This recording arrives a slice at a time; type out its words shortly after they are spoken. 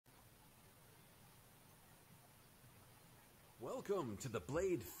Welcome to the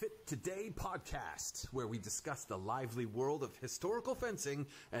Blade Fit Today podcast, where we discuss the lively world of historical fencing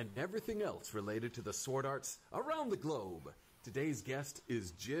and everything else related to the sword arts around the globe. Today's guest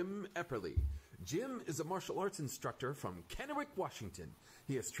is Jim Epperly. Jim is a martial arts instructor from Kennewick, Washington.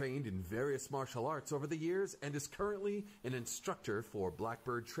 He has trained in various martial arts over the years and is currently an instructor for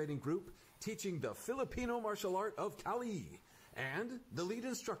Blackbird Training Group, teaching the Filipino martial art of Kali, and the lead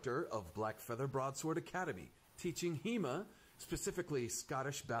instructor of Black Feather Broadsword Academy, teaching HEMA, specifically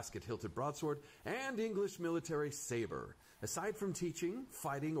Scottish basket-hilted broadsword, and English military saber. Aside from teaching,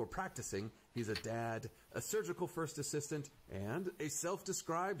 fighting, or practicing, he's a dad, a surgical first assistant, and a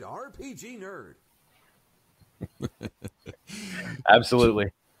self-described RPG nerd.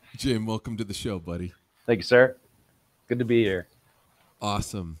 Absolutely. Jim, welcome to the show, buddy. Thank you, sir. Good to be here.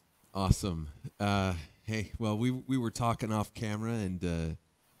 Awesome. Hey, well, we were talking off camera, and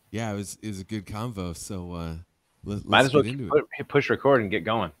yeah, it was a good convo. So let's might as well get into it. Push record and get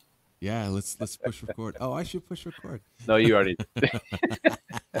going. Yeah, let's push record. Oh, I should push record. No, you already.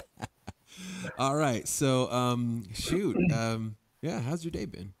 All right. So shoot. Yeah, how's your day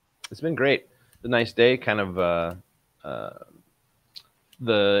been? It's been great. It's a nice day. Kind of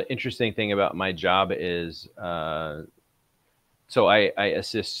the interesting thing about my job is so I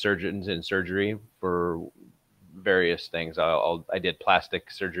assist surgeons in surgery for various things. I did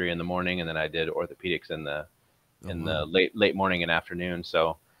plastic surgery in the morning, and then I did orthopedics in the late morning and afternoon.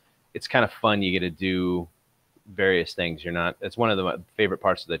 So it's kind of fun. You get to do various things. It's one of the favorite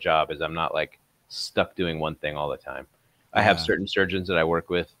parts of the job is I'm not like stuck doing one thing all the time. I have certain surgeons that I work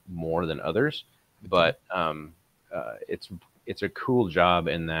with more than others, but it's a cool job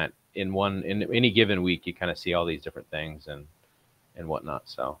in that in any given week you kind of see all these different things and whatnot.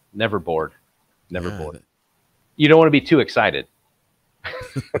 So never bored. Bored. You don't want to be too excited.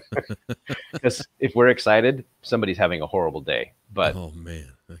 Because if we're excited, somebody's having a horrible day. But oh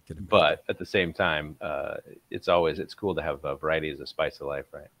man, but at the same time, it's cool to have a variety as a spice of life,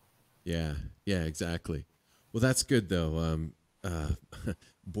 right? Yeah, exactly. Well, that's good though.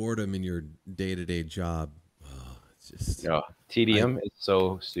 Boredom in your day-to-day job, it's just tedium is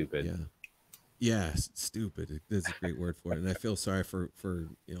so stupid. Yeah, stupid. That's a great word for it. And I feel sorry for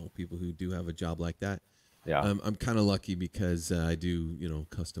people who do have a job like that. Yeah, I'm kind of lucky because I do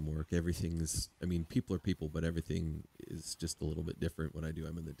custom work. Everything's, people are people, but everything is just a little bit different. What I do,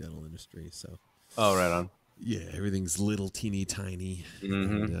 I'm in the dental industry, so. Oh, right on. Yeah, everything's little, teeny, tiny,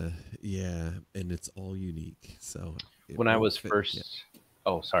 and and it's all unique. So when I was first,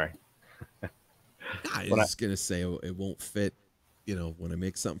 oh, sorry. I was gonna say it won't fit. When I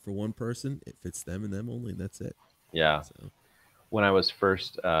make something for one person, it fits them and them only. That's it. Yeah. So. When I was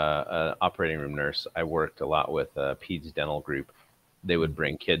first an operating room nurse, I worked a lot with a peds dental group. They would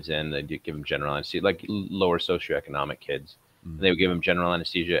bring kids in. They'd give them general anesthesia, like lower socioeconomic kids. They would give them general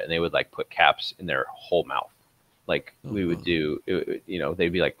anesthesia, and they would like put caps in their whole mouth. Like we would do,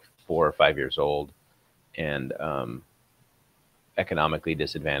 they'd be like 4 or 5 years old and economically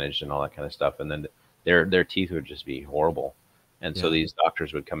disadvantaged and all that kind of stuff. And then their teeth would just be horrible. And so these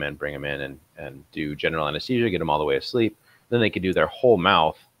doctors would come in, bring them in and do general anesthesia, get them all the way asleep. Then they could do their whole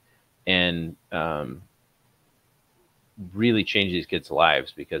mouth and really change these kids'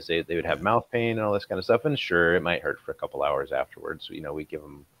 lives because they would have mouth pain and all this kind of stuff. And sure, it might hurt for a couple hours afterwards. So, we give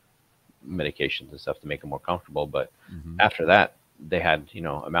them medications and stuff to make them more comfortable. But after that, they had,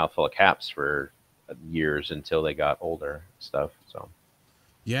 a mouthful of caps for years until they got older and stuff. So.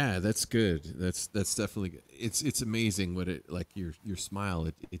 Yeah, that's good. That's definitely good. It's amazing what your smile,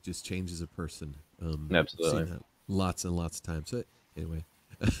 it just changes a person. Absolutely. Lots and lots of times. So anyway,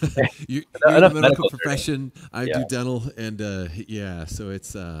 you're in the medical profession. I do dental, and so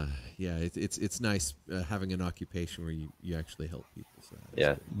it's nice having an occupation where you actually help people.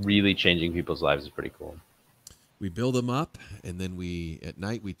 So really changing people's lives is pretty cool. We build them up, and then at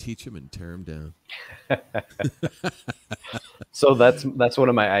night we teach them and tear them down. So that's one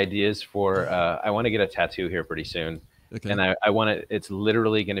of my ideas for. I want to get a tattoo here pretty soon, and I want it. It's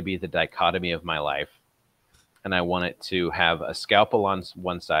literally going to be the dichotomy of my life. And I want it to have a scalpel on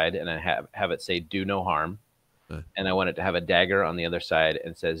one side and I have it say "do no harm," and I want it to have a dagger on the other side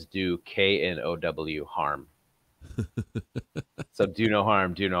and says "do KNOW harm." So do no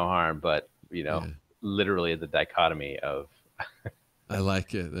harm, but literally the dichotomy of. I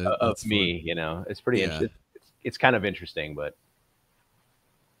like it. Of me, it's pretty interesting. It's kind of interesting, but.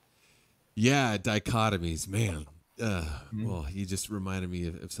 Yeah, dichotomies, man. Well, you just reminded me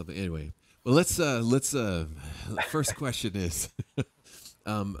of something. Anyway. Well, let's first question is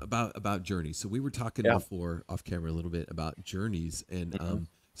about journeys. So we were talking before off camera a little bit about journeys, and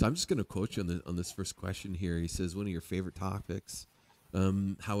So I'm just going to quote you on this first question here. He says, one of your favorite topics,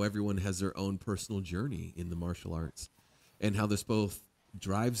 how everyone has their own personal journey in the martial arts and how this both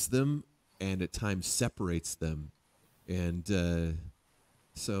drives them and at times separates them. And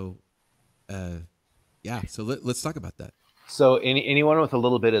so let's talk about that. So anyone with a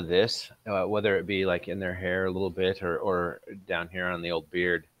little bit of this, whether it be like in their hair a little bit or down here on the old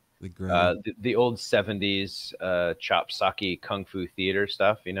beard, the old 70s chop socky kung fu theater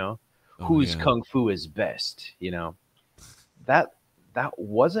stuff, you know, whose kung fu is best, you know, that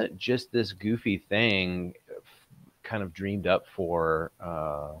wasn't just this goofy thing kind of dreamed up for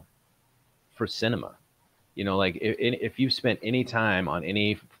cinema. You know, like if you've spent any time on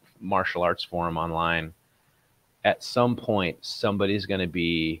any martial arts forum online, at some point somebody's going to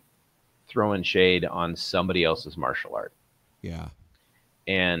be throwing shade on somebody else's martial art. Yeah.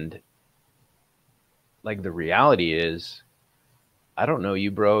 And like the reality is, I don't know you,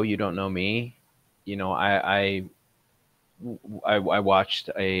 bro. You don't know me. You know, I watched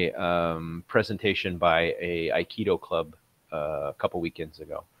a presentation by a Aikido club a couple weekends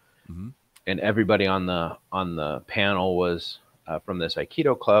ago, and everybody on the panel was from this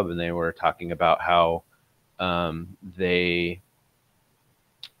Aikido club, and they were talking about how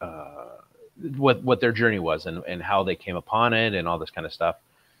what their journey was and how they came upon it and all this kind of stuff.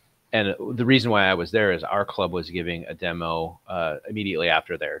 And the reason why I was there is our club was giving a demo immediately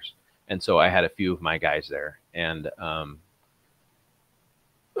after theirs. And so I had a few of my guys there, and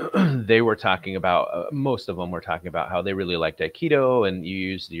they were talking about, most of them were talking about how they really liked Aikido and you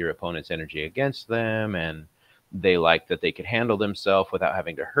used your opponent's energy against them. And they liked that they could handle themselves without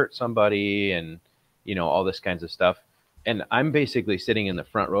having to hurt somebody and, you know, all this kinds of stuff. And I'm basically sitting in the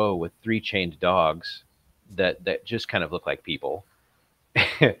front row with 3 chained dogs that just kind of look like people.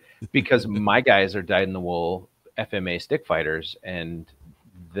 Because my guys are dyed-in-the-wool FMA stick fighters, and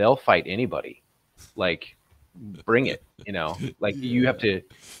they'll fight anybody. Like, bring it, you know. Like, you have to.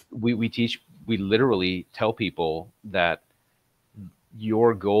 We literally tell people that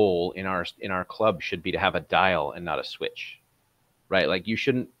your goal in our club should be to have a dial and not a switch, right? Like, you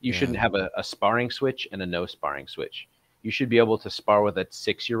shouldn't have a sparring switch and a no sparring switch. You should be able to spar with a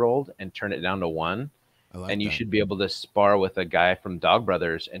 6-year-old and turn it down to 1. And you should be able to spar with a guy from Dog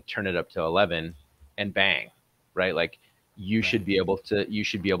Brothers and turn it up to 11 and bang, right? Like you should be able to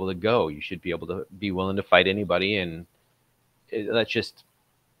go. You should be able to be willing to fight anybody. And that's just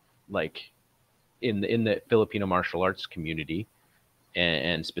like in the Filipino martial arts community,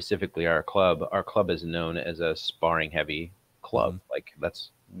 and specifically our club is known as a sparring heavy club. Like that's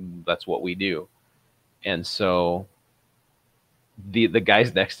what we do. And so the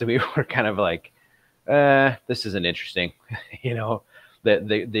guys next to me were kind of like, this isn't interesting. You know, that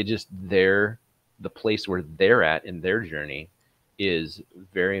they just the place where they're at in their journey is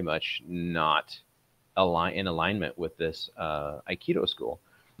very much not in alignment with this Aikido school.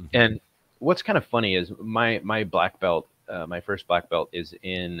 And what's kind of funny is my black belt, my first black belt is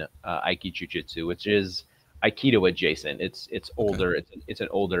in Aiki Jiu-Jitsu, which is Aikido adjacent. It's older. It's an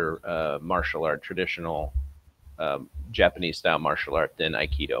older martial art, traditional Japanese style martial art than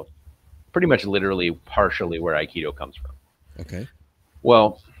Aikido. Pretty much literally partially where Aikido comes from. Okay.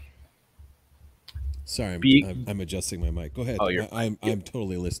 Well, sorry, I'm adjusting my mic. Go ahead. Oh, I'm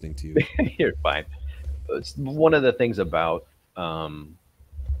totally listening to you. You're fine. It's one of the things about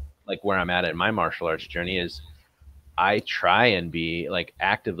like where I'm at in my martial arts journey is I try and be like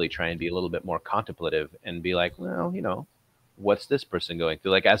actively try and be a little bit more contemplative and be like, well, you know, what's this person going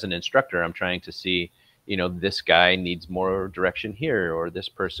through? Like as an instructor, I'm trying to see, you know, this guy needs more direction here, or this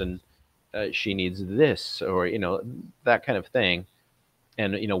person she needs this, or, you know, that kind of thing.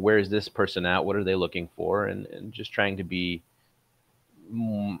 And, you know, where is this person at? What are they looking for? And just trying to be, I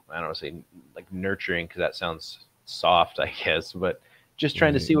don't want to say like nurturing, because that sounds soft, I guess, but just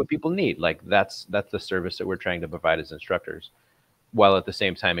trying to see what people need. Like that's the service that we're trying to provide as instructors, while at the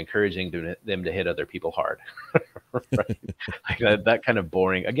same time encouraging them to hit other people hard. Right? Like that kind of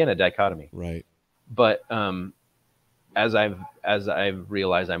boring, again, a dichotomy. Right. But, as I've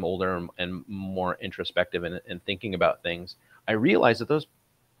realized I'm older and more introspective and thinking about things, I realize that those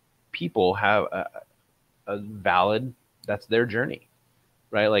people have a valid, that's their journey,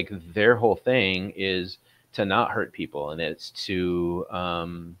 right? Like their whole thing is to not hurt people, and it's to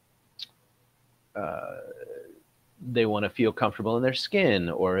they want to feel comfortable in their skin,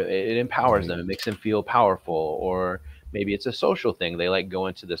 or it empowers them, it makes them feel powerful, or maybe it's a social thing. They like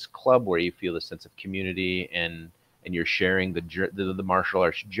going to this club where you feel a sense of community and you're sharing the martial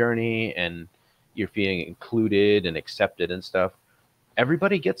arts journey, and you're feeling included and accepted and stuff.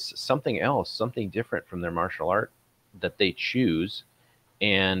 Everybody gets something else, something different from their martial art that they choose.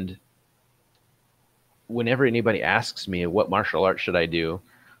 And whenever anybody asks me what martial art should I do,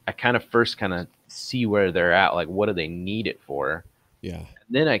 I kind of first kind of see where they're at, like what do they need it for? Yeah. And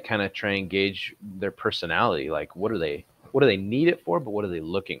then I kind of try and gauge their personality, like what do they need it for, but what are they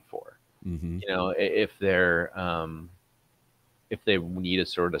looking for? Mm-hmm. You know, if they need a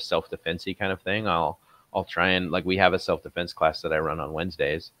sort of self-defense-y kind of thing, I'll try and, like, we have a self-defense class that I run on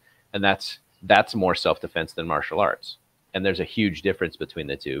Wednesdays, and that's more self-defense than martial arts. And there's a huge difference between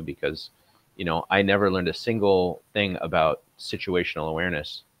the two because, you know, I never learned a single thing about situational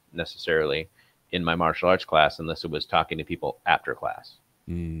awareness necessarily in my martial arts class unless it was talking to people after class.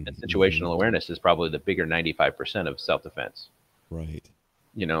 Mm-hmm. And situational awareness is probably the bigger 95% of self-defense. Right.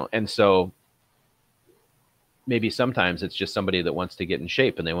 You know, and so maybe sometimes it's just somebody that wants to get in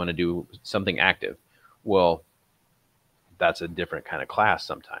shape and they want to do something active. Well, that's a different kind of class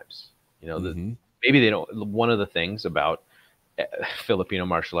sometimes. You know, Mm-hmm. maybe they don't. One of the things about Filipino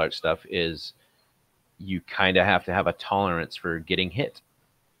martial arts stuff is you kind of have to have a tolerance for getting hit.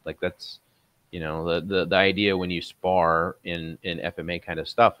 Like that's, you know, the idea when you spar in FMA kind of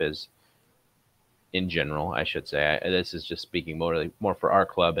stuff is, in general, I should say, this is just speaking more for our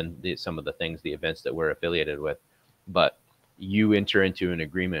club and some of the things, the events that we're affiliated with, but you enter into an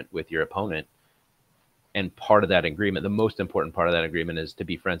agreement with your opponent. And part of that agreement, the most important part of that agreement is to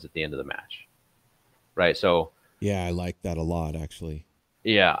be friends at the end of the match. Right. So, yeah, I like that a lot, actually.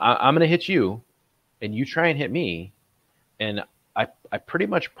 Yeah, I'm going to hit you and you try and hit me. And I pretty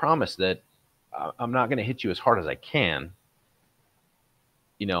much promise that I'm not going to hit you as hard as I can,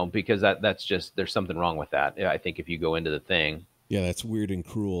 you know, because that's just, there's something wrong with that. I think if you go into the thing. Yeah, that's weird and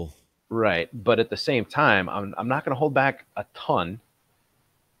cruel. Right. But at the same time, I'm not going to hold back a ton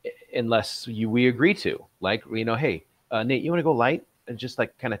unless we agree to, like, you know, hey, Nate, you want to go light and just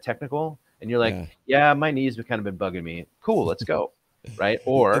like kind of technical? And you're like, yeah, my knees have kind of been bugging me. Cool, let's go. Right.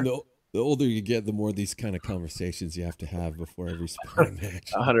 Or and the older you get, the more these kind of conversations you have to have before every sparring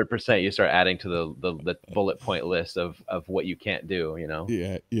match. 100%. You start adding to the bullet point list of what you can't do, you know?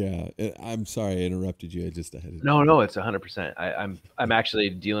 Yeah. I'm sorry I interrupted you. I had No, it's 100%. I'm actually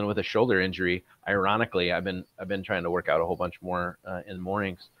dealing with a shoulder injury. Ironically, I've been trying to work out a whole bunch more in the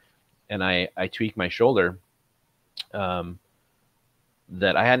mornings, and I tweaked my shoulder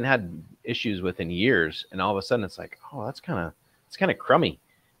that I hadn't had issues with in years, and all of a sudden it's like, oh, it's kind of crummy,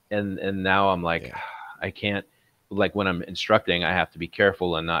 and now I'm like, I can't, like when I'm instructing, I have to be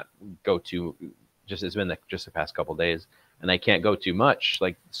careful and not go too. It's been just the past couple of days, and I can't go too much,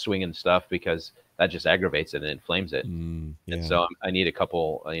 like swinging stuff, because that just aggravates it and inflames it. And so I need a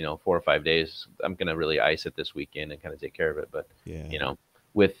couple, 4 or 5 days. I'm gonna really ice it this weekend and kind of take care of it. But you know,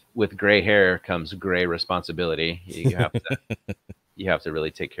 with gray hair comes gray responsibility. You have to you have to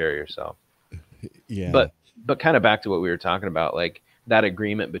really take care of yourself. Yeah. But kind of back to what we were talking about, like that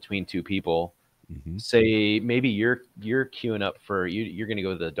agreement between two people. Mm-hmm. Say maybe you're queuing up for you're going to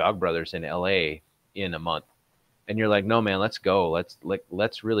go to the Dog Brothers in LA in a month, and you're like, no man, let's go,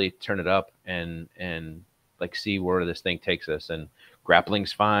 let's really turn it up and like see where this thing takes us. And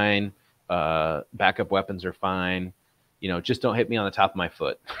grappling's fine, backup weapons are fine, you know, just don't hit me on the top of my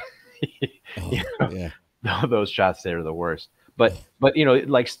foot. No, those shots there are the worst. But you know,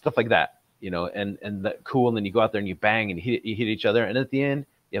 like stuff like that, you know, and that cool. And then you go out there and you bang and you hit each other, and at the end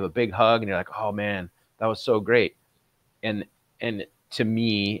you have a big hug and you're like, oh man, that was so great. And to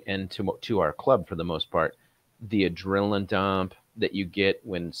me and to our club, for the most part, the adrenaline dump that you get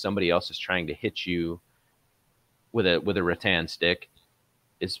when somebody else is trying to hit you with a rattan stick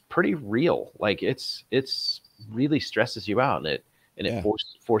is pretty real. Like it's really stresses you out, and it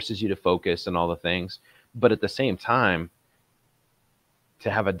forces you to focus and all the things. But at the same time, to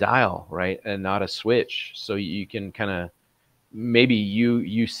have a dial, right, and not a switch, so you can kind of, maybe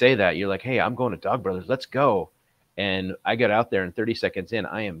you say that you're like, hey, I'm going to Dog Brothers, let's go, and I get out there and 30 seconds in,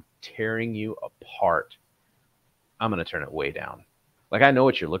 I am tearing you apart. I'm going to turn it way down. Like, I know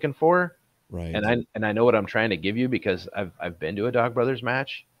what you're looking for, right, and I know what I'm trying to give you, because I've been to a Dog Brothers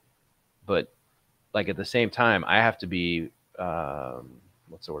match. But like at the same time, I have to be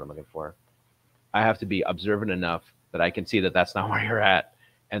what's the word I'm looking for? I have to be observant enough that I can see that that's not where you're at,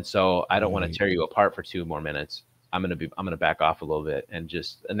 and so I don't want to tear you apart for 2 more minutes. I'm gonna back off a little bit and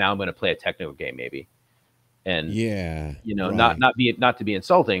now I'm gonna play a technical game maybe, and you know, right. not to be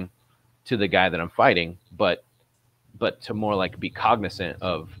insulting to the guy that I'm fighting, but to more like be cognizant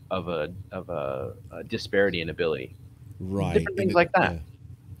of a disparity in ability, right? Different things like that,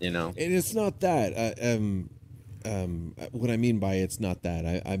 you know. And it's not that. What I mean by it's not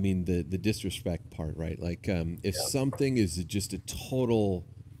that, I mean the disrespect part, right? Like if something is just a total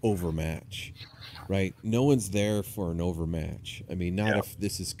overmatch, right? No one's there for an overmatch. I mean, not if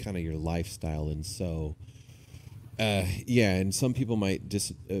this is kind of your lifestyle. And so, yeah, and some people might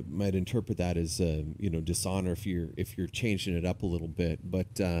might interpret that as dishonor if you're changing it up a little bit.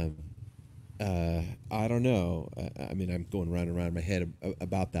 But I don't know. I mean, I'm going round and round in my head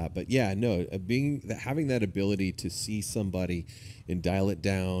about that. But yeah, no, having that ability to see somebody and dial it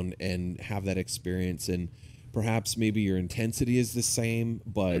down and have that experience, and perhaps maybe your intensity is the same,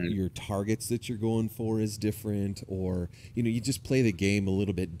 but your targets that you're going for is different, or you just play the game a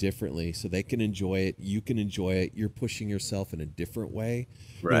little bit differently so they can enjoy it, you can enjoy it, you're pushing yourself in a different way.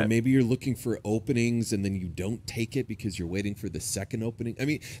 Right. Maybe you're looking for openings and then you don't take it because you're waiting for the second opening. I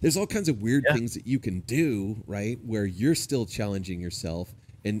mean, there's all kinds of weird things that you can do, right, where you're still challenging yourself,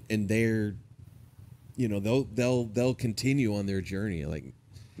 and they're they'll continue on their journey. Like,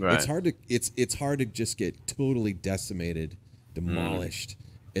 Right. It's hard to just get totally decimated, demolished,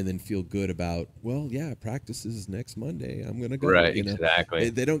 and then feel good about, well, yeah, practice is next Monday, I'm gonna go. Right, exactly.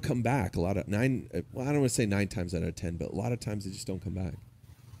 They don't come back. I don't want to say 9 times out of 10, but a lot of times they just don't come back.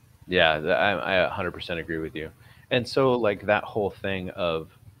 Yeah, I 100% agree with you. And so, like, that whole thing of,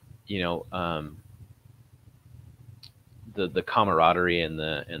 the camaraderie and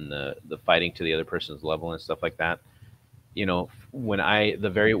the fighting to the other person's level and stuff like that. When I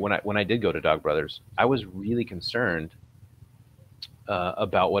did go to Dog Brothers, I was really concerned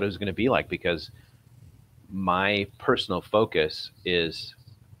about what it was going to be like, because my personal focus is,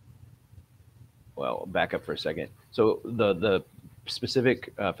 well, back up for a second. So the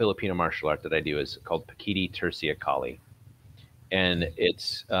specific Filipino martial art that I do is called Pakiti Tercia Kali, and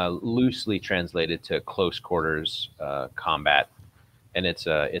it's loosely translated to close quarters combat, and it's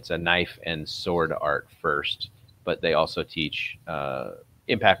a knife and sword art first. But they also teach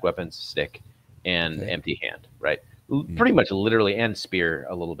impact weapons, stick, and empty hand, right? Pretty much literally, and spear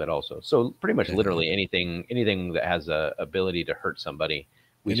a little bit also. So pretty much literally anything that has a ability to hurt somebody.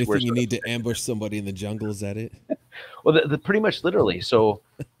 Anything you need to ambush somebody in the jungle, is that it? Well, the pretty much literally. So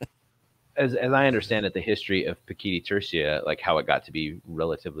as I understand it, the history of Pakiti Tercia, like how it got to be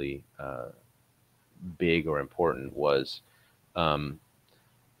relatively big or important, was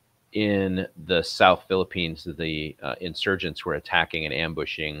in the South Philippines, the insurgents were attacking and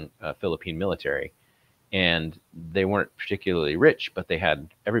ambushing Philippine military, and they weren't particularly rich, but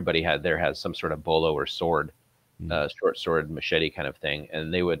everybody had some sort of bolo or sword, short sword, machete kind of thing,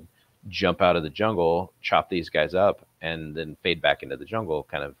 and they would jump out of the jungle, chop these guys up, and then fade back into the jungle,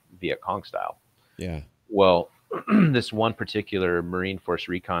 kind of Viet Cong style. Yeah. Well, this one particular Marine Force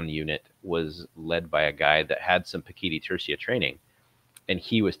Recon unit was led by a guy that had some Pakiti Tercia training, and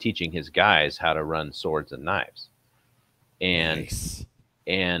he was teaching his guys how to run swords and knives. And nice.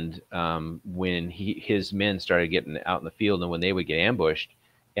 And when his men started getting out in the field, and when they would get ambushed,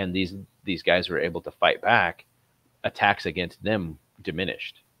 and these guys were able to fight back, attacks against them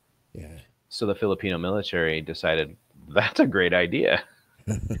diminished. Yeah. So the Filipino military decided that's a great idea.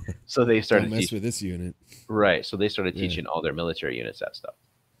 So they started don't mess with this unit. Right. So they started teaching all their military units that stuff.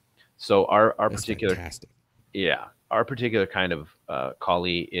 So our That's particular fantastic. Yeah, our particular kind of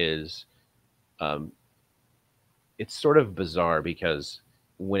Kali is, it's sort of bizarre, because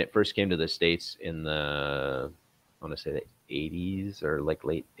when it first came to the States in I want to say the 80s or like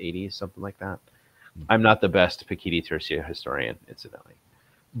late 80s, something like that. I'm not the best Pakiti Tercia historian, incidentally.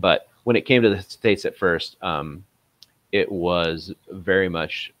 But when it came to the States at first, it was very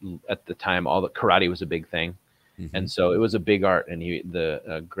much, at the time, all the karate was a big thing. Mm-hmm. And so it was a big art. And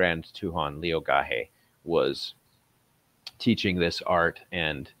the Grand Tuhan, Leo Gahe, was teaching this art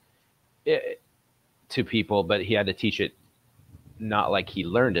to people, but he had to teach it not like he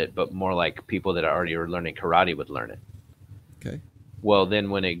learned it, but more like people that already were learning karate would learn it. Okay. Well, then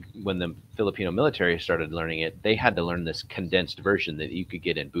when the Filipino military started learning it, they had to learn this condensed version that you could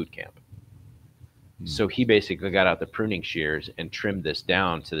get in boot camp. So he basically got out the pruning shears and trimmed this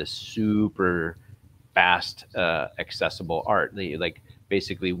down to this super fast, accessible art.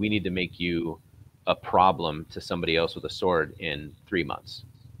 Basically, we need to make you a problem to somebody else with a sword in 3 months.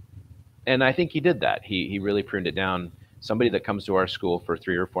 And I think he did that. He really pruned it down. Somebody that comes to our school for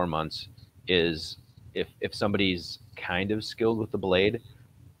 3 or 4 months is, if somebody's kind of skilled with the blade,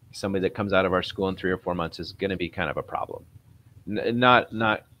 somebody that comes out of our school in 3 or 4 months is going to be kind of a problem. Not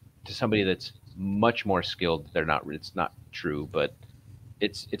to somebody that's much more skilled. They're not. It's not true, but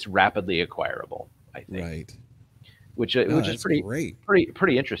it's rapidly acquirable, I think. Right. Which is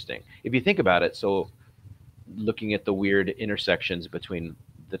pretty interesting if you think about it. So, looking at the weird intersections between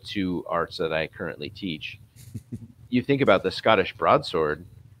the two arts that I currently teach, you think about the Scottish Broadsword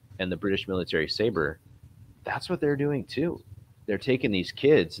and the British military saber. That's what they're doing too. they're taking these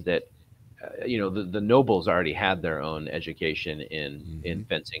kids that, the nobles already had their own education in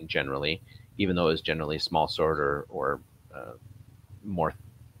fencing generally, even though it was generally small sword or more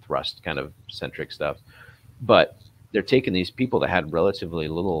thrust kind of centric stuff. But they're taking these people that had relatively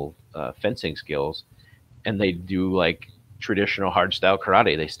little fencing skills, and they do like traditional hard style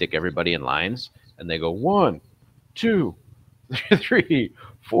karate. They stick everybody in lines and they go 1, 2, 3,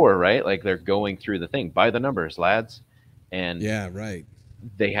 4, right? Like they're going through the thing by the numbers, lads. And yeah, right.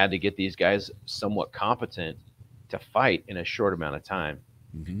 They had to get these guys somewhat competent to fight in a short amount of time.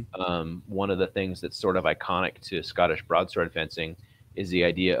 One of the things that's sort of iconic to Scottish broadsword fencing is the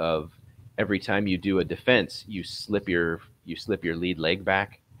idea of every time you do a defense, you slip your lead leg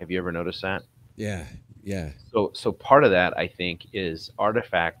back. Have you ever noticed that? Yeah. So part of that, I think, is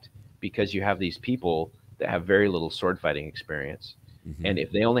artifact, because you have these people that have very little sword fighting experience. And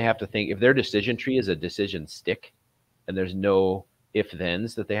if they only have to think, if their decision tree is a decision stick and there's no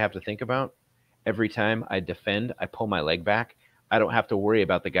if-thens that they have to think about, every time I defend, I pull my leg back. I don't have to worry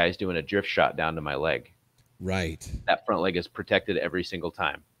about the guys doing a drift shot down to my leg. Right. That front leg is protected every single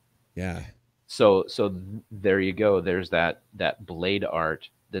time. Yeah. So there you go. There's that blade art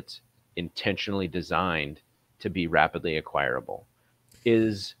that's intentionally designed to be rapidly acquirable.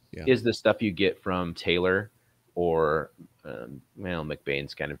 Is the stuff you get from Taylor or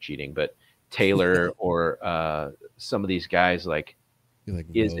McBain's kind of cheating, but Taylor or some of these guys, like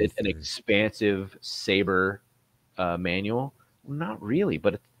is it an expansive saber manual? Not really,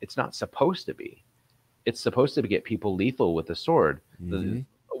 but it's not supposed to be. It's supposed to get people lethal with the sword. The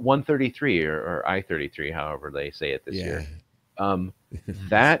 133 or I-33, however they say it this year.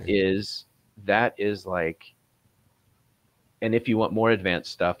 That is like, and if you want more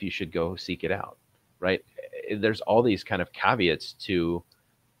advanced stuff, you should go seek it out, right? There's all these kind of caveats to,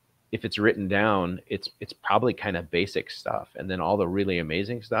 if it's written down, it's probably kind of basic stuff, and then all the really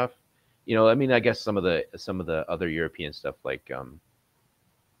amazing stuff. I mean, I guess some of the other European stuff, like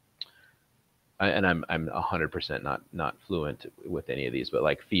and I'm 100% not fluent with any of these, but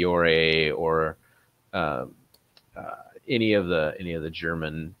like Fiore or any of the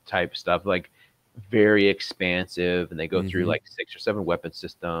German type stuff, like very expansive, and they go through like 6 or 7 weapon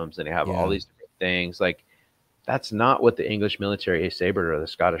systems, and they have all these different things. Like, that's not what the English military saber or the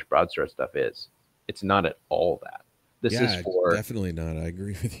Scottish broadsword stuff is. It's not at all that. This is for definitely not. I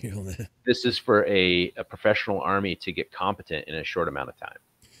agree with you on that. This is for a professional army to get competent in a short amount of time.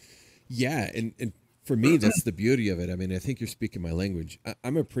 Yeah, and for me, that's the beauty of it. I mean, I think you're speaking my language.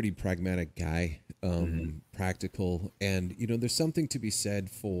 I'm a pretty pragmatic guy, practical, and there's something to be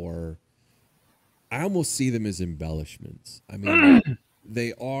said for. I almost see them as embellishments. I mean,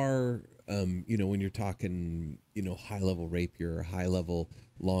 they are. When you're talking, high level rapier, or high level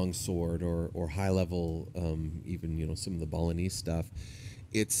long sword, or high level, even some of the Balinese stuff,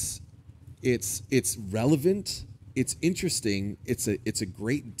 it's relevant. It's interesting. It's a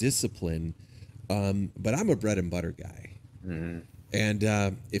great discipline, but I'm a bread and butter guy, and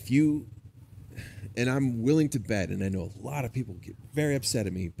I'm willing to bet, and I know a lot of people get very upset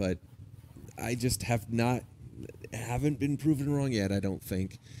at me, but I just haven't been proven wrong yet. I don't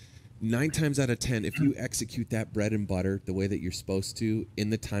think. 9 times out of 10, if you execute that bread and butter the way that you're supposed to,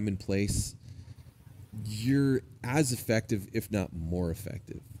 in the time and place, you're as effective, if not more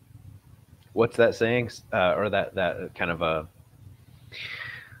effective. What's that saying? Or that kind of a,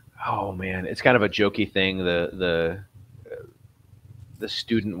 oh man, it's kind of a jokey thing. The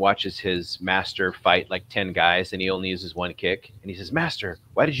student watches his master fight like 10 guys, and he only uses 1 kick, and he says, "Master,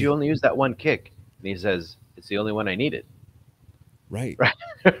 why did you only use that 1 kick?" And he says, "It's the only one I needed." Right.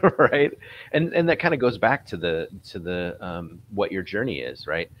 Right. And that kind of goes back to the what your journey is,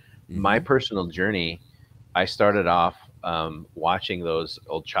 right? My personal journey, I started off watching those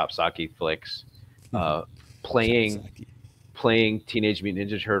old Chopsaki flicks, playing Teenage Mutant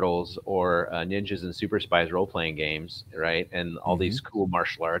Ninja Turtles or Ninjas and Super Spies role-playing games, right? And all these cool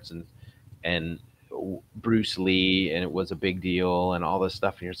martial arts and Bruce Lee, and it was a big deal, and all this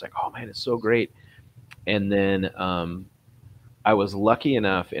stuff, and you're just like, oh man, it's so great. And then I was lucky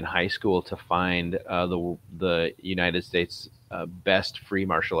enough in high school to find the United States best free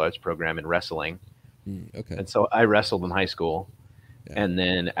martial arts program in wrestling. Okay. And so I wrestled in high school. Yeah. And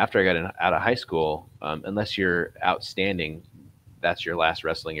then after I got out of high school, unless you're outstanding, that's your last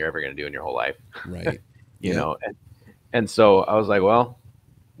wrestling you're ever going to do in your whole life. Right. you know, and so I was like, well,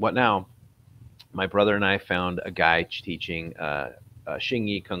 what now? My brother and I found a guy teaching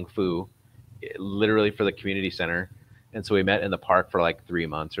Xingyi Kung Fu, literally for the community center. And so we met in the park for like 3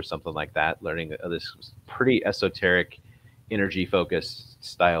 months or something like that, learning this pretty esoteric, energy-focused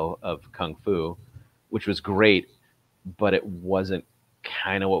style of Kung Fu, which was great. but it wasn't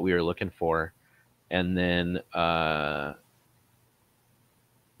kind of what we were looking for. And then not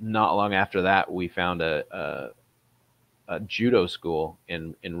long after that, we found a judo school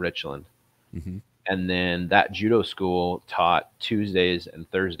in Richland. Mm-hmm. And then that judo school taught Tuesdays and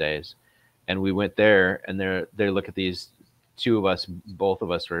Thursdays. And we went there, and they look at these two of us, both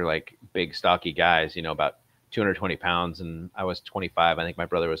of us were like big, stocky guys, you know, about 220 pounds. And I was 25. I think my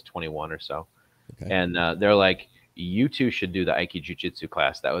brother was 21 or so. Okay. And they're like, you two should do the Aikido Jiu-Jitsu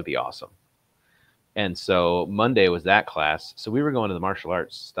class. That would be awesome. And so Monday was that class. So we were going to the martial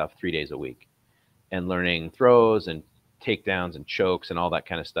arts stuff 3 days a week and learning throws and takedowns and chokes and all that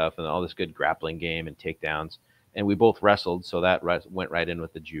kind of stuff, and all this good grappling game and takedowns. And we both wrestled, so that went right in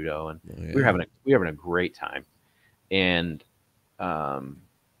with the judo, and we were having a great time. And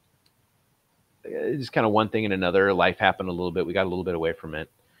it's kind of one thing and another. Life happened a little bit. We got a little bit away from it.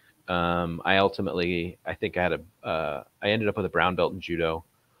 I think I ended up with a brown belt in judo,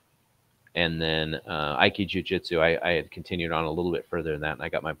 and then Aikido Jiu-Jitsu. I had continued on a little bit further than that, and I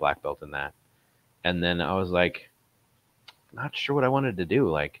got my black belt in that. And then I was like, not sure what I wanted to do.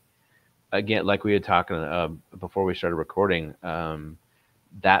 Like, again, like we had talked before we started recording,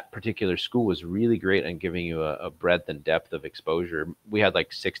 that particular school was really great on giving you a breadth and depth of exposure. We had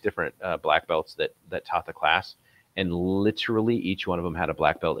like 6 different black belts that taught the class, and literally each one of them had a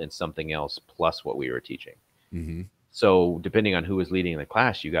black belt in something else plus what we were teaching. Mm-hmm. So depending on who was leading the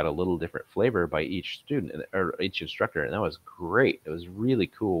class, you got a little different flavor by each student or each instructor. And that was great. It was a really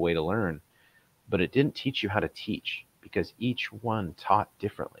cool way to learn, but it didn't teach you how to teach, because each one taught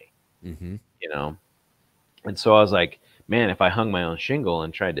differently, mm-hmm. you know? And so I was like, man, if I hung my own shingle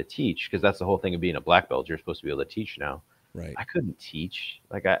and tried to teach, because that's the whole thing of being a black belt, you're supposed to be able to teach now. Right. I couldn't teach.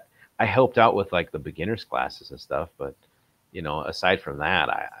 Like I helped out with like the beginners classes and stuff, but you know, aside from that,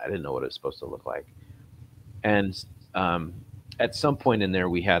 I didn't know what it was supposed to look like. And at some point in there,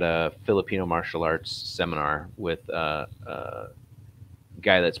 we had a Filipino martial arts seminar with a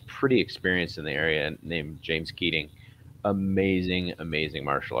guy that's pretty experienced in the area named James Keating. Amazing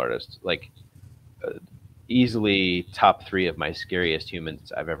martial artist. Like easily top 3 of my scariest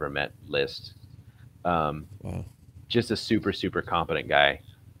humans I've ever met list. Wow. Just a super competent guy,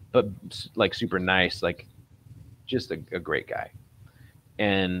 but like super nice, like just a great guy.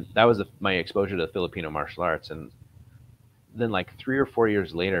 And that was my exposure to Filipino martial arts. And then like 3 or 4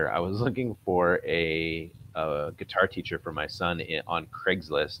 years later, I was looking for a guitar teacher for my son on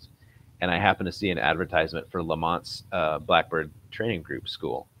Craigslist, and I happened to see an advertisement for Lamont's Blackbird Training Group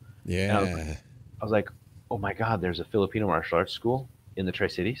school. Yeah. I was like, oh my God, there's a Filipino martial arts school in the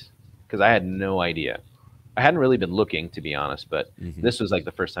Tri-Cities? Because I had no idea. I hadn't really been looking, to be honest, but this was like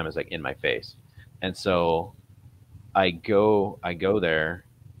the first time it was like in my face. And so I go there,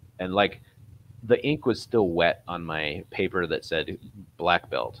 and like the ink was still wet on my paper that said black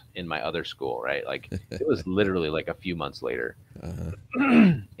belt in my other school, right? Like it was literally like a few months later. Uh-huh.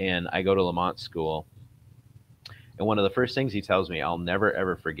 And I go to Lamont school, and one of the first things he tells me, I'll never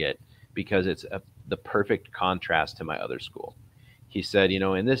ever forget, because it's the perfect contrast to my other school. He said, you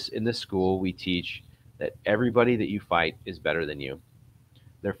know, in this school, we teach that everybody that you fight is better than you.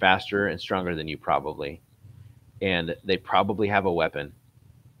 They're faster and stronger than you probably, and they probably have a weapon.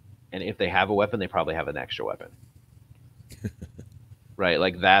 And if they have a weapon, they probably have an extra weapon. Right?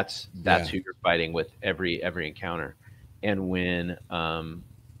 Like that's who you're fighting with every encounter. And when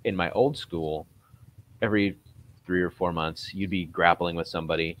in my old school, every 3 or 4 months, you'd be grappling with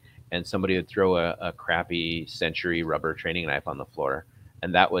somebody, and somebody would throw a crappy Century rubber training knife on the floor,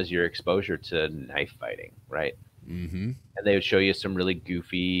 and that was your exposure to knife fighting, right? Mm-hmm. And they would show you some really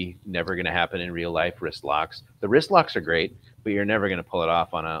goofy, never going to happen in real life wrist locks. The wrist locks are great, but you're never going to pull it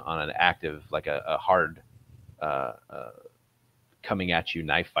off on an active, like a hard coming at you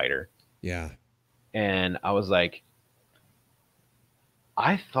knife fighter. Yeah. And I was like,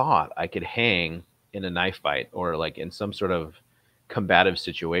 I thought I could hang in a knife fight or like in some sort of combative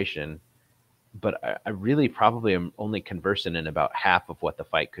situation, but I really probably am only conversant in about half of what the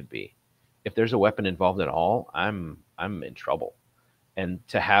fight could be. If there's a weapon involved at all, I'm in trouble. And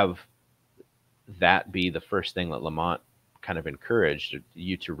to have that be the first thing that Lamont kind of encouraged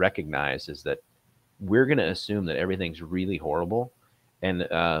you to recognize is that we're going to assume that everything's really horrible. And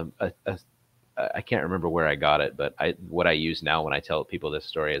I can't remember where I got it, but what I use now when I tell people this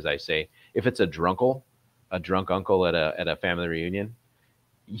story is I say, if it's a drunk uncle at a family reunion,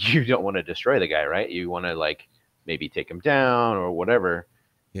 you don't want to destroy the guy, right? You want to like maybe take him down or whatever.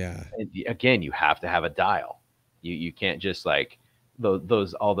 Yeah. And again, you have to have a dial. You can't just like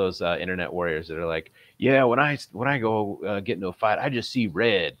all those internet warriors that are like, yeah, when I go get into a fight, I just see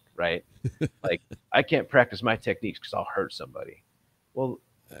red. right? Like, I can't practice my techniques because I'll hurt somebody. Well,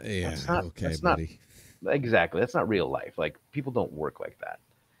 Yeah. Okay, that's not buddy. exactly, that's not real life. Like, people don't work like that.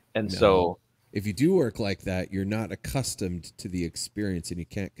 And No. so, If you do work like that, you're not accustomed to the experience and you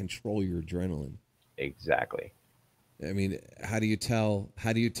can't control your adrenaline. exactly. I mean, how do you tell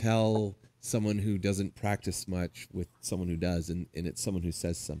someone who doesn't practice much with someone who does, and it's someone who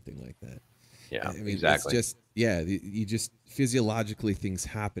says something like that? Yeah, I mean, it's exactly. just, yeah, you just physiologically things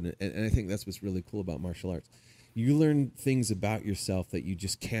happen, and I think that's what's really cool about martial arts. You learn things about yourself that you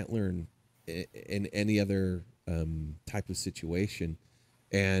just can't learn in any other type of situation.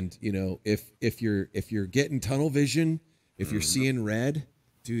 And if you're getting tunnel vision, if you're Mhm. seeing red,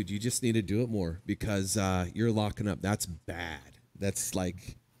 dude, you just need to do it more because you're locking up. That's bad. That's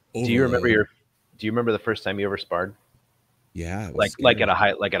like Do you remember overload. do you remember the first time you ever sparred? Yeah, it was Like at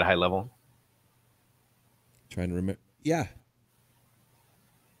scary. a high level? Trying to remember. Yeah,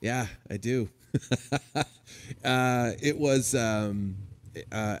 yeah, I do. It was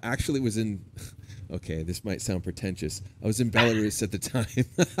actually it was in. Okay, this might sound pretentious. I was in Belarus at the time,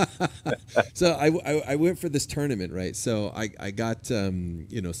 so I went for this tournament, right? So I got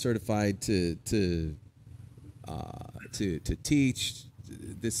certified to teach.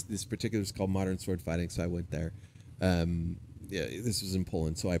 This particular is called modern sword fighting, so I went there. Yeah, this was in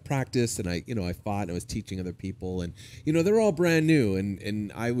Poland, so I practiced and I fought and I was teaching other people, and they're all brand new,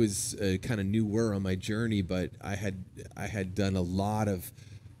 and I was kind of newer on my journey, but I had done a lot of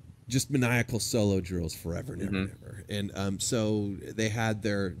just maniacal solo drills forever and ever Hmm. and ever, and so they had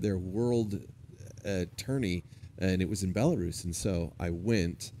their world tourney, and it was in Belarus, and so I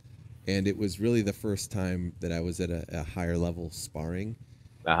went, and it was really the first time that I was at a higher level sparring,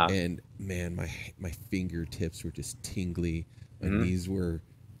 Uh-huh. and man, my fingertips were just tingly, my Hmm. knees were.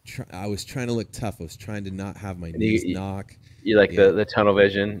 I was trying to look tough. I was trying to not have my And knees knock. you like Yeah, the tunnel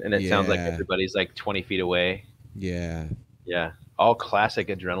vision, and it sounds like yeah, everybody's like 20 feet away. yeah, Yeah, all classic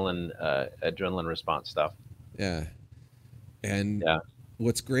adrenaline response stuff. yeah. And Yeah.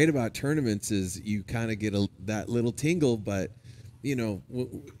 what's great about tournaments is you kind of get that little tingle, but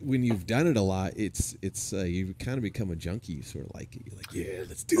when you've done it a lot, it's you kind of become a junkie. You sort of like it. You're like, yeah,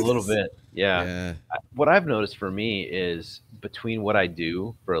 let's A do little this. bit, yeah. Yeah. What I've noticed for me is between what I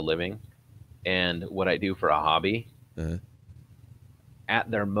do for a living and what I do for a hobby, Uh, at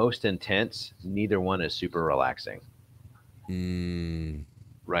their most intense, neither one is super relaxing, mm,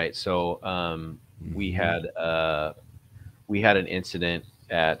 right? So mm-hmm. we had an incident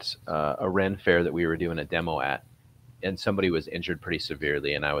at a Ren fair that we were doing a demo at, and somebody was injured pretty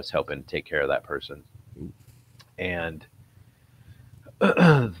severely, and I was helping take care of that person. Ooh, And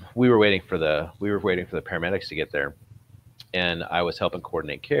we were waiting for the paramedics to get there, and I was helping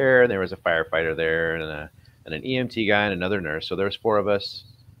coordinate care. And there was a firefighter there, and an EMT guy, and another nurse. So there was four of us,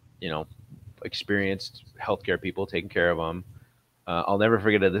 you know, experienced healthcare people taking care of them. I'll never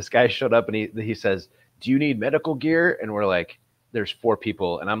forget it. This guy showed up and he says, "Do you need medical gear?" And we're like, "There's four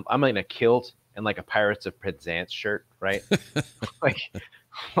people," and I'm in a kilt and like a Pirates of Penzance shirt, right? like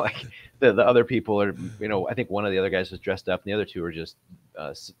like the other people are, I think one of the other guys was dressed up, and the other two were just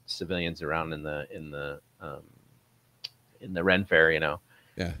civilians around in the Ren Fair,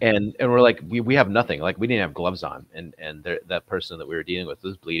 yeah. and we're like, we have nothing, like we didn't have gloves on, and that person that we were dealing with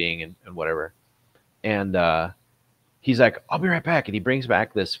was bleeding and whatever, and he's like, "I'll be right back," and he brings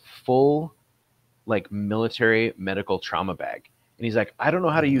back this full like military medical trauma bag, and he's like, "I don't know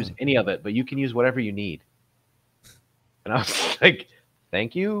how to use any of it, but you can use whatever you need." And I was like,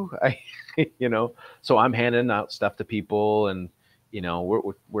 "Thank you." So I'm handing out stuff to people, and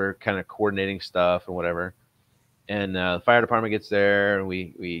we're kind of coordinating stuff and whatever. And the fire department gets there, and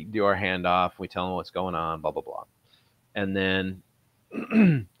we do our handoff. We tell them what's going on, blah blah blah. And then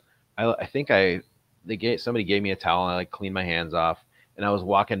I think somebody gave me a towel, and I like cleaned my hands off, and I was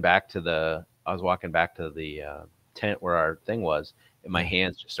walking back to the tent where our thing was, and my Yeah.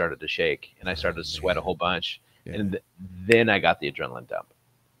 hands just started to shake, and I Oh started to sweat a man. whole bunch, Yeah. and then I got the adrenaline dump,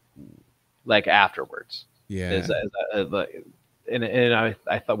 like afterwards. Yeah. Like, and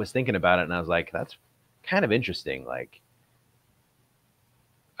I thought was thinking about it, and I was like, that's kind of interesting. Like,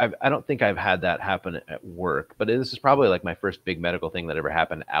 I don't think I've had that happen at work, but this is probably like my first big medical thing that ever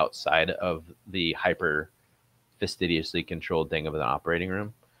happened outside of the hyper fastidiously controlled thing of an operating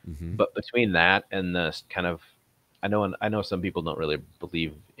room. Mm-hmm. But between that and this kind of, I know some people don't really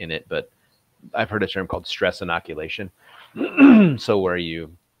believe in it, but I've heard a term called stress inoculation. So where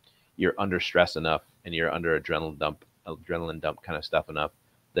you're under stress enough and you're under adrenaline dump kind of stuff enough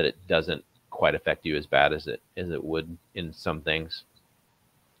that it doesn't quite affect you as bad as it would in some things.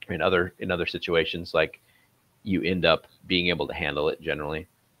 In other situations, like, you end up being able to handle it generally.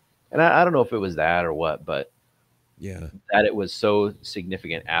 And I don't know if it was that or what, but Yeah. that it was so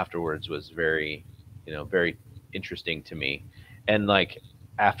significant afterwards was very, very interesting to me. And like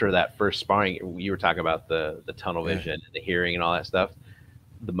after that first sparring, you were talking about the tunnel Yeah. vision and the hearing and all that stuff.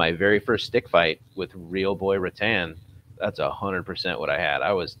 My very first stick fight with real boy Rattan, that's 100% what I had.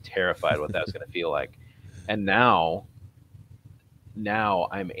 I was terrified what that was going to feel like. And now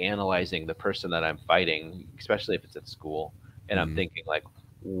I'm analyzing the person that I'm fighting, especially if it's at school, and I'm thinking like,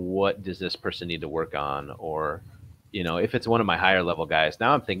 what does this person need to work on? Or, if it's one of my higher level guys,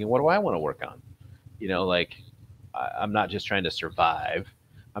 now I'm thinking, what do I want to work on? Like I'm not just trying to survive.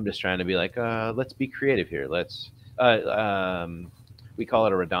 I'm just trying to be like, let's be creative here. We call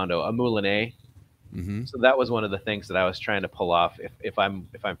it a redondo, a moulinet. Mm-hmm. So that was one of the things that I was trying to pull off. If I'm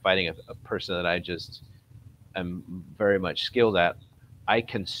fighting a person that I just am very much skilled at, I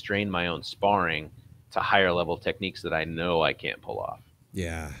constrain my own sparring to higher level techniques that I know I can't pull off.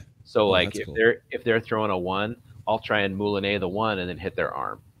 Yeah. So Oh, like that's cool. if they're throwing a one, I'll try and moulinet the one and then hit their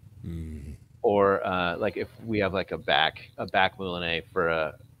arm. Mm. Or like if we have like a back moulinet for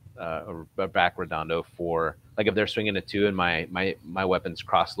a back redondo for like if they're swinging a two and my weapon's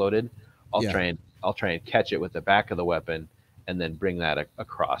cross loaded, I'll Yeah. try and catch it with the back of the weapon and then bring that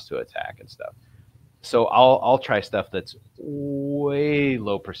across to attack and stuff. So I'll try stuff that's way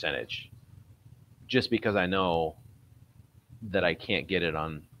low percentage, just because I know that I can't get it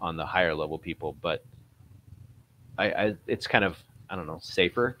on the higher level people. But I it's kind of, I don't know,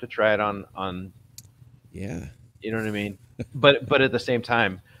 safer to try it on. Yeah. You know what I mean? But at the same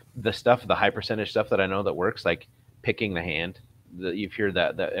time, the high percentage stuff that I know that works, like picking the hand. You've heard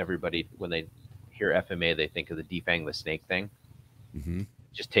that everybody, when they hear FMA, they think of the defang the snake thing, Mm-hmm.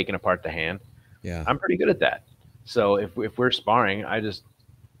 just taking apart the hand. Yeah. I'm pretty good at that. So if we're sparring,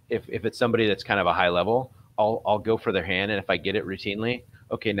 if it's somebody that's kind of a high level, I'll go for their hand, and if I get it routinely,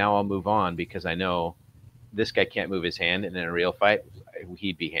 okay, now I'll move on because I know this guy can't move his hand, and in a real fight,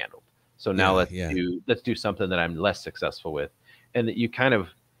 he'd be handled. So now let's do something that I'm less successful with, and that you kind of,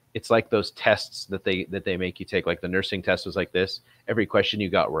 it's like those tests that they make you take. Like the nursing test was like this: every question you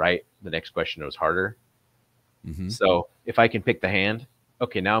got right, the next question was harder. Mm-hmm. So if I can pick the hand,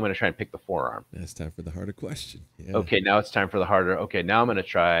 okay, now I'm going to try and pick the forearm. Now it's time for the harder question. Yeah. Okay, now it's time for the harder. Okay, now I'm going to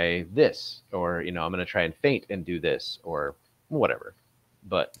try this, or I'm going to try and feint and do this, or whatever.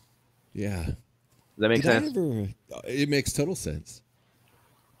 But Yeah. does that make sense? It makes total sense.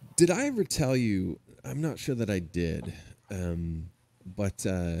 Did I ever tell you? I'm not sure that I did, but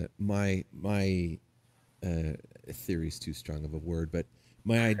my theory is too strong of a word. But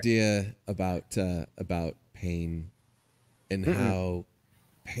my idea about pain and how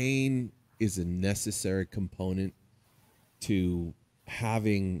pain is a necessary component to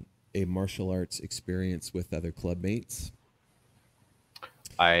having a martial arts experience with other clubmates.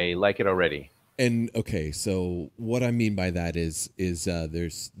 I like it already. And okay, so what I mean by that is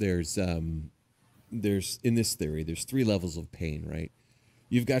there's in this theory there's 3 levels of pain, right?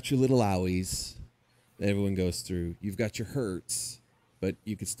 You've got your little owies that everyone goes through. You've got your hurts, but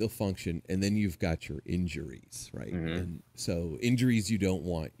you can still function, and then you've got your injuries, right? Mm-hmm. And so injuries you don't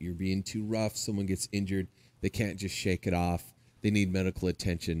want. You're being too rough. Someone gets injured. They can't just shake it off. They need medical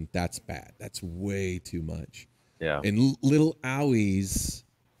attention. That's bad. That's way too much. Yeah. And little owies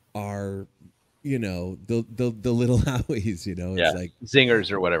are, the little owies, it's like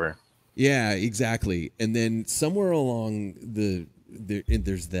zingers or whatever. Yeah, exactly. And then somewhere along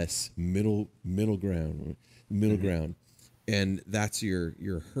there's this middle ground, and that's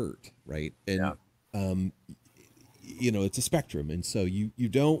your hurt, right? And it's a spectrum, and so you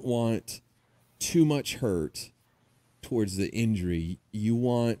don't want too much hurt towards the injury. You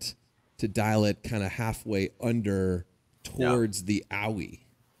want to dial it kind of halfway under towards the owie.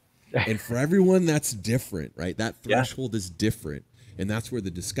 And for everyone, that's different, right? That threshold is different. And that's where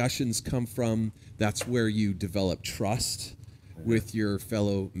the discussions come from. That's where you develop trust with your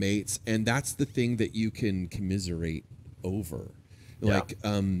fellow mates. And that's the thing that you can commiserate over. Like,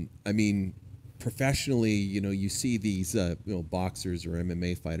 I mean, professionally, you see these, boxers or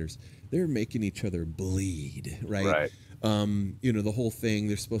MMA fighters, they're making each other bleed, right? The whole thing,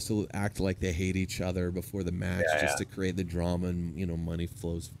 they're supposed to act like they hate each other before the match just to create the drama, and, money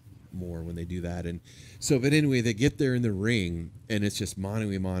flows more when they do that. And so, but anyway, they get there in the ring and it's just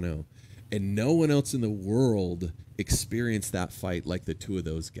mano a mano, and no one else in the world experienced that fight like the two of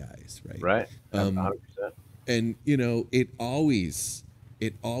those guys, right? 100%. And it always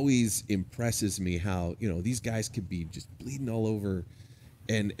impresses me how these guys could be just bleeding all over,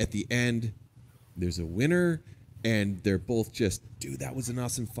 and at the end there's a winner and they're both just, dude, that was an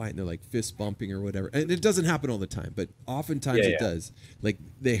awesome fight, and they're like fist bumping or whatever. And it doesn't happen all the time, but oftentimes it does. Like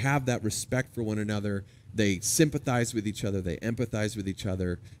they have that respect for one another. They sympathize with each other. They empathize with each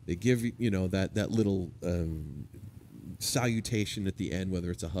other. They give, you know, that little salutation at the end,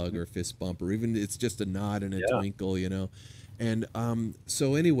 whether it's a hug or a fist bump, or even it's just a nod and a twinkle, you know. And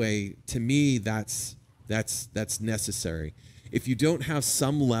so anyway, to me, that's necessary. If you don't have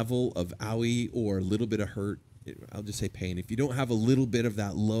some level of owie or a little bit of hurt, I'll just say pain. If you don't have a little bit of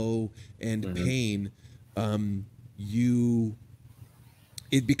that low end pain,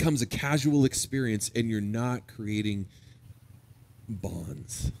 it becomes a casual experience, and you're not creating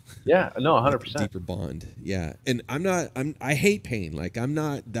bonds. Yeah, no, 100%. Like deeper bond. Yeah. And I hate pain. Like I'm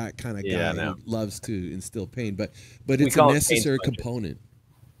not that kind of guy who loves to instill pain, but it's a necessary component.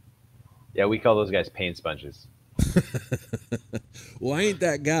 Yeah, we call those guys pain sponges. Well, I ain't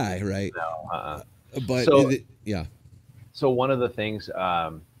that guy, right? No, But so, yeah. So one of the things,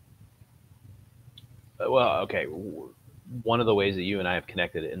 one of the ways that you and I have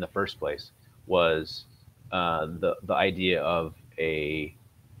connected in the first place was the idea of I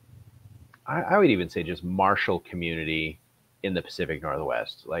would even say just martial community in the Pacific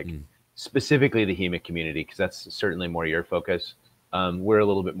Northwest, like specifically the HEMA community, because that's certainly more your focus. We're a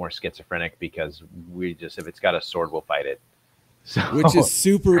little bit more schizophrenic because we just, if it's got a sword, we'll fight it. So, which is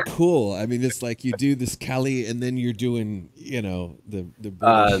super cool. I mean, it's like you do this Cali, and then you're doing, you know, the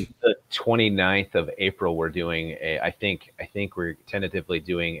British. The 29th of April, we're doing I think we're tentatively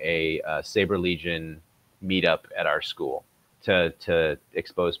doing a Saber Legion meetup at our school to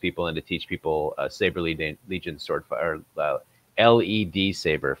expose people and to teach people Saber Legion sword or LED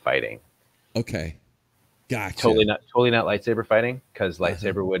saber fighting. Okay, gotcha. Totally not lightsaber fighting, because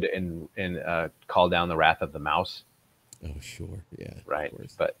lightsaber would call down the wrath of the mouse. Oh, sure. Yeah. Right.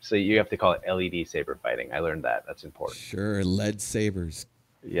 But so you have to call it LED saber fighting. I learned that. That's important. Sure. Lead sabers.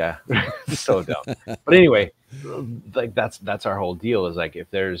 Yeah. So dumb. But anyway, like that's our whole deal, is like,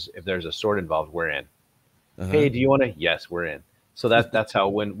 if there's a sword involved, we're in. Hey, do you want to? Yes, we're in. So that's how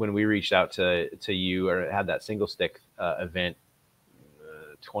when we reached out to you, or had that single stick event,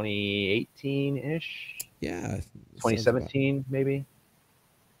 2018-ish. Yeah. 2017 maybe.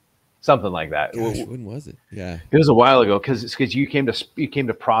 Something like that. Gosh, when was it? Yeah, it was a while ago, because you came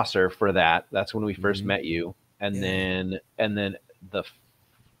to Prosser for that. That's when we first met you, and then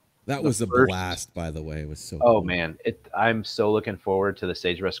that was a blast. By the way, it was so. Oh cool. Man, I'm so looking forward to the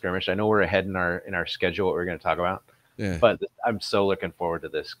Sagebrush skirmish. I know we're ahead in our schedule what we're going to talk about. Yeah. But I'm so looking forward to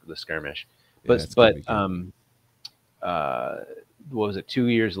the skirmish. Yeah, but what was it? 2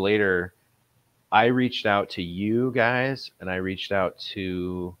 years later, I reached out to you guys, and I reached out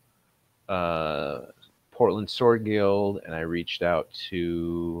to Portland Sword Guild, and I reached out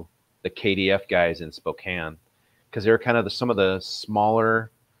to the KDF guys in Spokane, because they're kind of some of the smaller.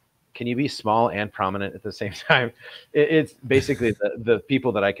 Can you be small and prominent at the same time? It's basically the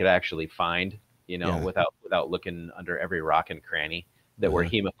people that I could actually find, you know, without looking under every rock and cranny, that were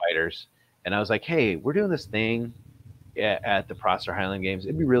HEMA fighters. And I was like, hey, we're doing this thing at the Prosser Highland Games.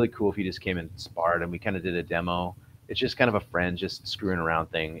 It'd be really cool if you just came and sparred, and we kind of did a demo. It's just kind of a friend, just screwing around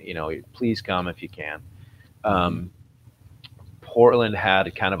thing. You know, please come if you can. Portland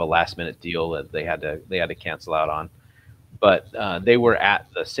had kind of a last minute deal that they had to cancel out on, but they were at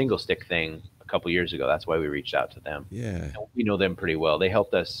the single stick thing a couple years ago. That's why we reached out to them. Yeah, and we know them pretty well. They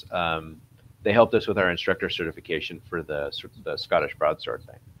helped us. They helped us with our instructor certification for the Scottish Broadsword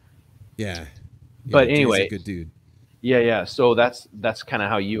thing. Yeah. But anyway, Jay's a good dude. Yeah. So that's kind of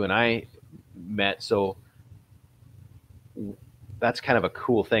how you and I met. So that's kind of a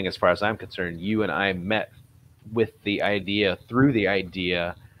cool thing as far as I'm concerned. You and I met through the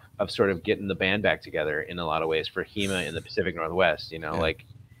idea of sort of getting the band back together in a lot of ways for HEMA in the Pacific Northwest. You know, like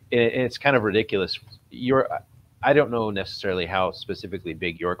it's kind of ridiculous. I don't know necessarily how specifically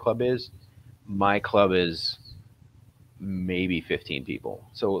big your club is. My club is maybe 15 people.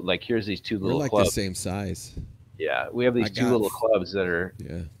 So like, here's these two little clubs. The same size. Yeah, we have these two little clubs that are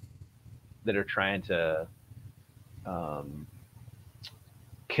trying to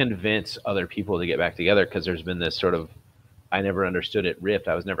convince other people to get back together, because there's been this sort of, I never understood it, rift.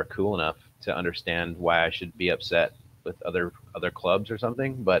 I was never cool enough to understand why I should be upset with other clubs or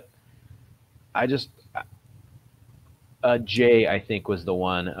something. But I just Jay, I think, was the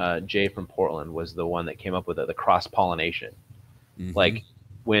one. Jay from Portland was the one that came up with the cross pollination. Like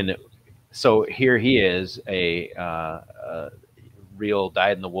so here he is, a real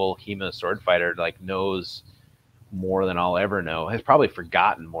dyed in the wool HEMA sword fighter, like knows more than I'll ever know, has probably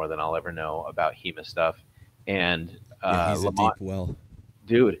forgotten more than I'll ever know about HEMA stuff. And he's Lamont, a deep well.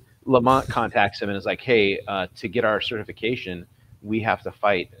 Dude, Lamont contacts him and is like, hey, to get our certification, we have to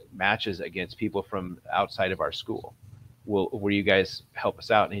fight matches against people from outside of our school. Will you guys help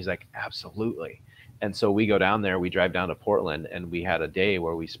us out? And he's like, absolutely. And so we go down there, we drive down to Portland, and we had a day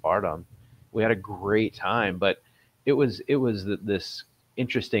where we sparred them. We had a great time, but it was this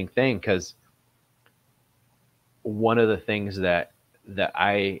interesting thing, because one of the things that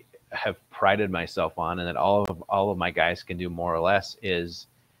I have prided myself on, and that all of my guys can do more or less, is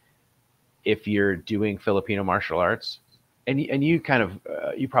if you're doing Filipino martial arts, and you kind of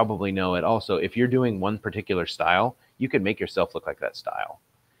you probably know it also, if you're doing one particular style, you can make yourself look like that style.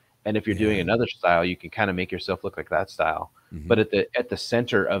 And if you're doing another style, you can kind of make yourself look like that style. Mm-hmm. But at the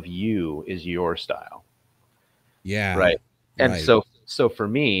center of you is your style. Yeah. Right. And so for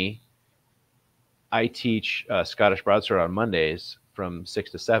me, I teach Scottish Broadsword on Mondays from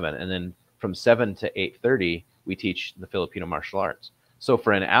 6 to 7. And then from 7 to 8:30, we teach the Filipino martial arts. So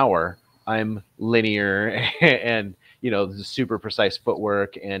for an hour, I'm linear and, the super precise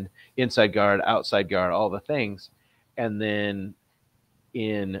footwork and inside guard, outside guard, all the things. And then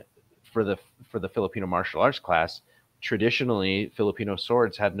for the Filipino martial arts class, traditionally Filipino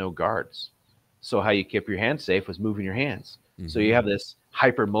swords had no guards. So how you keep your hands safe was moving your hands. Mm-hmm. So you have this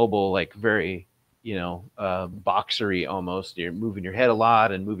hypermobile, like very, boxery almost. You're moving your head a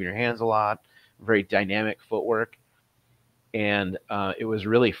lot and moving your hands a lot, very dynamic footwork. And it was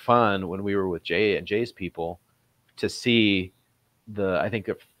really fun when we were with Jay and Jay's people to see I think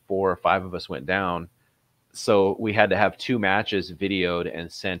that 4 or 5 of us went down. So we had to have 2 matches videoed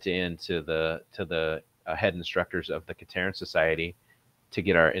and sent in to the head instructors of the Kateran Society to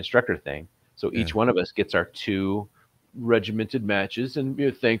get our instructor thing. So each one of us gets our 2 regimented matches,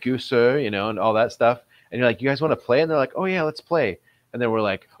 and thank you, sir, and all that stuff. And you're like, you guys want to play? And they're like, oh yeah, let's play. And then we're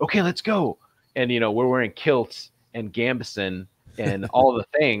like, okay, let's go. And we're wearing kilts and gambeson and all the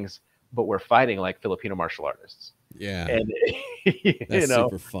things, but we're fighting like Filipino martial artists. Yeah. And that's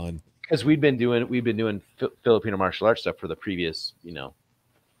super fun. Because we've been doing Filipino martial arts stuff for the previous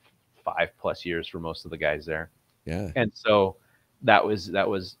 5+ years for most of the guys there. Yeah. And so that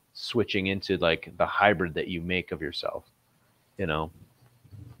was switching into like the hybrid that you make of yourself,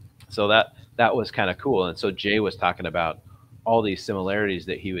 so that was kind of cool. And so Jay was talking about all these similarities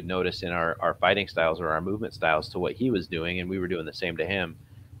that he would notice in our fighting styles or our movement styles to what he was doing, and we were doing the same to him.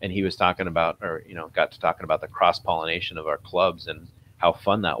 And he was talking about, or got to talking about the cross-pollination of our clubs and how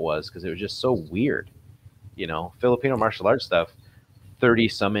fun that was, because it was just so weird. Filipino martial arts stuff,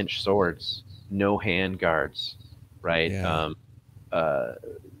 30-some inch swords, no hand guards, right? Yeah.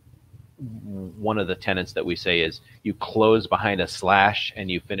 One of the tenets that we say is you close behind a slash and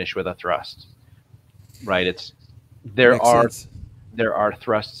you finish with a thrust, right? There are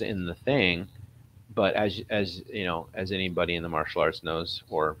thrusts in the thing, but as anybody in the martial arts knows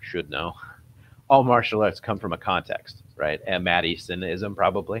or should know, all martial arts come from a context, right? And Matt Eastonism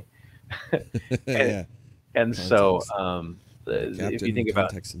probably. And so if you think about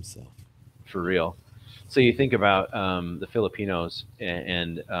context himself, for real. So you think about the Filipinos,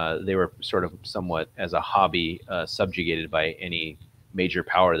 and they were sort of somewhat as a hobby subjugated by any major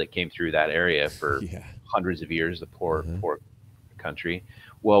power that came through that area for hundreds of years, the poor country.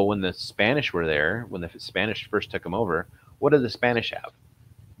 Well, when the Spanish were there, when the Spanish first took them over, what did the Spanish have?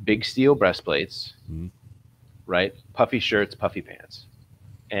 Big steel breastplates, right? Puffy shirts, puffy pants.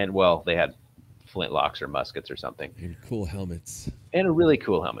 And, well, they had flintlocks or muskets or something. And cool helmets. And really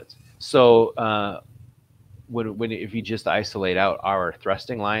cool helmets. So if you just isolate out our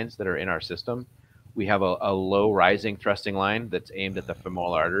thrusting lines that are in our system, we have a low rising thrusting line that's aimed at the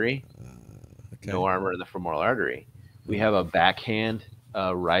femoral artery. Okay. No armor in the femoral artery. We have a backhand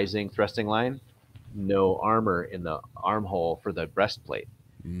rising thrusting line, no armor in the armhole for the breastplate.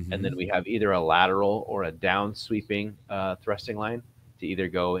 Mm-hmm. And then we have either a lateral or a down sweeping thrusting line to either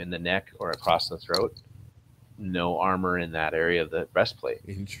go in the neck or across the throat. No armor in that area of the breastplate.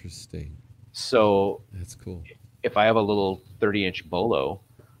 Interesting. So that's cool. If I have a little 30-inch bolo,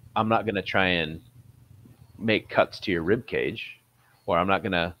 I'm not going to try and make cuts to your rib cage, or I'm not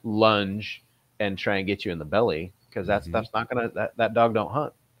going to lunge and try and get you in the belly, because that's not going to that dog don't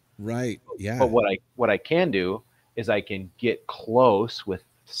hunt. Right. Yeah. But what I can do is I can get close with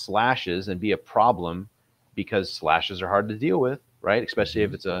slashes and be a problem, because slashes are hard to deal with, right? Especially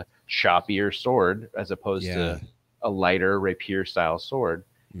if it's a choppier sword as opposed to a lighter rapier style sword.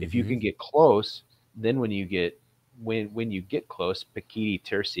 If you can get close, then when you get close, Pakiti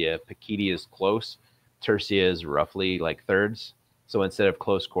tercia. Pakiti is close. Tercia is roughly like thirds. So instead of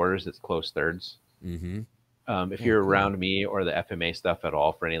close quarters, it's close thirds. If you're around me or the FMA stuff at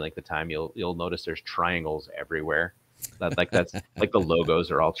all for any length of time, you'll notice there's triangles everywhere. That's like the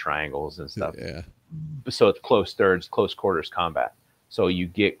logos are all triangles and stuff. Yeah. So it's close thirds, close quarters combat. So you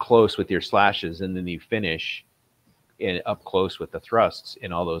get close with your slashes, and then you finish up close with the thrusts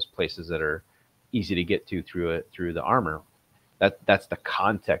in all those places that are easy to get to through the armor. That's the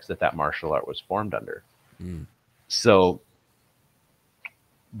context that martial art was formed under. So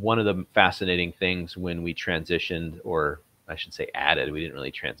one of the fascinating things when we transitioned, or I should say added, we didn't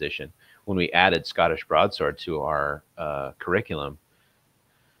really transition, when we added Scottish Broadsword to our curriculum,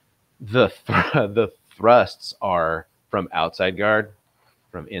 the thrusts are from outside guard,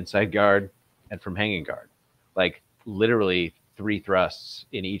 from inside guard, and from hanging guard. Like literally 3 thrusts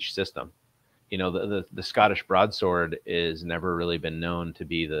in each system. You know, the Scottish Broadsword is never really been known to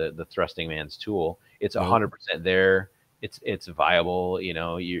be the thrusting man's tool. It's 100% there. It's viable, you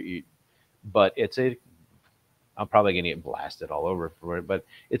know, but I'm probably going to get blasted all over for it, but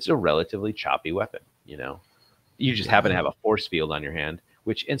it's a relatively choppy weapon, you know. You just happen to have a force field on your hand,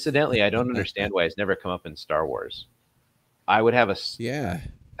 which incidentally, I don't understand why it's never come up in Star Wars. I would have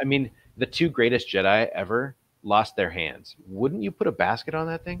I mean, the 2 greatest Jedi ever lost their hands. Wouldn't you put a basket on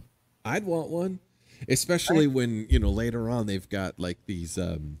that thing? I'd want one, especially when, you know, later on they've got like these,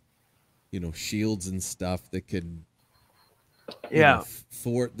 you know, shields and stuff that could,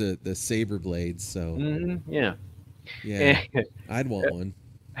 thwart the saber blades. So yeah, I'd want one.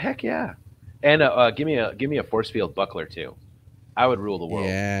 Heck yeah, and give me a force field buckler too. I would rule the world.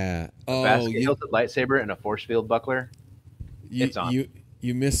 Yeah. A basket hilted lightsaber and a force field buckler. It's on.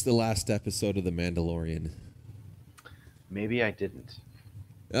 You missed the last episode of The Mandalorian. Maybe I didn't.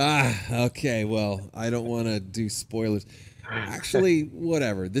 Okay. Well, I don't want to do spoilers. Actually,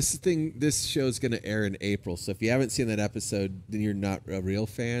 whatever. This show's going to air in April. So if you haven't seen that episode, then you're not a real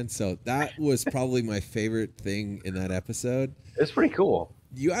fan. So that was probably my favorite thing in that episode. It's pretty cool.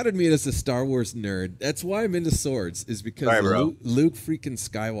 You added me as a Star Wars nerd. That's why I'm into swords, is because Luke freaking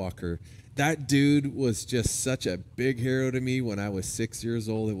Skywalker. That dude was just such a big hero to me when I was 6 years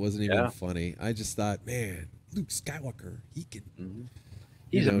old. It wasn't even funny. I just thought, man, Luke Skywalker, he can.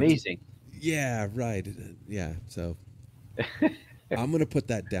 He's amazing. Yeah, right. Yeah, so I'm gonna put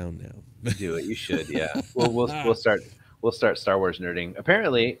that down now. Do it. You should. Yeah. We'll start Star Wars nerding.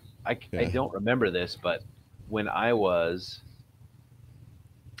 Apparently, I don't remember this, but when I was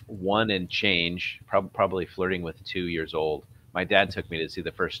 1 and change, probably flirting with 2 years old, my dad took me to see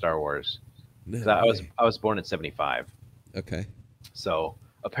the first Star Wars. I was born in 1975. Okay. So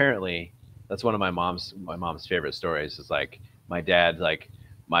apparently, that's one of my mom's favorite stories. Is like my dad, like,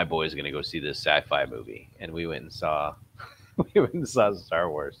 my boy's gonna go see this sci-fi movie, and we went and saw Star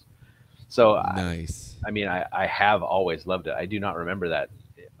Wars. So nice. I mean, I have always loved it. I do not remember that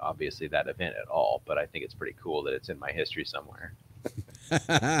event at all, but I think it's pretty cool that it's in my history somewhere.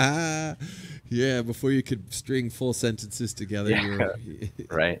 Yeah, before you could string full sentences together. Yeah.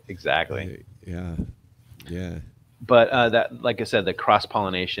 Right, exactly. Yeah. But that, like I said, the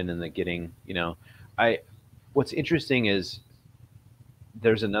cross-pollination and the getting, you know, what's interesting is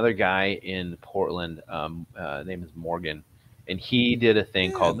there's another guy in Portland, name is Morgan, and he did a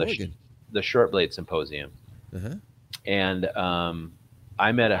thing called the Short Blade Symposium. And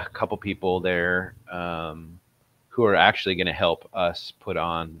I met a couple people there who are actually going to help us put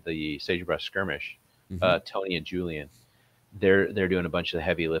on the Sagebrush Skirmish. Tony and Julian, they're doing a bunch of the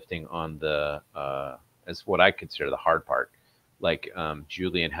heavy lifting on the as what I consider the hard part. Like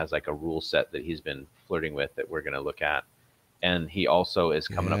Julian has like a rule set that he's been flirting with that we're going to look at, and he also is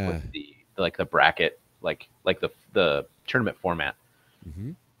coming up with the bracket, like the tournament format.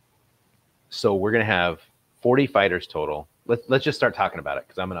 So we're going to have 40 fighters total. Let's just start talking about it,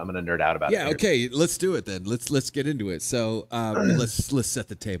 because I'm gonna nerd out about it. Yeah, okay, let's do it then. Let's get into it. So let's set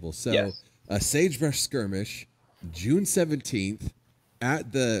the table. So Sagebrush Skirmish, June 17th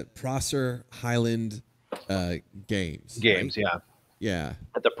at the Prosser Highland Games. Right? Yeah.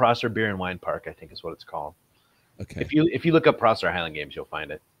 At the Prosser Beer and Wine Park, I think is what it's called. Okay. If you look up Prosser Highland Games, you'll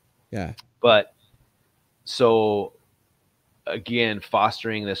find it. Yeah. But so again,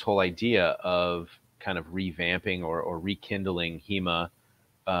 fostering this whole idea of kind of revamping or rekindling HEMA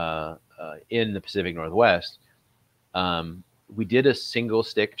in the Pacific Northwest. We did a single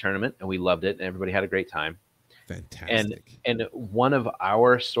stick tournament and we loved it, and everybody had a great time. Fantastic. And one of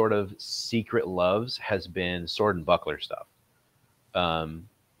our sort of secret loves has been sword and buckler stuff. One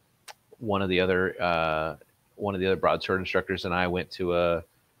of the other broadsword instructors and I went to a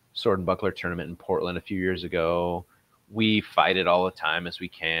sword and buckler tournament in Portland a few years ago. We fight it all the time as we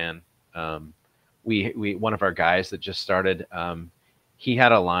can. We one of our guys that just started, he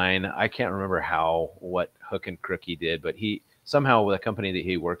had a line. I can't remember what hook and crook he did, but somehow with a company that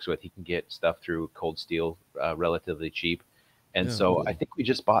he works with, he can get stuff through Cold Steel relatively cheap. And so cool. I think we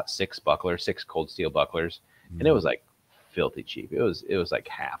just bought 6 Cold Steel bucklers, and it was like filthy cheap. It was like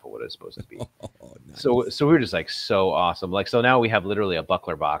half of what it was supposed to be. Oh, nice. So we were just like so awesome. Like, so now we have literally a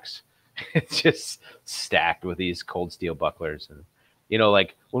buckler box. It's just stacked with these Cold Steel bucklers. And, you know,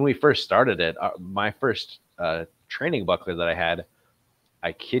 like when we first started it, my first training buckler that I had,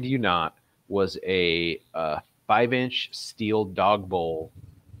 I kid you not, was a 5-inch steel dog bowl,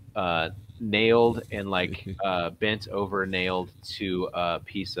 nailed and like bent over nailed to a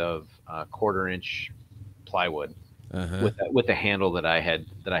piece of 1/4-inch plywood with the handle that I had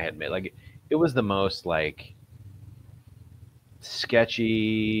made. Like, it was the most like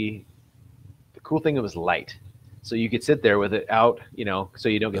sketchy. The cool thing, it was light, so you could sit there with it out, you know, so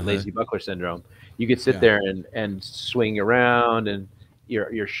you don't get lazy buckler syndrome. You could sit there and swing around, and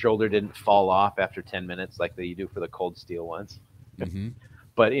your shoulder didn't fall off after 10 minutes like you do for the Cold Steel ones.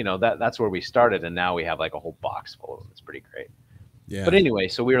 But you know, that's where we started, and now we have like a whole box full of them. It's pretty great. Yeah. But anyway,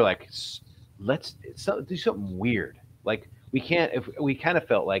 so we were like, let's do something weird. Like, we can't, if we kind of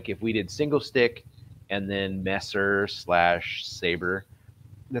felt like if we did single stick and then Messer / Saber,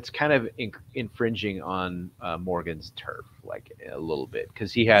 that's kind of infringing on Morgan's turf, like a little bit,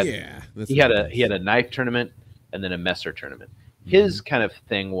 because he had a knife tournament and then a Messer tournament. His kind of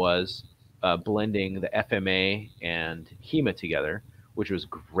thing was blending the FMA and HEMA together, which was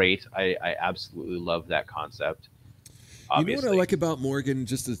great. I absolutely love that concept. Obviously. You know what I like about Morgan,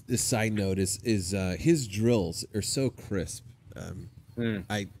 just a side note, is his drills are so crisp.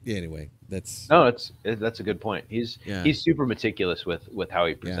 Anyway, that's a good point. He's super meticulous with how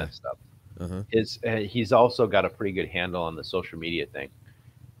he presents stuff. He's also got a pretty good handle on the social media thing.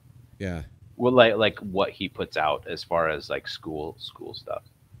 Yeah. Well, like what he puts out as far as like school stuff.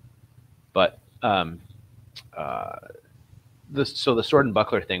 But the sword and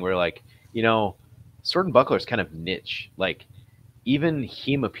buckler thing, we're like, you know, sword and buckler is kind of niche. Like, even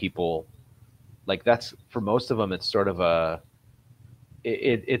HEMA people, like, that's, for most of them, it's sort of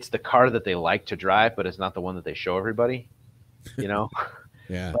it's the car that they like to drive, but it's not the one that they show everybody, you know.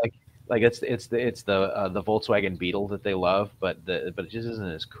 like it's the Volkswagen Beetle that they love, but it just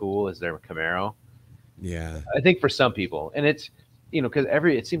isn't as cool as their Camaro. Yeah, I think for some people, and it's, you know, because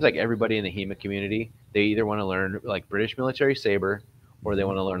it seems like everybody in the HEMA community, they either want to learn like British military saber, or they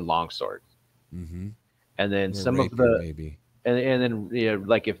want to learn longsword. And then some of the maybe. And then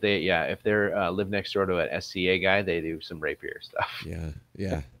like if they're live next door to an SCA guy, they do some rapier stuff.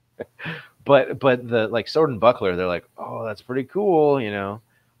 Yeah. but the like sword and buckler, they're like, oh, that's pretty cool, you know.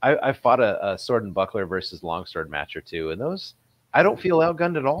 I fought a sword and buckler versus longsword match or two, and those, I don't feel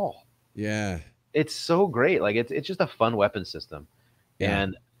outgunned at all. Yeah, it's so great. Like, it's just a fun weapon system.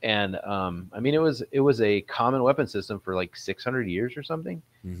 And I mean, it was a common weapon system for like 600 years or something.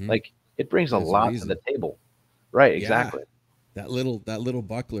 Like, it brings a lot to the table, right? Exactly. That little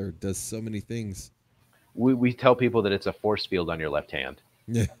buckler does so many things. We tell people that it's a force field on your left hand,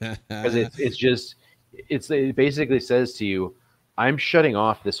 because it basically says to you, I'm shutting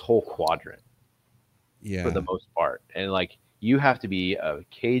off this whole quadrant, for the most part, and like, you have to be a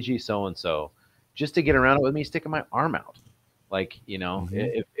KG so and so just to get around it with me sticking my arm out. Like, you know,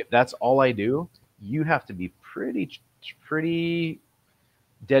 if that's all I do, you have to be pretty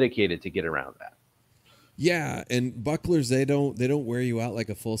dedicated to get around that. Yeah, and bucklers, they don't wear you out like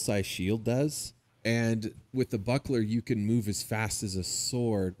a full-size shield does. And with the buckler, you can move as fast as a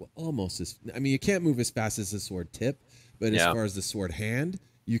sword. Well, I mean, you can't move as fast as a sword tip, but as far as the sword hand,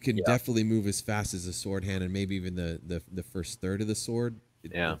 you can definitely move as fast as a sword hand, and maybe even the first third of the sword.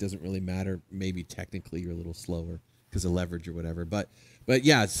 It doesn't really matter. Maybe technically you're a little slower because of leverage or whatever. But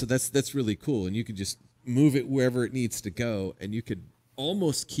yeah, so that's really cool, and you can just move it wherever it needs to go, and you could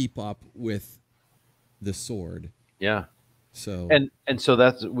almost keep up with the sword. Yeah. So and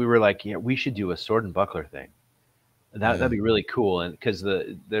so we were like, yeah, we should do a sword and buckler thing. That'd be really cool, and because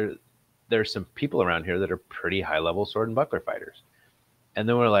there's some people around here that are pretty high level sword and buckler fighters, and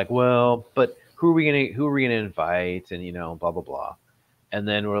then we're like, well, but who are we gonna invite, and, you know, blah blah blah, and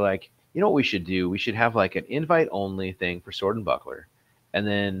then we're like, you know what we should do? We should have like an invite only thing for sword and buckler, and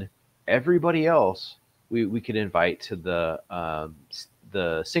then everybody else we could invite to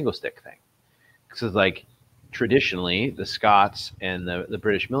the single stick thing. So like, traditionally the Scots and the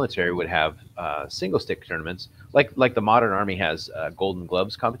British military would have single stick tournaments, like the modern army has golden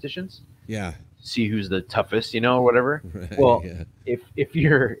gloves competitions. Yeah. See who's the toughest, you know, or whatever. Right, well, if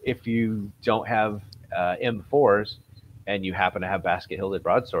you don't have M4s and you happen to have basket hilted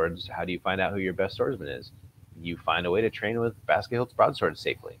broadswords, how do you find out who your best swordsman is? You find a way to train with basket hilted broadswords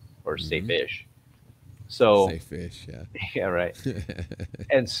safely, or safe-ish. So Say fish, yeah. yeah, right.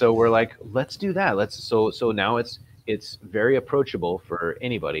 And so we're like, let's do that. So now it's very approachable for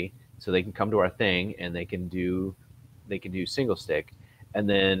anybody. So they can come to our thing and they can do single stick, and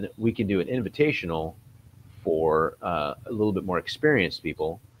then we can do an invitational for a little bit more experienced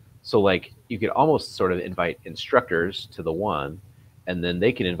people. So like you could almost sort of invite instructors to the one, and then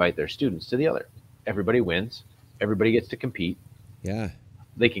they can invite their students to the other. Everybody wins. Everybody gets to compete. Yeah.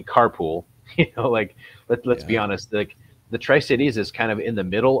 They can carpool. Like let's be Yeah. honest. Like the Tri-Cities is kind of in the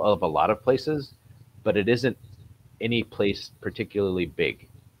middle of a lot of places, but it isn't any place particularly big,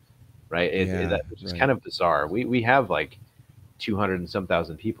 right? Yeah, Which is right. kind of bizarre. We have like 200 and some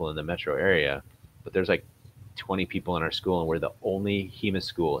thousand people in the metro area, but there's like 20 people in our school, and we're the only HEMA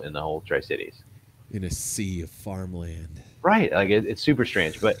school in the whole Tri-Cities. In a sea of farmland. Right, like it's super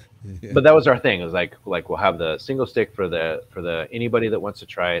strange, but Yeah. but that was our thing. It was like we'll have the single stick for the anybody that wants to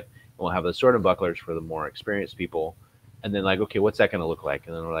try it, and we'll have the sword and bucklers for the more experienced people, and then like, okay, what's that going to look like?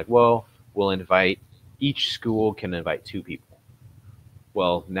 And then we're like, well, we'll invite, each school can invite 2 people.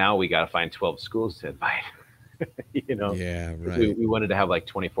 Well, now we got to find 12 schools to invite. Yeah, We right. wanted to have like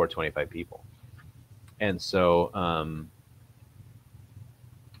 24, 25 people. And so,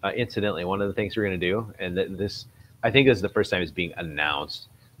 incidentally, one of the things we're going to do, and this, I think this is the first time it's being announced,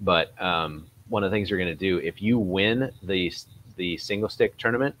 but one of the things we're going to do, if you win the single stick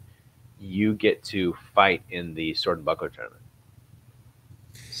tournament, you get to fight in the sword and buckler tournament.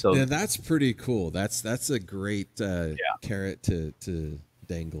 So Yeah, that's pretty cool. That's a great yeah, carrot to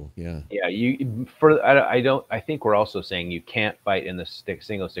dangle. Yeah. yeah, I think we're also saying you can't fight in the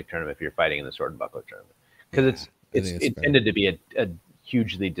single stick tournament if you're fighting in the sword and buckler tournament, because Yeah. it's I it's think it's fair. intended to be a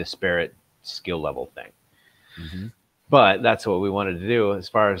hugely disparate skill level thing. Hmm. But that's what we wanted to do. As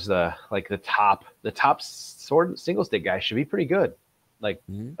far as the top sword single stick guy should be pretty good. Like,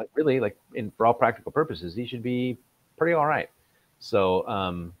 Hmm. like really, like for all practical purposes, he should be pretty all right.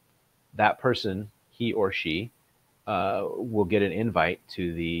 So that person, he or she, will get an invite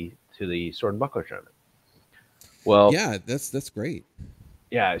to the sword and buckler tournament. Well, Yeah, that's great.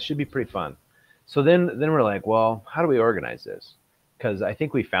 yeah, it should be pretty fun. So then we're like, well, how do we organize this? Because I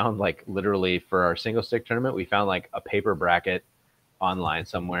think we found, like, literally for our single stick tournament, we found like a paper bracket online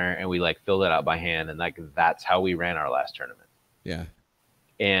somewhere, and we like filled it out by hand, and like that's how we ran our last tournament. Yeah.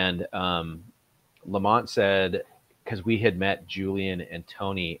 And Lamont said, because we had met Julian and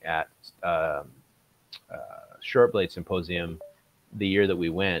Tony at Short Blade Symposium the year that we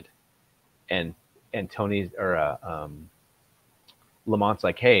went, and Tony or Lamont's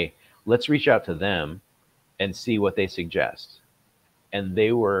like, hey, let's reach out to them and see what they suggest. And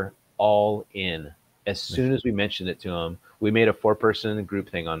they were all in. As soon as we mentioned it to them, we made a 4-person group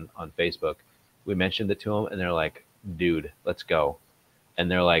thing on Facebook. We mentioned it to them, and they're like, dude, let's go. And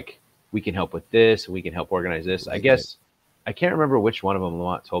they're like, we can help with this, we can help organize this. I guess I can't remember which one of them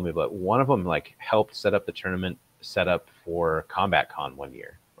Lamont told me, but one of them like helped set up the tournament setup for Combat Con one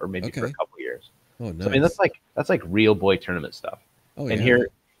year, or maybe for a couple years. Oh, So I mean, nice. that's like real boy tournament stuff. Oh, And yeah. here,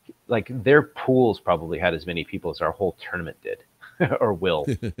 like, their pools probably had as many people as our whole tournament did, or will.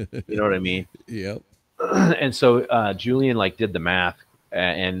 You know what I mean? Yep. And so Julian like did the math,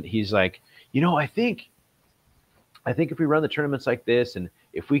 and he's like, I think if we run the tournaments like this, and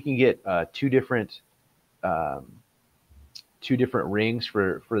if we can get um, two different rings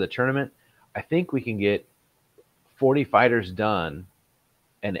for the tournament, I think we can get 40 fighters done,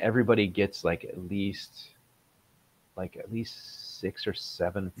 and everybody gets like at least 6 or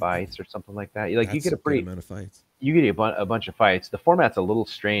 7 fights or something like that. Like, That's you get a good amount of fights. you get a bunch of fights. The format's a little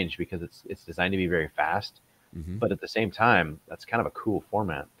strange because it's designed to be very fast, Hmm. but at the same time, that's kind of a cool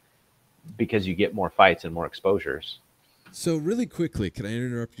format because you get more fights and more exposures. So really quickly, can I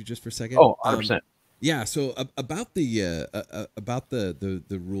interrupt you just for a second? Oh, 100%. Yeah. So about the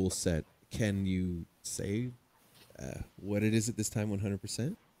rule set, can you say what it is at this time?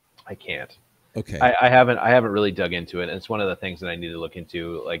 100%. I can't. Okay. I haven't really dug into it. And it's one of the things that I need to look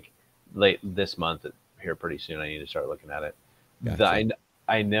into, like, late this month here pretty soon. I need to start looking at it. Gotcha.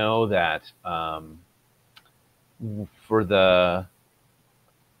 I know that for the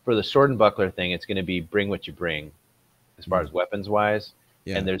sword and buckler thing, it's going to be bring what you bring as far as weapons wise.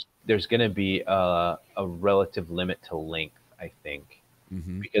 Yeah. And there's going to be a relative limit to length, I think,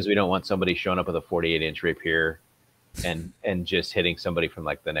 because we don't want somebody showing up with a 48-inch rapier and just hitting somebody from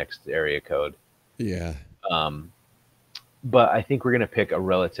like the next area code. Yeah. But I think we're going to pick a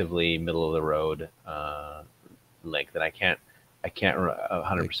relatively middle of the road length, and I can't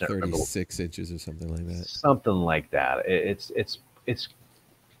 100% remember. 36 inches or something like that. Something like that. It's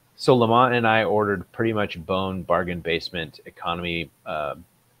so Lamont and I ordered pretty much bone bargain basement economy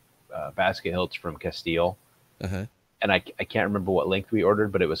basket hilts from Castile. Uh-huh. And I can't remember what length we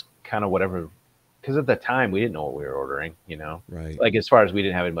ordered, but it was kind of whatever, because at the time we didn't know what we were ordering, you know, Right. like as far as we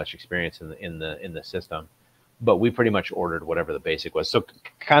didn't have much experience in the system, but we pretty much ordered whatever the basic was. So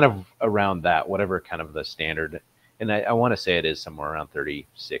kind of around that, whatever kind of the standard. And I want to say it is somewhere around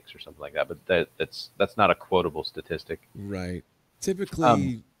 36 or something like that, but that's not a quotable statistic. Right.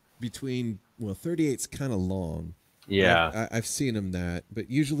 Typically between, well, 38's kind of long. Yeah. I've seen them that, but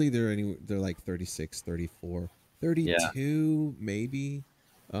usually they're like 36, 34, 32 maybe.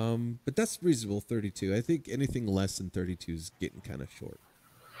 But that's reasonable, 32. I think anything less than 32 is getting kind of short.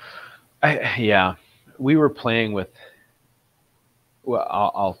 Yeah. We were playing with, well,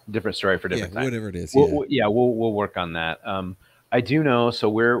 I'll different story for different time. Whatever it is. We'll work on that. I do know. So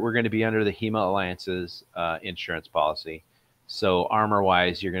we're going to be under the HEMA Alliance's insurance policy. So armor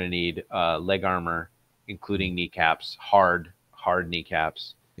wise, you're going to need leg armor, including kneecaps, hard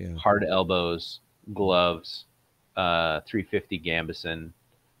kneecaps, hard elbows, gloves, 350 gambeson,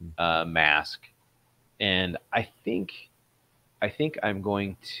 mask, and I think I'm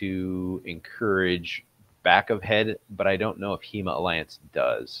going to encourage back of head, but I don't know if HEMA Alliance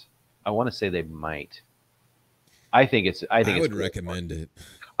does. I want to say they might. I would recommend it.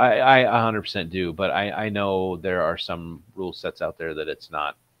 I 100% do, but I know there are some rule sets out there that it's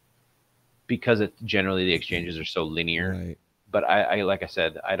not, because it's generally the exchanges are so linear. Right. But I like I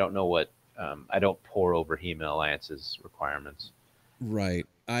said, I don't know what I don't pour over HEMA Alliance's requirements. Right.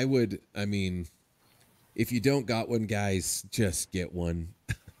 I mean, if you don't got one, guys, just get one.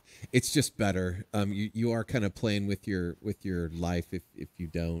 It's just better. You are kind of playing with your life if you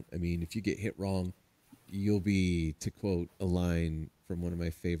don't. I mean, if you get hit wrong, you'll be, to quote a line from one of my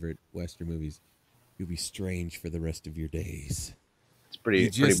favorite Western movies, you'll be strange for the rest of your days. It's pretty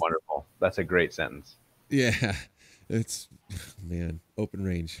wonderful. That's a great sentence. Yeah. It's, man, Open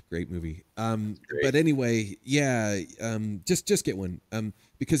Range, great movie. But anyway, just get one.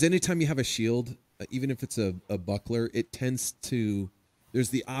 Because anytime you have a shield, even if it's a buckler, it tends to, there's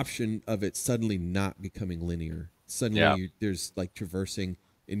the option of it suddenly not becoming linear. Suddenly there's like traversing,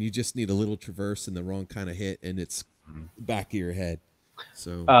 and you just need a little traverse and the wrong kind of hit, and it's back of your head.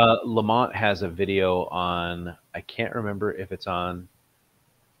 So Lamont has a video on, I can't remember if it's on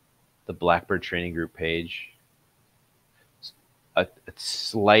the Blackbird Training Group page. A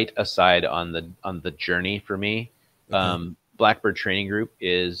slight aside on the journey for me. Okay. Blackbird Training Group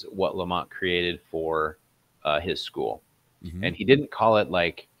is what Lamont created for his school. Mm-hmm. And he didn't call it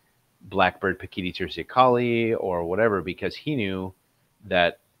like Blackbird Pakiti Tirsikali or whatever, because he knew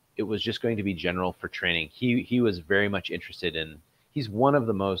that it was just going to be general for training. He was very much interested in, he's one of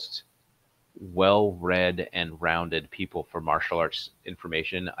the most well-read and rounded people for martial arts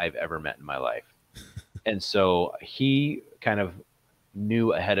information I've ever met in my life. And so he kind of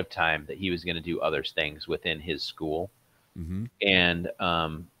knew ahead of time that he was going to do other things within his school. Mm-hmm. And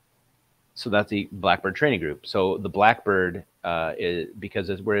so that's the Blackbird Training Group. So the Blackbird is, because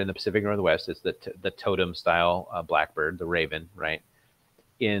we're in the Pacific Northwest, it's the totem style Blackbird, the Raven, right?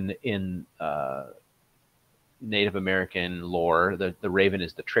 In Native American lore, the Raven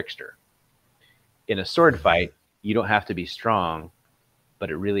is the trickster. In a sword fight, you don't have to be strong,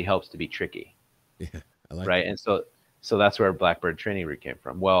 but it really helps to be tricky. Yeah, I like right. that. And so that's where Blackbird Training Group came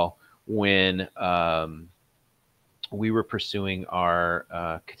from. Well, when we were pursuing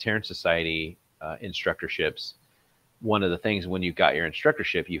our Kateran Society instructorships, one of the things when you got your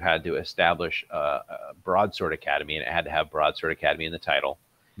instructorship, you had to establish a Broadsword Academy, and it had to have Broadsword Academy in the title.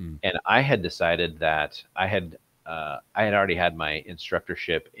 And I had decided that I had already had my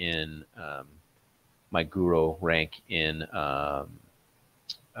instructorship in my guru rank in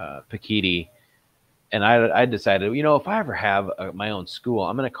Pakiti. And I decided, if I ever have my own school,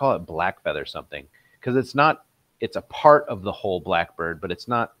 I'm going to call it Blackfeather something, because it's a part of the whole Blackbird, but it's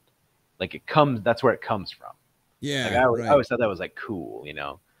not like that's where it comes from. Yeah. Like I always thought that was like cool,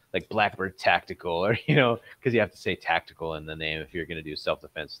 like Blackbird Tactical, or, because you have to say tactical in the name if you're going to do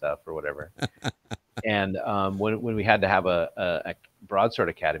self-defense stuff or whatever. And when we had to have a Broadsword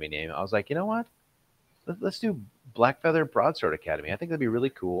Academy name, I was like, you know what? Let's do Blackfeather Broadsword Academy. I think that'd be really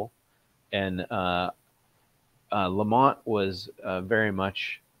cool. And Lamont was very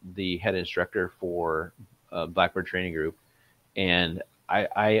much the head instructor for Blackbird Training Group, and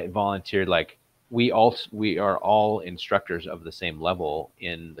I volunteered. Like we are all instructors of the same level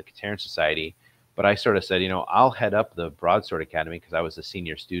in the Kateran Society, but I sort of said, I'll head up the Broadsword Academy because I was a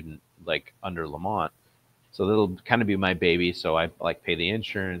senior student, like under Lamont, so that'll kind of be my baby. So I like pay the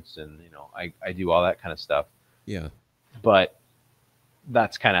insurance, and I do all that kind of stuff. Yeah, but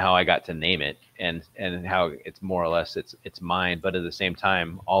that's kind of how I got to name it, and how it's more or less it's mine. But at the same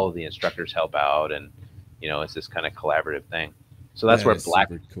time, all of the instructors help out, and it's this kind of collaborative thing. So that's That where is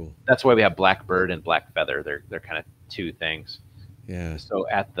super cool. That's why we have Blackbird and Black Feather. They're kind of two things. Yeah. So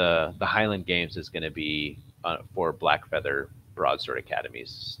at the Highland Games is going to be for Black Feather Broadsword Academy's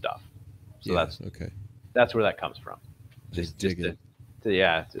stuff. So yeah, okay. That's where that comes from.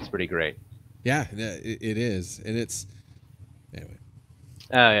 Yeah, it's pretty great. Yeah, it is, and it's anyway.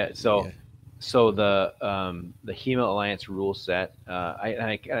 Yeah. So the HEMA Alliance rule set.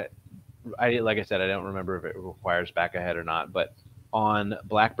 I like I said, I don't remember if it requires back ahead or not, but on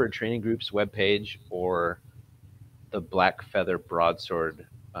Blackbird Training Group's webpage or the Black Feather Broadsword,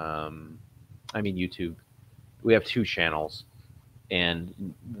 YouTube, we have two channels,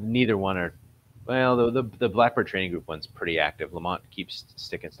 and neither one are. Well, the Blackbird Training Group one's pretty active. Lamont keeps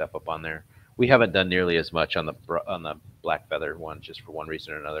sticking stuff up on there. We haven't done nearly as much on the Black Feather one, just for one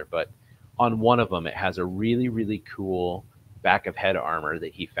reason or another. But on one of them, it has a really, really cool back of head armor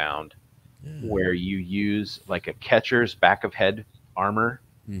that he found, where you use like a catcher's back of head armor,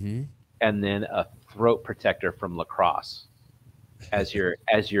 mm-hmm. and then a throat protector from lacrosse as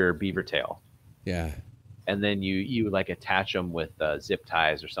your beaver tail. Yeah. And then you like attach them with zip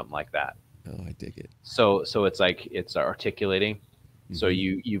ties or something like that. Oh, I dig it. So it's like it's articulating. Mm-hmm. So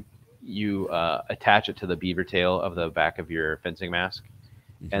you attach it to the beaver tail of the back of your fencing mask,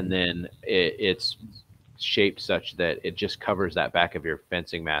 mm-hmm. and then it's shaped such that it just covers that back of your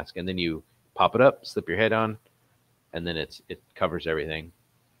fencing mask, and then you pop it up, slip your head on, and then it covers everything.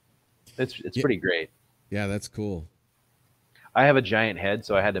 It's pretty great. Yeah, that's cool. I have a giant head,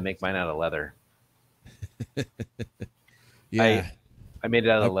 so I had to make mine out of leather. Yeah. I made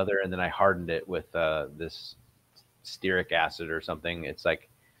it out of leather, and then I hardened it with this stearic acid or something. It's like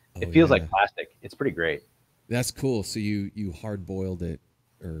it feels like plastic. It's pretty great. That's cool. So you hard boiled it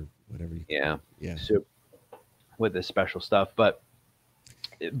or whatever. Yeah. So, with this special stuff, but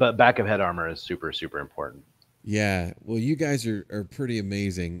back of head armor is super, super important. Yeah. Well, you guys are pretty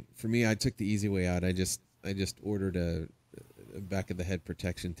amazing. For me, I took the easy way out. I just ordered a back of the head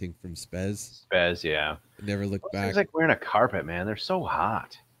protection thing from Spez. Yeah. Never looked back. It's like wearing a carpet, man. They're so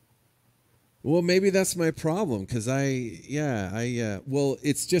hot. Well, maybe that's my problem, because well,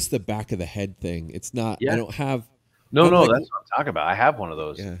 it's just the back of the head thing. It's not. Yeah. I don't have. No, that's what I'm talking about. I have one of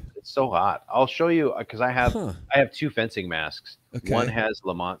those. Yeah. It's so hot. I'll show you, because I have two fencing masks. Okay. One has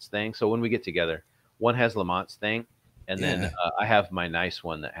Lamont's thing. So when we get together, one has Lamont's thing, and then I have my nice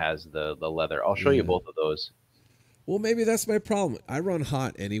one that has the leather. I'll show you both of those. Well, maybe that's my problem. I run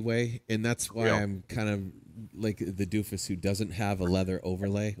hot anyway, and that's why I'm kind of like the doofus who doesn't have a leather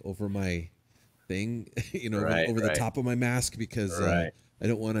overlay over my thing, over the top of my mask, because I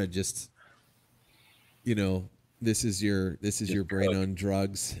don't want to just, this is your brain on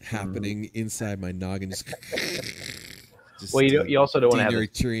drugs happening inside my noggin. Just well, you also don't want to have the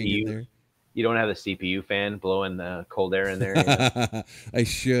CPU in there. You don't have the CPU fan blowing the cold air in there. I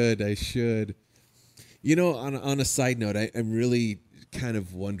should. On a side note, I'm really kind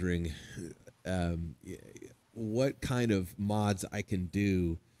of wondering what kind of mods I can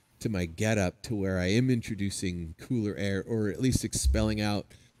do to my getup to where I am introducing cooler air, or at least expelling out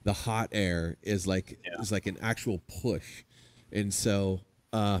the hot air is like an actual push. And so,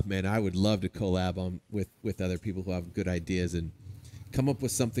 man, I would love to collab with other people who have good ideas and come up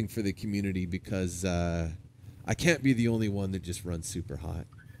with something for the community, because I can't be the only one that just runs super hot.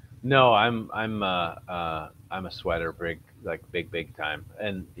 No, I'm a sweater big time,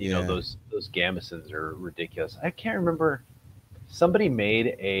 and those gambesons are ridiculous. I can't remember. Somebody made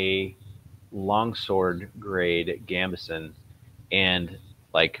a longsword grade gambeson, and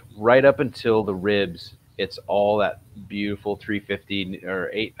like right up until the ribs, it's all that beautiful 350 or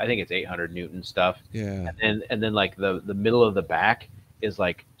 8. I think it's 800 Newton stuff. Yeah. And then like the middle of the back is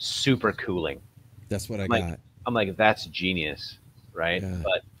like super cooling. That's what I got. I'm like, that's genius, right? Yeah.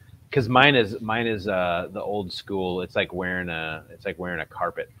 But because mine is the old school. It's like wearing a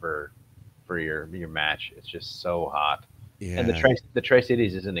carpet for your match. It's just so hot. Yeah. And the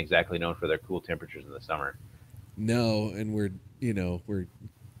Tri-Cities isn't exactly known for their cool temperatures in the summer. No, and we're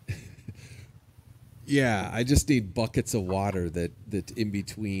yeah, I just need buckets of water that in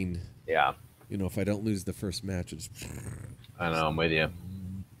between. Yeah. If I don't lose the first match, I know, I'm with you.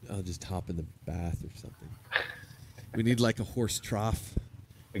 I'll just hop in the bath or something. We need like a horse trough.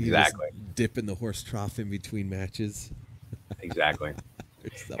 Exactly. Dip in the horse trough in between matches. Exactly.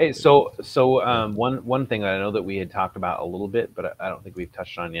 Hey, so one thing that I know that we had talked about a little bit, but I don't think we've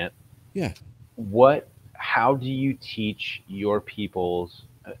touched on yet. Yeah. How do you teach your people's?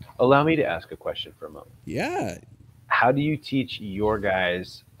 Allow me to ask a question for a moment. Yeah. how do you teach your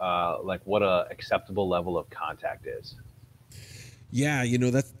guys like what a acceptable level of contact is? Yeah,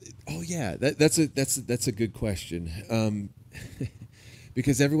 that's a good question.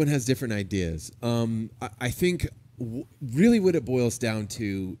 Because everyone has different ideas. I think really what it boils down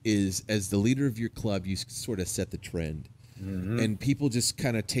to is, as the leader of your club, you sort of set the trend, and people just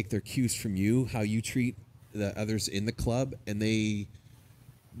kind of take their cues from you, how you treat the others in the club, and they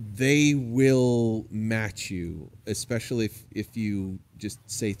will match you, especially if you just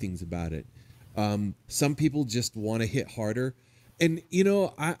say things about it. Some people just want to hit harder. And,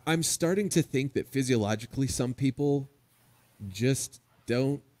 I'm starting to think that physiologically, some people just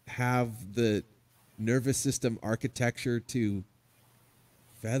don't have the nervous system architecture to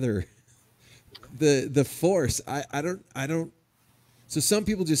feather the force. I don't. So some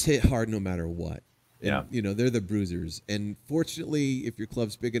people just hit hard no matter what. And, they're the bruisers. And fortunately, if your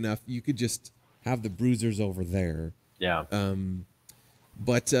club's big enough, you could just have the bruisers over there. Yeah.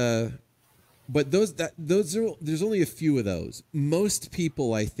 But those are, there's only a few of those. Most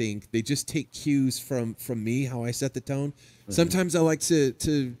people, I think, they just take cues from me, how I set the tone. Sometimes I like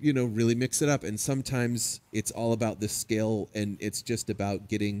to really mix it up, and sometimes it's all about the skill, and it's just about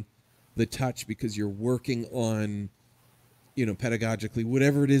getting the touch, because you're working on, pedagogically,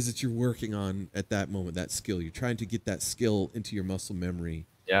 whatever it is that you're working on at that moment, that skill. You're trying to get that skill into your muscle memory.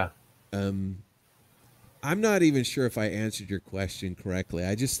 Yeah. I'm not even sure if I answered your question correctly.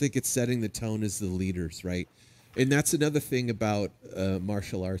 I just think it's setting the tone as the leaders, right? And that's another thing about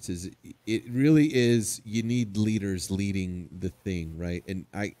martial arts, is it really is, you need leaders leading the thing, right? And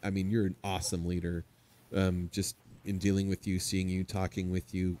I mean, you're an awesome leader, just in dealing with you, seeing you, talking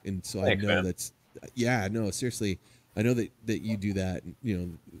with you. And so Thanks, I know man. that's, yeah, no, seriously. I know that you do that,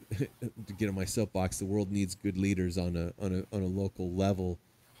 to get on my soapbox. The world needs good leaders on a local level.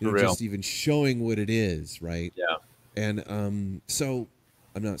 For real. Just even showing what it is, right? Yeah. And so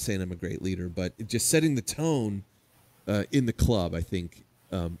I'm not saying I'm a great leader, but just setting the tone in the club, I think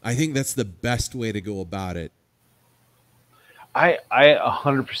that's the best way to go about it. I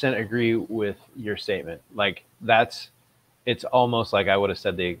 100% agree with your statement. Like, it's almost like I would have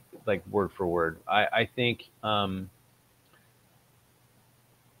said like word for word. I think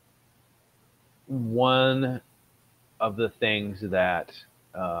one of the things that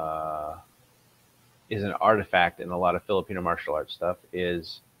is an artifact in a lot of Filipino martial arts stuff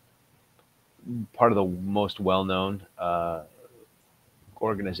is part of the most well-known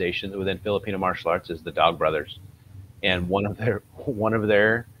organization within Filipino martial arts is the Dog Brothers, and one of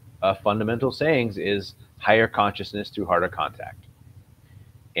their fundamental sayings is higher consciousness through harder contact.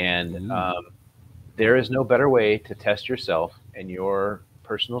 And there is no better way to test yourself and your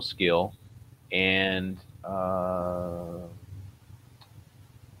personal skill, and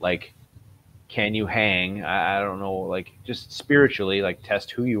like, can you hang? I don't know, like, just spiritually, like,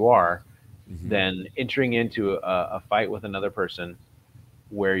 test who you are, than entering into a fight with another person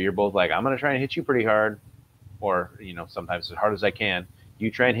where you're both like, I'm going to try and hit you pretty hard, or, sometimes as hard as I can.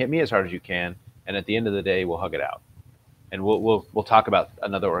 You try and hit me as hard as you can, and at the end of the day, we'll hug it out. And we'll talk about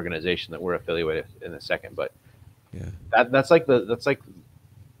another organization that we're affiliated with in a second. But yeah, that's like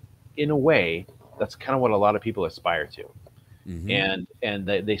in a way, that's kind of what a lot of people aspire to. And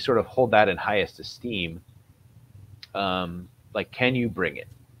they sort of hold that in highest esteem. Like, can you bring it?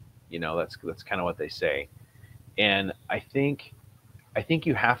 That's kind of what they say. And I think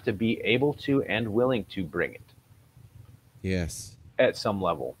you have to be able to and willing to bring it. Yes. At some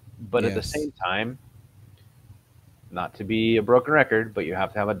level. But at the same time, not to be a broken record, but you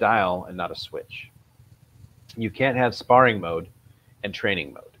have to have a dial and not a switch. You can't have sparring mode and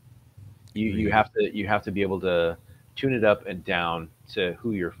training mode. You have to be able to tune it up and down to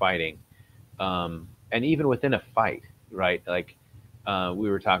who you're fighting. And even within a fight, right? Like we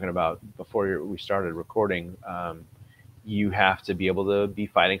were talking about before we started recording, you have to be able to be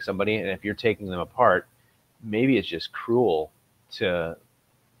fighting somebody. And if you're taking them apart, maybe it's just cruel to,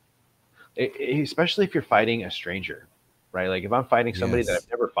 especially if you're fighting a stranger, right? Like if I'm fighting somebody that I've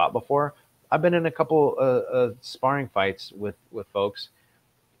never fought before, I've been in a couple sparring fights with folks,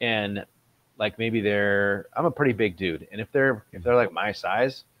 and like maybe I'm a pretty big dude, and if they're like my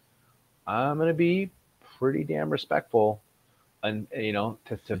size, I'm gonna be pretty damn respectful, and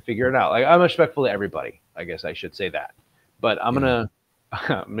to figure it out. Like I'm respectful to everybody, I guess I should say that, but I'm gonna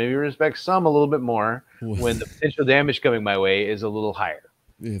maybe respect some a little bit more when the potential damage coming my way is a little higher.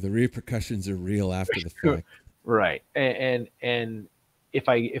 Yeah, the repercussions are real after the fact. Right, and if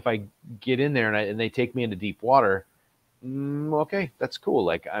I get in there and they take me into deep water, okay, that's cool.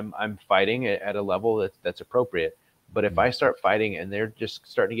 Like I'm fighting at a level that's appropriate. But if I start fighting and they're just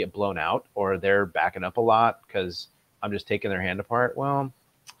starting to get blown out, or they're backing up a lot because I'm just taking their hand apart. Well,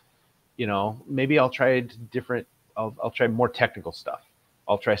 maybe I'll try different. I'll try more technical stuff.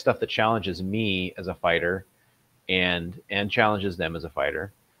 I'll try stuff that challenges me as a fighter, and challenges them as a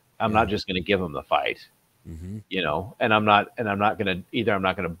fighter. I'm not just going to give them the fight, and I'm not going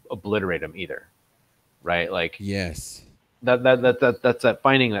to obliterate them either, right? Like, yes, that's that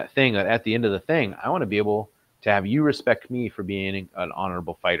finding that thing that at the end of the thing, I want to be able to have you respect me for being an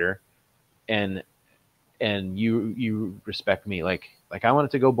honorable fighter, and you respect me. Like I want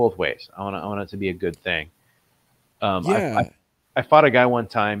it to go both ways. I want it to be a good thing. I fought a guy one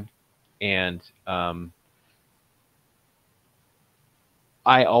time, and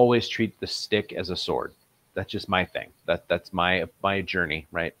I always treat the stick as a sword. That's just my thing. That's my journey,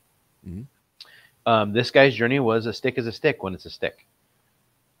 right? Mm-hmm. This guy's journey was a stick is a stick when it's a stick.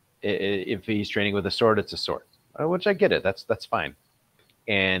 If he's training with a sword, it's a sword, which I get it. That's fine.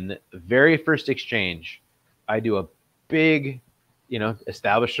 And very first exchange, I do a big,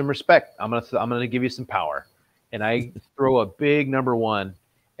 establish some respect. I'm gonna give you some power, and I throw a big number one,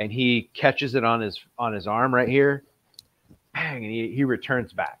 and he catches it on his arm right here, bang, and he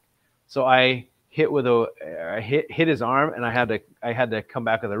returns back. So I hit hit his arm, and I had to come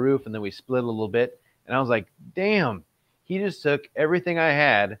back on the roof, and then we split a little bit, and I was like, damn, he just took everything I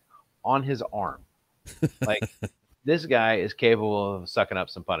had on his arm. Like, this guy is capable of sucking up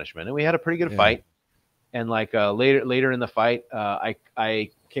some punishment, and we had a pretty good fight. And like later in the fight, I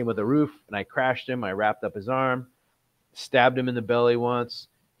came with a roof, and I crashed him. I wrapped up his arm, stabbed him in the belly once,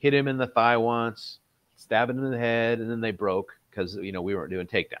 hit him in the thigh once, stabbed him in the head, and then they broke because we weren't doing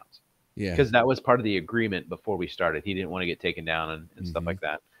takedowns. Yeah, because that was part of the agreement before we started. He didn't want to get taken down and stuff like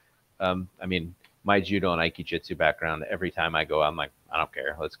that. I mean, my judo and aikijitsu background, every time I go, I'm like, I don't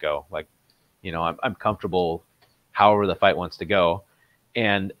care, let's go. Like, I'm comfortable however the fight wants to go.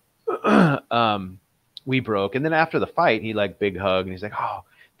 And we broke. And then after the fight, he like big hug, and he's like, oh,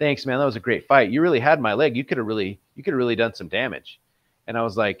 thanks, man. That was a great fight. You really had my leg. You could have really done some damage. And I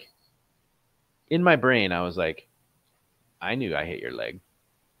was like, in my brain, I was like, I knew I hit your leg.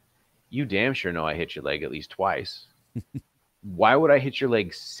 You damn sure know I hit your leg at least twice. Why would I hit your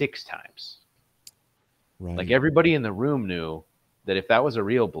leg 6 times? Right. Like, everybody in the room knew that if that was a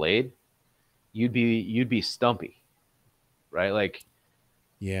real blade, you'd be stumpy, right? Like,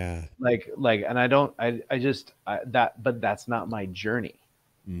 yeah, like, and but that's not my journey,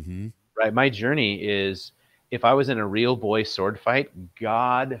 right? My journey is, if I was in a real boy sword fight,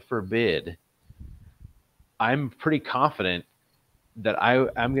 God forbid, I'm pretty confident that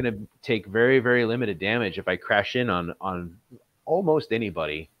I'm going to take very, very limited damage. If I crash in on almost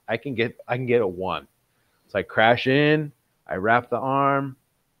anybody, I can get a 1. So I crash in, I wrap the arm,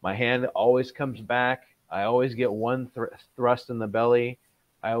 my hand always comes back. I always get 1 thrust in the belly.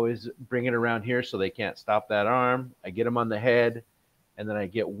 I always bring it around here so they can't stop that arm. I get them on the head, and then I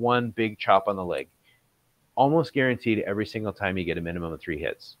get 1 big chop on the leg. Almost guaranteed every single time you get a minimum of 3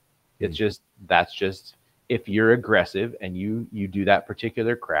 hits. That's just if you're aggressive and you do that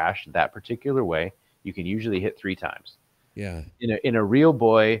particular crash that particular way, you can usually hit 3 times. Yeah. In a real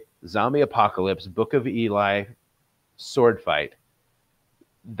boy zombie apocalypse, Book of Eli sword fight,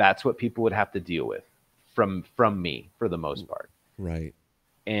 that's what people would have to deal with from me for the most part. Right.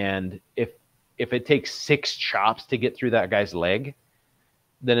 And if it takes 6 chops to get through that guy's leg,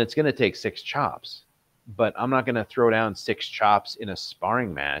 then it's going to take 6 chops. But I'm not going to throw down 6 chops in a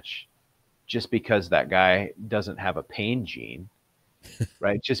sparring match just because that guy doesn't have a pain gene,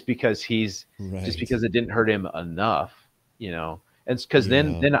 right? Just because just because it didn't hurt him enough, And because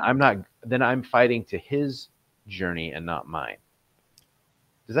then I'm fighting to his journey and not mine.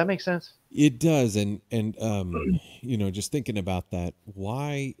 Does that make sense? It does. And just thinking about that,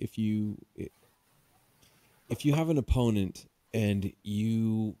 why, if you have an opponent and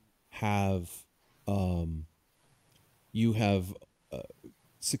you have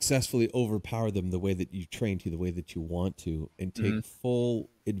successfully overpowered them the way that you train to, the way that you want to, and take full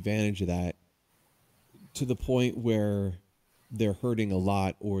advantage of that to the point where they're hurting a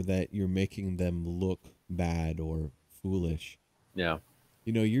lot, or that you're making them look bad or foolish. Yeah.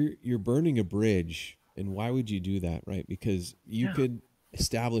 You're burning a bridge, and why would you do that, right? Because you could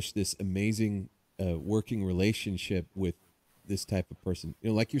establish this amazing working relationship with this type of person.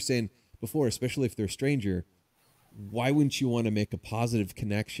 Like you're saying before, especially if they're a stranger, why wouldn't you want to make a positive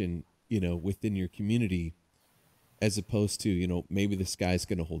connection, within your community, as opposed to, maybe this guy's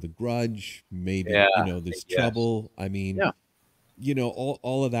going to hold a grudge, maybe, there's trouble. I mean,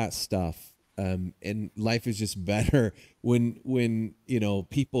 all of that stuff. And life is just better when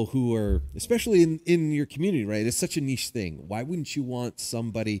people who are, especially in your community, right? It's such a niche thing. Why wouldn't you want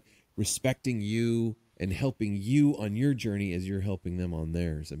somebody respecting you and helping you on your journey as you're helping them on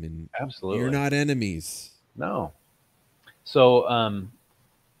theirs. I mean, Absolutely. you're not enemies. No. So,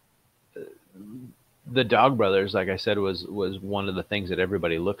 the Dog Brothers, like I said, was one of the things that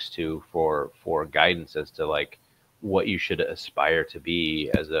everybody looks to for guidance as to like what you should aspire to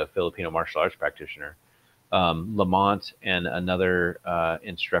be as a Filipino martial arts practitioner. Lamont and another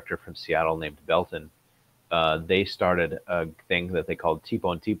instructor from Seattle named Belton, they started a thing that they called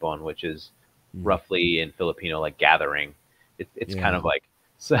tipon, which is roughly in Filipino like gathering. It's kind of like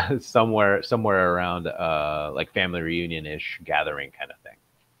somewhere around like family reunion-ish gathering kind of thing.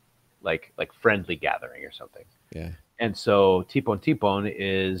 Like friendly gathering or something. Yeah. And so tipon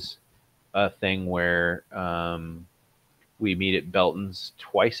is a thing where we meet at Belton's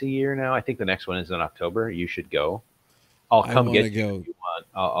twice a year now. I think the next one is in October. You should go. I'll come get you if you want.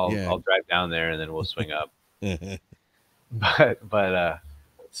 I'll drive down there and then we'll swing up. But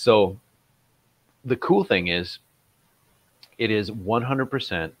so the cool thing is it is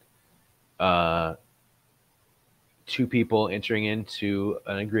 100% two people entering into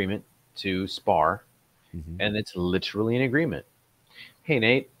an agreement to spar, and it's literally an agreement. Hey,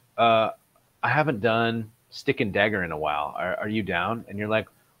 Nate, I haven't done stick and dagger in a while. Are you down? And you're like,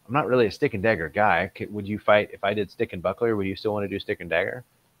 I'm not really a stick and dagger guy. Would you fight if I did stick and buckler? Would you still want to do stick and dagger?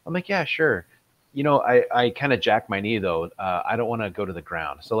 I'm like, yeah, sure. You know, I kind of jack my knee though. I don't want to go to the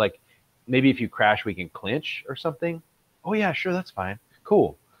ground. So like, maybe if you crash, we can clinch or something. Oh yeah, sure, that's fine.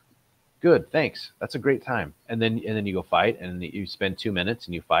 Cool. Good, thanks. That's a great time. And then you go fight, and you spend 2 minutes,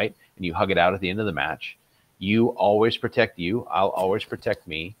 and you fight, and you hug it out at the end of the match. You always protect you. I'll always protect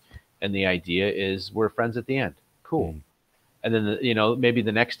me. And the idea is we're friends at the end. Cool. And then, maybe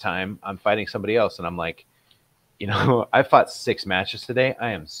the next time I'm fighting somebody else, and I'm like, I fought 6 matches today.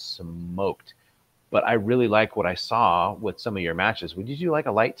 I am smoked. But I really like what I saw with some of your matches. Would you do like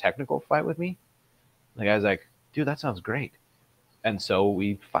a light technical fight with me? The guy's like, dude, that sounds great. And so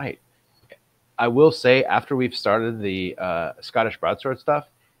we fight. I will say, after we've started the Scottish Broadsword stuff,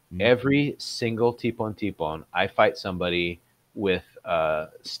 every single tipon, I fight somebody with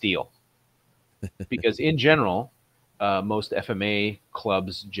steel. Because in general, most FMA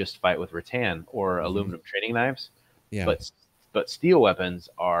clubs just fight with rattan or aluminum training knives. Yeah. But steel weapons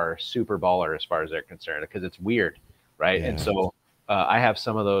are super baller as far as they're concerned, because it's weird, right? Yeah. And so I have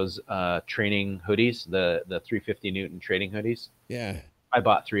some of those training hoodies, the 350 Newton training hoodies. Yeah. I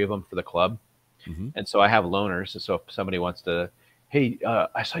bought 3 of them for the club. And so I have loaners. So if somebody wants to, hey,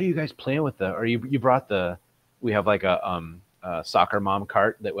 I saw you guys playing with you brought we have like a soccer mom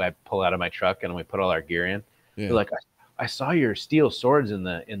cart that I pull out of my truck and we put all our gear in. Yeah. They're like, I saw your steel swords in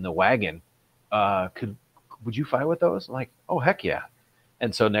the wagon. Would you fight with those? I'm like, oh heck yeah.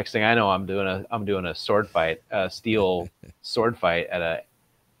 And so next thing I know, I'm doing a sword fight, steel sword fight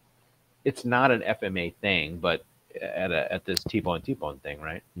it's not an FMA thing, but at this tipon thing,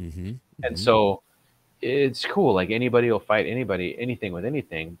 right? And so it's cool. Like anybody will fight anybody, anything with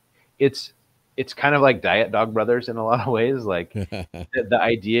anything. It's kind of like Diet Dog Brothers in a lot of ways. Like the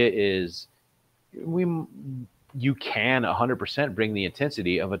idea is you can 100% bring the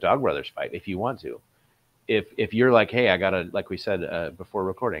intensity of a Dog Brothers fight if you want to. If you're like, hey, I got a, like we said before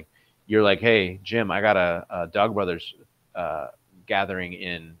recording, you're like, hey, Jim, I got a Dog Brothers gathering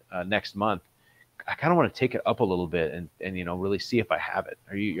in next month. I kind of want to take it up a little bit and really see if I have it.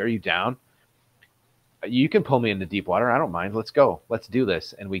 Are you down? You can pull me into deep water. I don't mind. Let's go. Let's do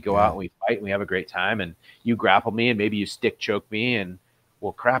this. And we go out and we fight and we have a great time. And you grapple me and maybe you stick choke me. And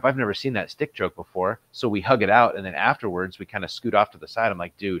well, crap, I've never seen that stick choke before. So we hug it out. And then afterwards we kind of scoot off to the side. I'm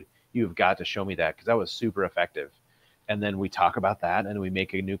like, dude, you've got to show me that, because that was super effective. And then we talk about that and we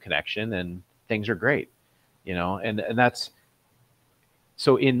make a new connection and things are great, and that's,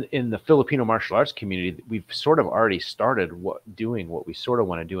 so in the Filipino martial arts community, we've sort of already started doing what we sort of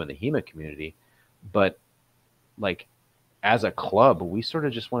want to do in the HEMA community, but like as a club, we sort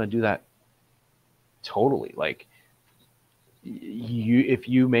of just want to do that totally. Like if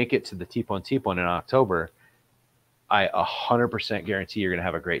you make it to the tipon in October, I 100% guarantee you're going to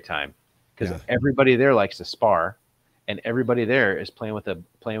have a great time, because everybody there likes to spar, and everybody there is playing with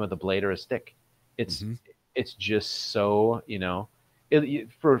a blade or a stick. It's just so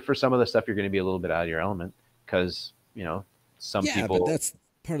for some of the stuff you're going to be a little bit out of your element, because some people. But that's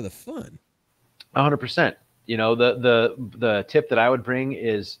part of the fun. 100%. The tip that I would bring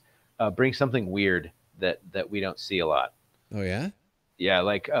is bring something weird that we don't see a lot. Oh yeah. Yeah,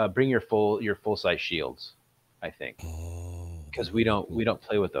 like bring your full size shields. I think, because we don't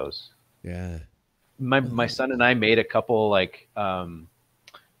play with those. Yeah. My son and I made a couple like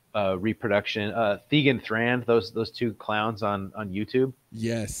reproduction. Thegan Thrand, those two clowns on YouTube.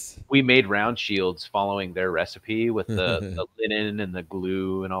 Yes. We made round shields following their recipe with the linen and the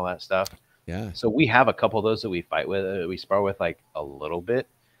glue and all that stuff. Yeah. So we have a couple of those that we fight with. We spar with like a little bit,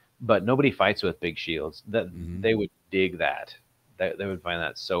 but nobody fights with big shields. That they would dig that. They would find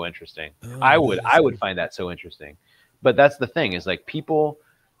that so interesting. Oh, I would find that so interesting. But that's the thing is like people,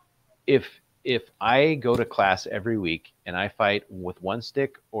 if I go to class every week and I fight with 1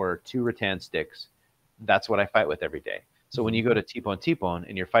 stick or 2 rattan sticks, that's what I fight with every day. So when you go to T-Pone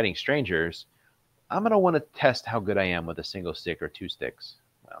and you're fighting strangers, I'm gonna want to test how good I am with a single stick or 2 sticks.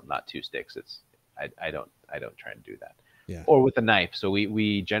 Well, not 2 sticks. I don't try and do that. Yeah. Or with a knife. So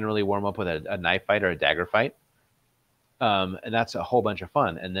we generally warm up with a knife fight or a dagger fight. And that's a whole bunch of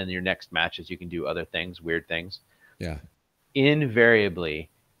fun. And then your next matches, you can do other things, weird things. Yeah. Invariably,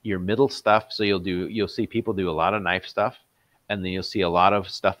 your middle stuff. So you'll see people do a lot of knife stuff, and then you'll see a lot of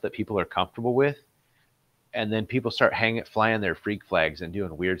stuff that people are comfortable with. And then people start flying their freak flags and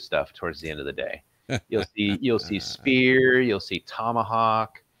doing weird stuff towards the end of the day. You'll see spear, you'll see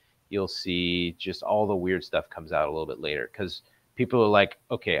tomahawk, you'll see just all the weird stuff comes out a little bit later because people are like,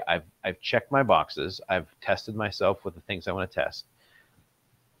 okay, I've checked my boxes, I've tested myself with the things I want to test.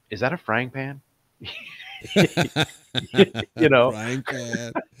 Is that a frying pan? You know, frying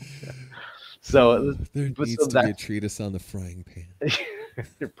pan. So there needs to be a treatise on the frying pan.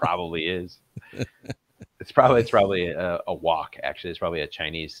 There probably is. It's probably a wok. Actually, it's probably a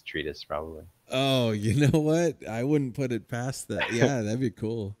Chinese treatise. Probably. Oh, you know what? I wouldn't put it past that. Yeah, that'd be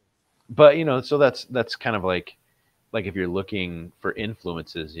cool. But you know, so that's kind of like if you're looking for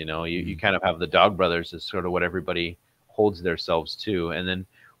influences, you know, you kind of have the Dog Brothers is sort of what everybody holds themselves to, and then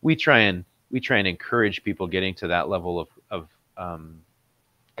we try and encourage people getting to that level of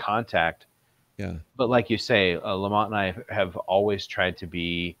contact. Yeah. But like you say, Lamont and I have always tried to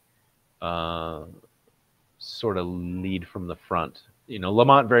be sort of lead from the front. You know,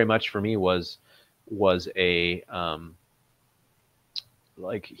 Lamont very much for me was a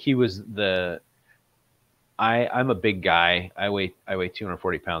like he was the I'm a big guy. I weigh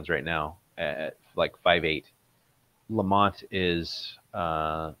 240 pounds right now at like 5'8". Lamont is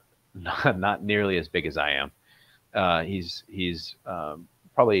not nearly as big as I am. He's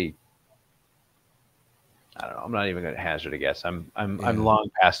probably, I don't know. I'm not even going to hazard a guess. I'm long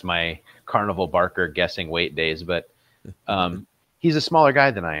past my carnival barker guessing weight days, but he's a smaller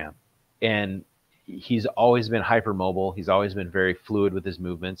guy than I am, and he's always been hypermobile. He's always been very fluid with his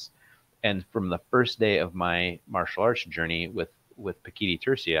movements. And from the first day of my martial arts journey with Pakiti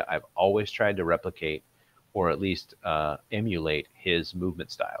Tercia, I've always tried to replicate or at least emulate his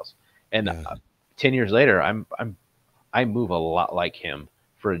movement styles. And 10 years later, I move a lot like him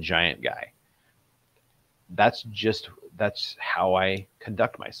for a giant guy. That's how I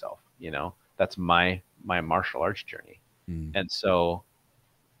conduct myself. You know, that's my martial arts journey. And so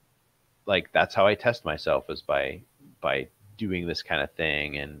like, that's how I test myself is by doing this kind of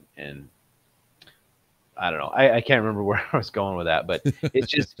thing. And I don't know, I can't remember where I was going with that, but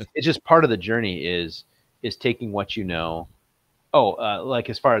it's just part of the journey is taking what you know. Like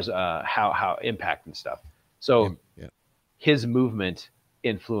as far as how impact and stuff. So his movement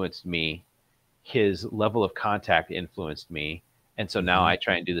influenced me, his level of contact influenced me, and so now I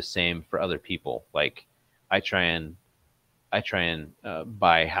try and do the same for other people. Like I try and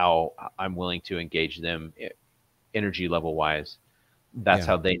by how I'm willing to engage them energy level wise, that's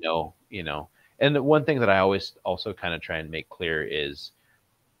how they know, you know. And the one thing that I always also kind of try and make clear is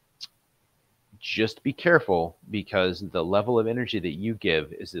just be careful, because the level of energy that you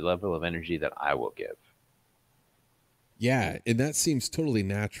give is the level of energy that I will give. Yeah, and that seems totally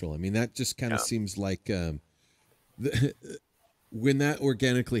natural. I mean, that just kind of seems like when that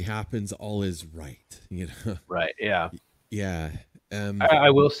organically happens, all is right, you know. Right. Yeah. Yeah. I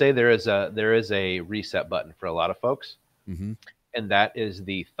will say there is a reset button for a lot of folks, and that is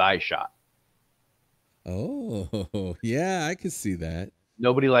the thigh shot. Oh, yeah, I can see that.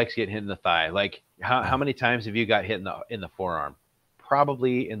 Nobody likes getting hit in the thigh. Like how many times have you got hit in the forearm?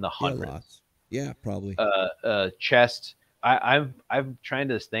 Probably in the hundreds. Yeah, probably. Chest. I'm trying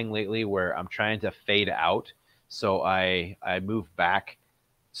this thing lately where I'm trying to fade out, so I move back,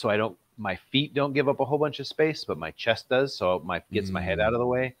 so my feet don't give up a whole bunch of space, but my chest does, so gets my head out of the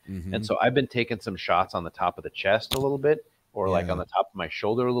way. And so I've been taking some shots on the top of the chest a little bit, or like on the top of my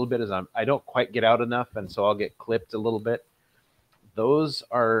shoulder a little bit, as I don't quite get out enough, and so I'll get clipped a little bit. Those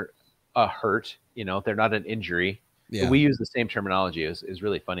are a hurt, you know, they're not an injury. Yeah. We use the same terminology. It's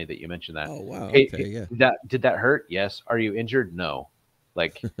really funny that you mentioned that. Oh, wow. Hey, okay, yeah. Did that hurt? Yes. Are you injured? No.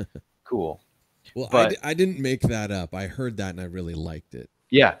 Like, cool. Well, but I didn't make that up. I heard that and I really liked it.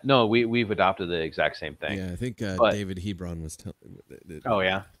 Yeah, no, we've adopted the exact same thing. Yeah, I think But David Hebron was telling. oh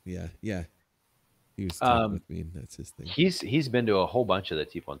yeah, Yeah. He was talking with me, and that's his thing. he's been to a whole bunch of the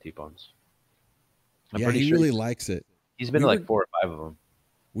T-Pones. I'm Yeah, pretty he sure really likes it. he's been to like 4 or 5 of them.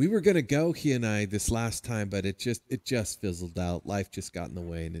 We were gonna go, he and I, this last time, but it just fizzled out. Life just got in the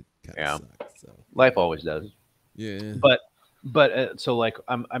way, and it kind of sucked. So Life always does. yeah. But so like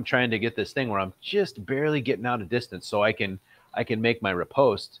I'm trying to get this thing where I'm just barely getting out of distance, so I can make my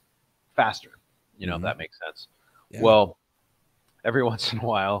riposte faster. You know, if that makes sense. Yeah. Well, every once in a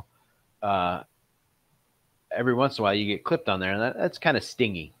while you get clipped on there, and that's kind of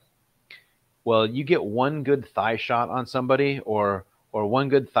stingy. Well, you get one good thigh shot on somebody, or one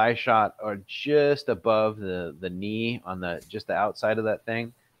good thigh shot, or just above the knee on the outside of that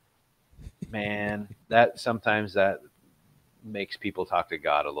thing. Man, that sometimes that makes people talk to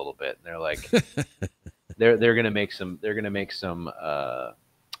God a little bit. And they're like, they're gonna make some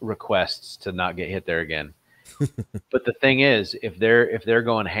requests to not get hit there again. But the thing is, if they're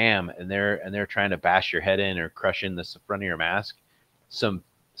going ham and they're trying to bash your head in or crush in the front of your mask, some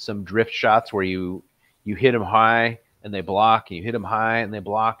drift shots where you hit them high and they block, and you hit them high and they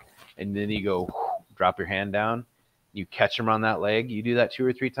block, and then you go drop your hand down, you catch them on that leg. You do that 2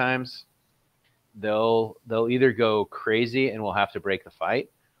 or 3 times, they'll either go crazy and we'll have to break the fight,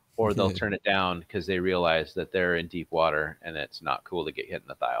 or they'll turn it down because they realize that they're in deep water and it's not cool to get hit in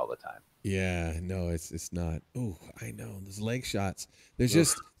the thigh all the time. Yeah, no, it's not. Oh, I know those leg shots. There's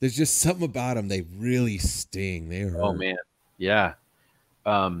just something about them. They really sting. They hurt. Oh man, yeah.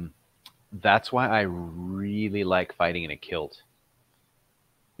 That's why I really like fighting in a kilt.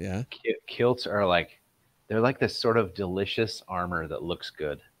 Yeah, kilts are they're like this sort of delicious armor that looks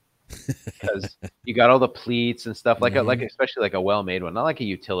good because you got all the pleats and stuff, like especially like a well-made one, not like a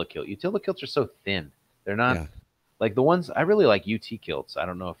Utilikilt. Utilakilts are so thin. They're not like the ones I really like. UT kilts. I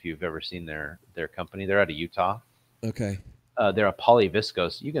don't know if you've ever seen their company. They're out of Utah. Okay. They're a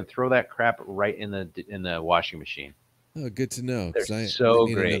polyviscose. You can throw that crap right in the washing machine. Oh, good to know. They're so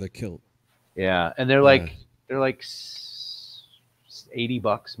need great. Another kilt. Yeah, and they're like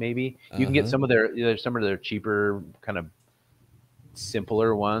 $80 maybe. You can get some of their cheaper, kind of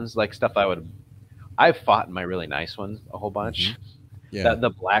simpler ones, like stuff I've fought in my really nice ones a whole bunch. Yeah. The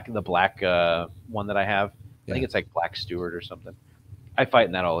black one that I have, I think it's like Black Stewart or something. I fight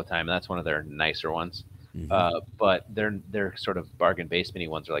in that all the time, and that's one of their nicer ones. But they're sort of bargain basement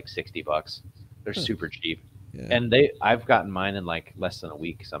ones are like $60. They're super cheap. Yeah. And I've gotten mine in like less than a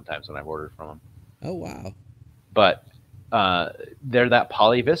week sometimes when I've ordered from them. Oh wow! But they're that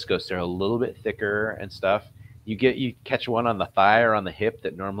polyviscose. They're a little bit thicker and stuff. You catch one on the thigh or on the hip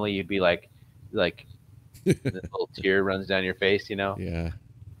that normally you'd be like a little tear runs down your face, you know. Yeah.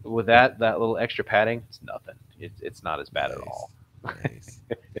 With that little extra padding, it's nothing. It's not as bad at all. Nice.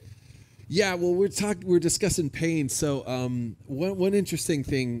 Yeah, well, we're discussing pain. So one interesting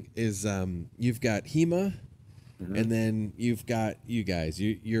thing is you've got HEMA. And then you've got you guys,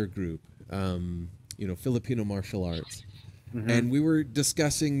 your group, Filipino martial arts. And we were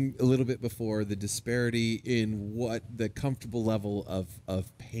discussing a little bit before the disparity in what the comfortable level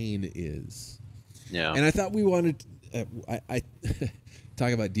of pain is. Yeah. And I thought we wanted I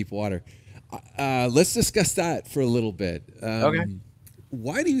talk about deep water. Let's discuss that for a little bit. Okay.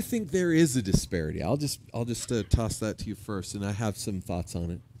 Why do you think there is a disparity? I'll just toss that to you first, and I have some thoughts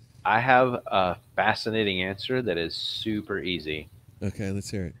on it. I have a fascinating answer that is super easy. Okay, let's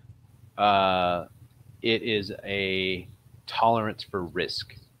hear it. It is a tolerance for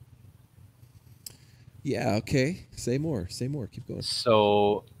risk. Yeah, okay. Say more. Keep going.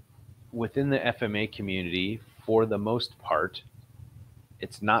 So within the FMA community, for the most part,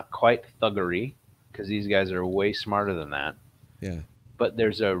 it's not quite thuggery, because these guys are way smarter than that. Yeah. But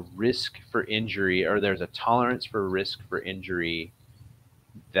there's a risk for injury, or there's a tolerance for risk for injury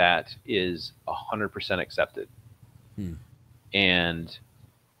that is 100% accepted. And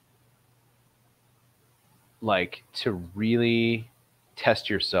like, to really test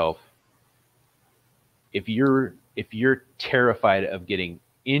yourself, if you're terrified of getting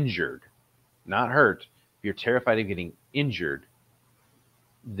injured, not hurt, if you're terrified of getting injured,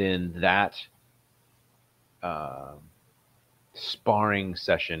 then that sparring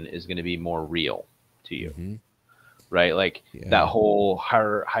session is going to be more real to you. Right? Like that whole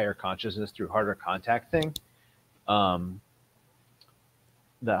higher consciousness through harder contact thing.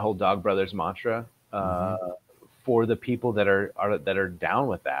 That whole Dog Brothers mantra, for the people that are down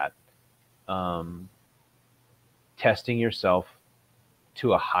with that, testing yourself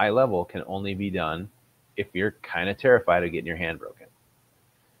to a high level can only be done if you're kind of terrified of getting your hand broken.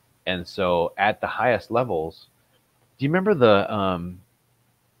 And so at the highest levels, do you remember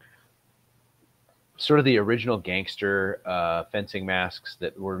sort of the original gangster fencing masks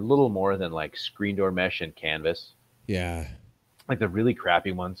that were a little more than like screen door mesh and canvas. Yeah. Like the really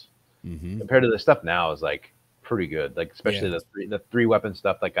crappy ones. Mm-hmm. Compared to the stuff now is like pretty good. Like especially Yeah. the three weapon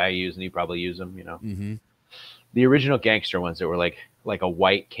stuff like I use and you probably use them, you know. Mm-hmm. The original gangster ones that were like a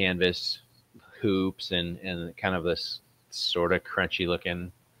white canvas hoops and kind of this sort of crunchy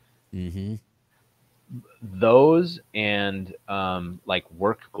looking. Mm-hmm. Those and like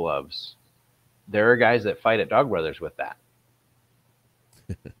work gloves. There are guys that fight at Dog Brothers with that.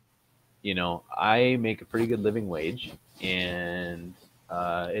 You know, I make a pretty good living wage, and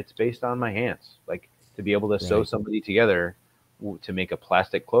it's based on my hands. Like to be able to sew somebody together to make a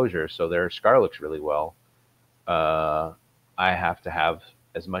plastic closure so their scar looks really well. I have to have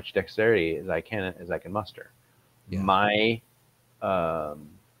as much dexterity as I can muster. Yeah. My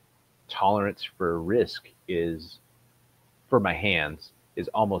tolerance for risk is for my hands is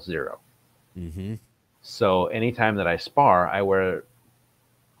almost zero. Mm-hmm. So anytime that I spar, I wear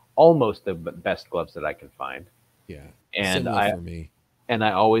almost the best gloves that I can find. Yeah. And Similar for me. And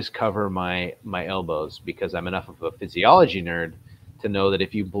I always cover my elbows because I'm enough of a physiology nerd to know that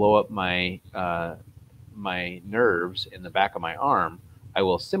if you blow up my my nerves in the back of my arm, I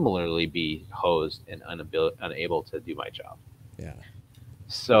will similarly be hosed and unable to do my job. Yeah.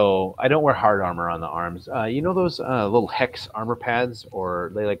 So I don't wear hard armor on the arms. You know those little hex armor pads,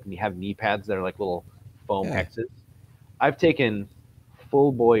 or they like have knee pads that are like little foam hexes. I've taken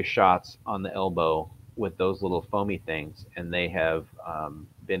full boy shots on the elbow with those little foamy things, and they have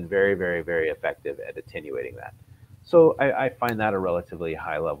been very, very, very effective at attenuating that. So I find that a relatively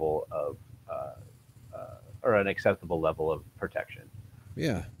high level of, or an acceptable level of protection.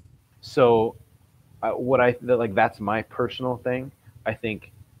 Yeah. So that's my personal thing. I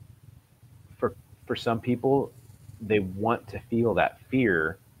think for some people, they want to feel that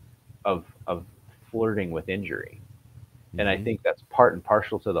fear of flirting with injury. And I think that's part and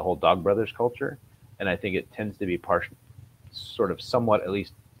parcel to the whole Dog Brothers culture. And I think it tends to be sort of somewhat, at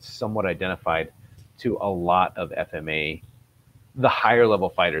least somewhat identified to a lot of FMA, the higher level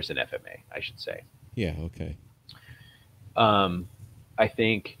fighters in FMA, I should say. Yeah. Okay. I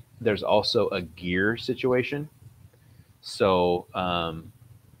think there's also a gear situation. So, and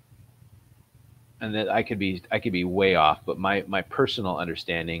that I could be way off, but my personal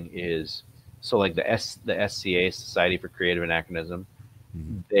understanding is, so like the SCA, Society for Creative Anachronism,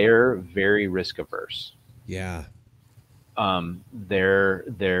 they're very risk averse. Yeah. Their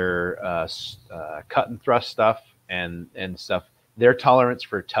cut and thrust stuff and stuff, their tolerance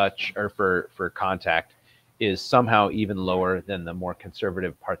for touch or for contact is somehow even lower than the more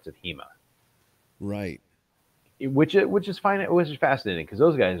conservative parts of HEMA. Right. Which is fine. Which is fascinating because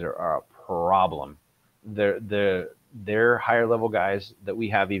those guys are a problem. They're higher level guys that we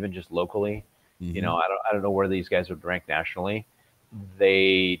have even just locally. Mm-hmm. You know, I don't know where these guys would rank nationally.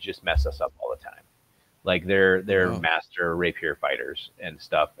 They just mess us up all the time. Like they're master rapier fighters and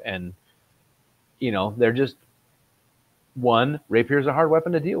stuff, and you know they're just rapier is a hard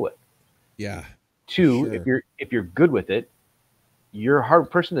weapon to deal with. Yeah. Two, sure. if you're good with it, you're a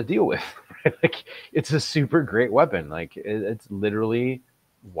hard person to deal with. Right? Like it's a super great weapon. Like it's literally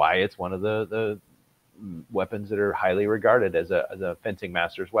why it's one of the weapons that are highly regarded as a fencing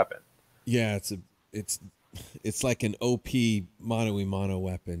master's weapon. Yeah, it's like an OP mono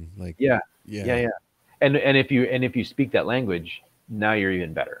weapon. Like yeah. And if you speak that language, now you're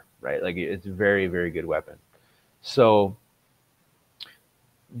even better, right? Like it's a very, very good weapon. So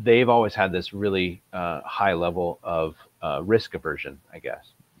they've always had this really high level of risk aversion, I guess.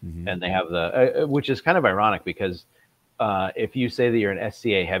 Mm-hmm. And they have which is kind of ironic because if you say that you're an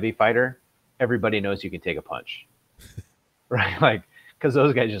SCA heavy fighter, everybody knows you can take a punch, right? Like, because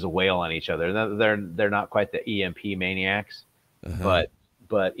those guys just wail on each other. They're not quite the EMP maniacs, but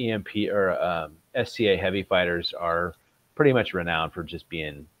EMP or SCA heavy fighters are pretty much renowned for just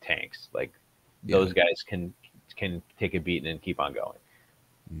being tanks. Like those guys can take a beating and keep on going.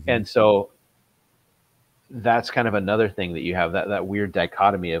 Mm-hmm. And so that's kind of another thing that you have that weird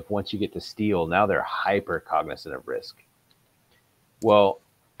dichotomy of once you get to steel, now they're hyper cognizant of risk. Well,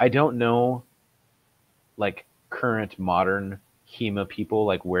 I don't know like current modern HEMA people,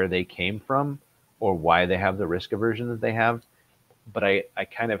 like where they came from or why they have the risk aversion that they have. But I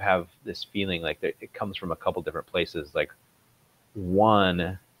kind of have this feeling like that it comes from a couple different places. Like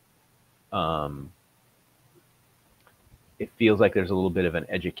one, it feels like there's a little bit of an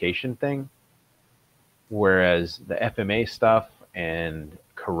education thing, whereas the FMA stuff and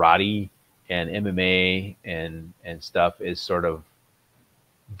karate and MMA and stuff is sort of,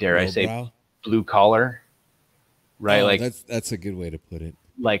 dare I say, blue collar, right? Oh, like that's a good way to put it.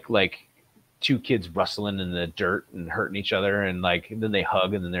 Like two kids rustling in the dirt and hurting each other, and like then they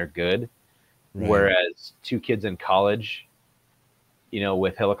hug and then they're good. Right. Whereas two kids in college,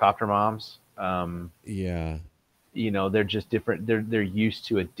 with helicopter moms, yeah, they're just different. They're used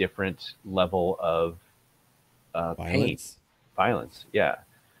to a different level of pain, violence. Yeah.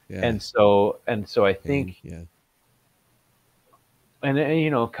 Yeah. And so I think, yeah.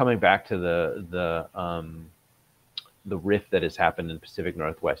 and coming back to the rift that has happened in the Pacific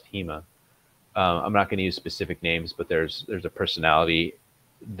Northwest HEMA, I'm not going to use specific names, but there's a personality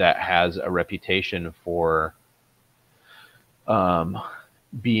that has a reputation for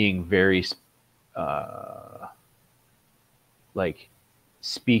being very like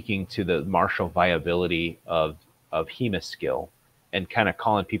speaking to the martial viability of HEMA skill, and kind of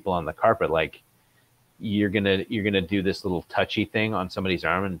calling people on the carpet, like, you're gonna do this little touchy thing on somebody's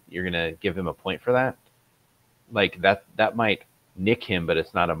arm and you're gonna give him a point for that. Like that might nick him, but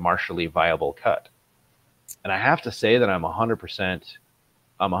it's not a martially viable cut. And I have to say that I'm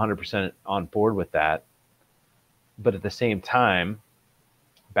 100% on board with that. But at the same time,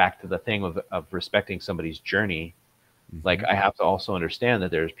 back to the thing of respecting somebody's journey, like, I have to also understand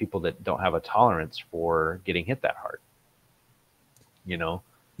that there's people that don't have a tolerance for getting hit that hard.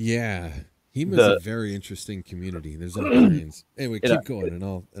 Yeah. HEMA's a very interesting community. There's all kinds. Anyway, keep going, and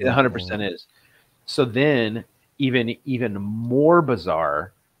I'll. It 100% is. So then, even more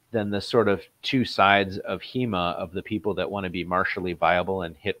bizarre than the sort of two sides of HEMA, of the people that want to be martially viable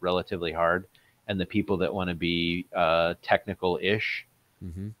and hit relatively hard, and the people that want to be technical-ish.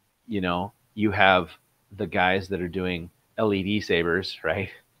 You have the guys that are doing LED sabers, right?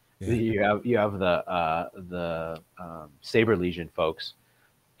 Yeah. You have the Saber Legion folks,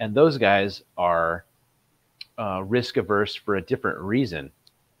 and those guys are risk averse for a different reason,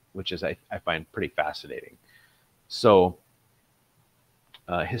 which is I find pretty fascinating. So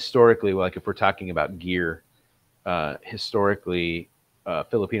historically, like if we're talking about gear, historically,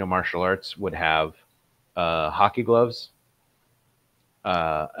 Filipino martial arts would have hockey gloves,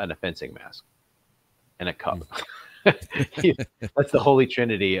 and a fencing mask, and a cup. That's the holy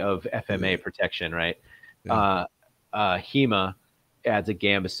trinity of FMA protection, right? HEMA adds a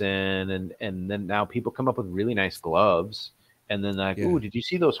gambeson, and then now people come up with really nice gloves, and then like, ooh, did you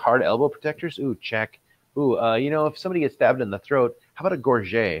see those hard elbow protectors? Ooh, check. Ooh, if somebody gets stabbed in the throat, how about a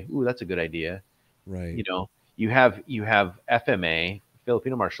gorget? Ooh, that's a good idea. Right. You have FMA,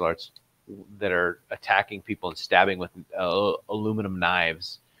 Filipino martial arts, that are attacking people and stabbing with aluminum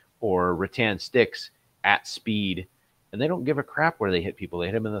knives or rattan sticks at speed, and they don't give a crap where they hit people. They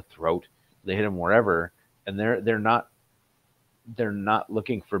hit them in the throat, they hit them wherever, and they're not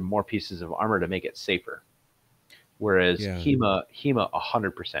looking for more pieces of armor to make it safer. Whereas HEMA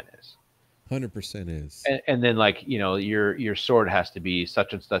 100% is. 100% is. And then, like, your sword has to be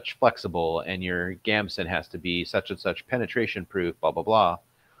such and such flexible, and your gambeson has to be such and such penetration proof, blah blah blah.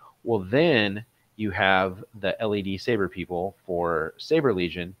 Well, then you have the LED saber people for Saber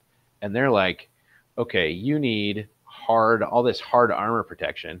Legion, and they're like, okay, you need all this hard armor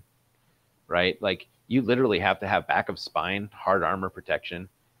protection, right? Like, you literally have to have back of spine hard armor protection.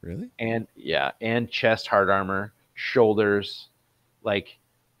 Really? And and chest hard armor, shoulders. Like,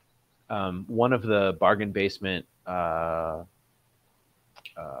 one of the bargain basement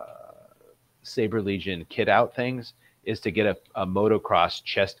Saber Legion kit out things is to get a motocross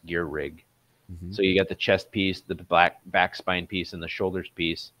chest gear rig. So you got the chest piece, the back spine piece, and the shoulders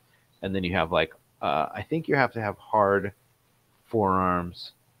piece, and then you have like I think you have to have hard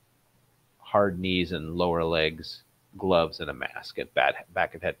forearms, hard knees and lower legs, gloves, and a mask and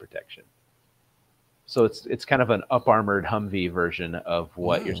back of head protection. So it's kind of an up armored Humvee version of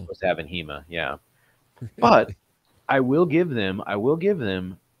what you're supposed to have in HEMA. Yeah. But I will give them a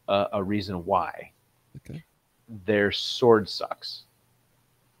reason why. Okay. Their sword sucks.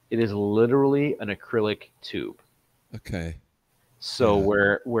 It is literally an acrylic tube. Okay. So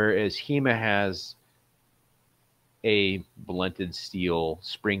whereas HEMA has a blunted steel,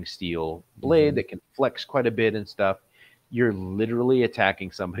 spring steel blade that can flex quite a bit and stuff, you're literally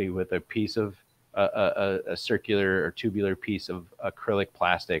attacking somebody with a piece of a circular or tubular piece of acrylic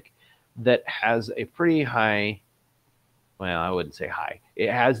plastic that has a pretty high, well, I wouldn't say high.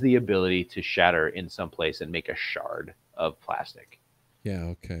 It has the ability to shatter in some place and make a shard of plastic.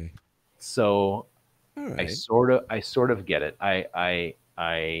 Yeah. Okay. So right. I sort of get it. I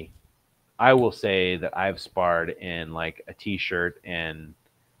will say that I've sparred in like a t-shirt and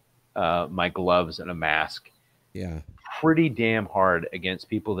my gloves and a mask. Yeah. Pretty damn hard against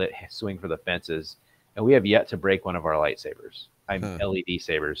people that swing for the fences, and we have yet to break one of our lightsabers. I'm Huh. LED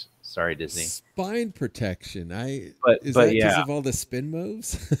sabers. Sorry, Disney. Spine protection. Is But that because yeah, of all the spin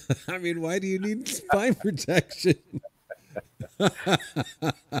moves? I mean, why do you need spine protection?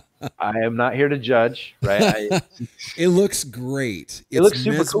 I am not here to judge, right? It looks great. It It's looks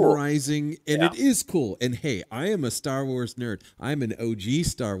super cool. mesmerizing, and Yeah. it is cool. And hey, I am a Star Wars nerd. I'm an OG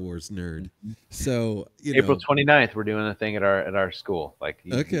Star Wars nerd. So, April 29th, we're doing a thing at our school. Like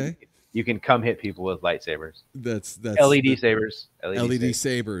okay. you can come hit people with lightsabers. That's LED sabers. LED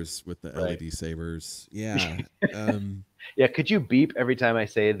sabers with the Right. LED sabers. Yeah. Yeah, could you beep every time I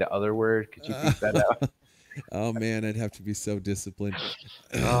say the other word? Could you beep that out? Oh man, I'd have to be so disciplined.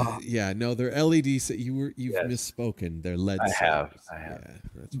 Oh, Yeah, no, they're LED. You've yes. misspoken. They're LED I have. sabers. I have. Yeah,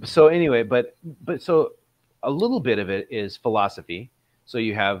 that's right. So anyway, but so a little bit of it is philosophy. So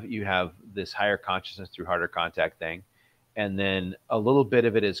you have this higher consciousness through harder contact thing, and then a little bit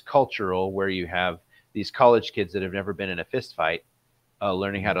of it is cultural, where you have these college kids that have never been in a fist fight,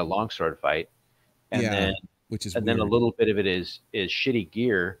 learning how to longsword fight, and then which is then a little bit of it is shitty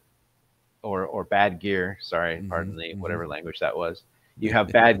gear or bad gear. Sorry, pardon the whatever language that was. You have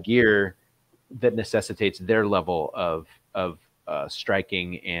bad gear that necessitates their level of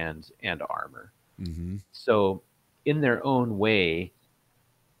striking and armor. So in their own way,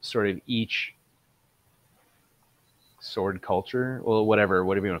 sort of each sword culture, well, whatever you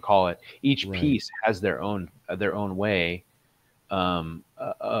want to call it, each piece has their own way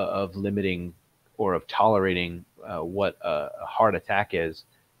of limiting or of tolerating what a hard attack is,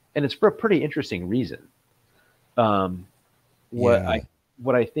 and it's for a pretty interesting reason. What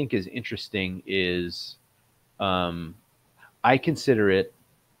I think is interesting is I consider it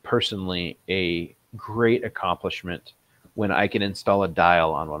personally a great accomplishment when I can install a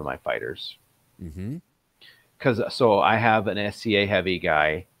dial on one of my fighters. So I have an SCA heavy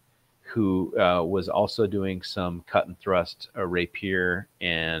guy who was also doing some cut and thrust, rapier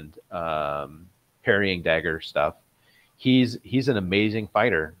and parrying dagger stuff. He's an amazing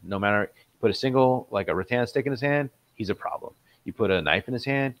fighter. No matter, put a single, like a rattan stick in his hand, he's a problem. You put a knife in his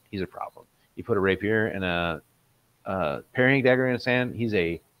hand, he's a problem. You put a rapier and a parrying dagger in his hand, he's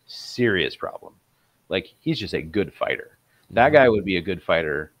a serious problem. Like, he's just a good fighter. That guy would be a good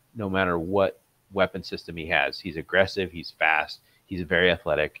fighter no matter what weapon system he has. He's aggressive, he's fast, he's very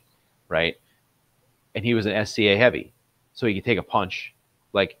athletic, right? And he was an SCA heavy, so he could take a punch.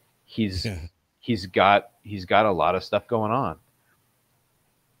 Like, he's got a lot of stuff going on.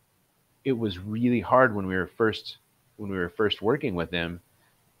 It was really hard when we were first working with him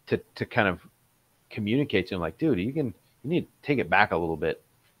to kind of communicate to him, like, dude, you need to take it back a little bit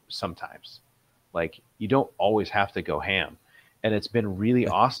sometimes. Like, you don't always have to go ham. And it's been really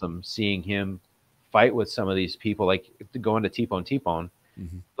awesome seeing him fight with some of these people, like going to T-Bone.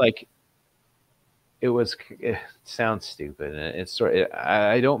 Like, it sounds stupid, and it's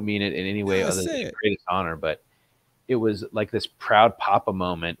I don't mean it in any way other than the greatest honor, but it was like this proud papa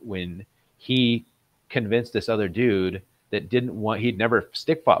moment when he convinced this other dude that he'd never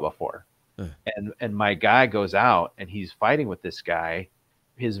stick fought before. And my guy goes out and he's fighting with this guy,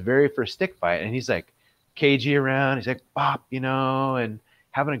 his very first stick fight, and he's like cagey around, he's like bop, and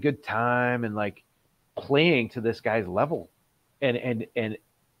having a good time and like playing to this guy's level, and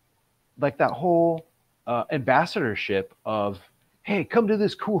like that whole ambassadorship of, hey, come do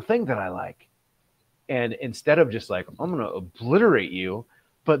this cool thing that I like. And instead of just like, I'm gonna obliterate you,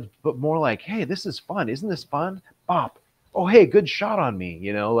 but more like, hey, this is fun, isn't this fun? Bop. Oh, hey, good shot on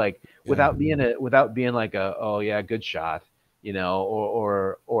me, like without being like a, oh yeah, good shot,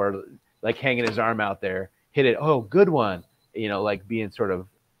 or like hanging his arm out there, hit it, oh, good one, like being sort of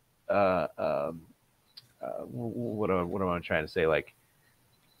what am I trying to say, like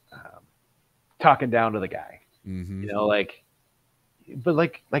talking down to the guy, like, but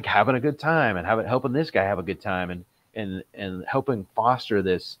like having a good time and helping this guy have a good time and helping foster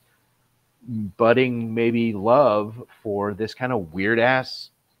this budding maybe love for this kind of weird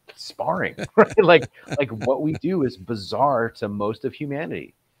ass sparring, right? like what we do is bizarre to most of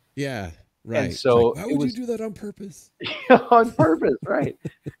humanity. Yeah, right. And so why would you do that on purpose? On purpose, right?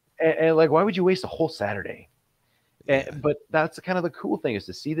 and like, why would you waste a whole Saturday? But that's kind of the cool thing, is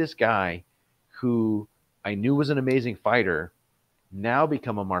to see this guy who I knew was an amazing fighter now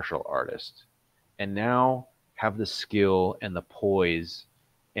become a martial artist, and now have the skill and the poise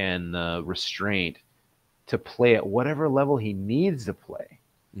and the restraint to play at whatever level he needs to play.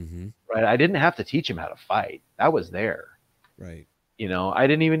 Right? I didn't have to teach him how to fight. That was there. Right. I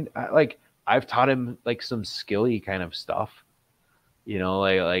didn't even I've taught him like some skilly kind of stuff,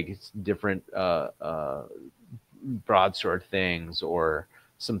 like it's different broadsword things or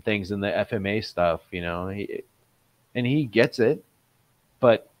some things in the FMA stuff, and he gets it.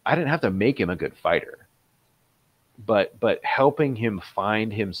 But I didn't have to make him a good fighter. But helping him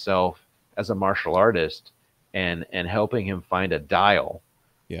find himself as a martial artist, and helping him find a dial,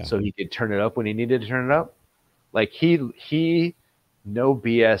 Yeah. so he could turn it up when he needed to turn it up. Like he no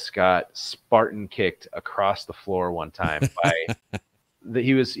BS got Spartan kicked across the floor one time by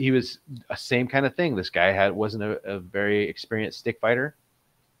he was a same kind of thing. This guy wasn't a very experienced stick fighter,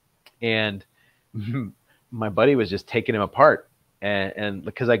 and my buddy was just taking him apart, and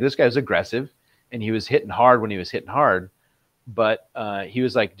because like this guy was aggressive and he was hitting hard when he was hitting hard, but he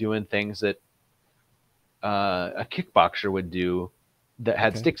was like doing things that a kickboxer would do that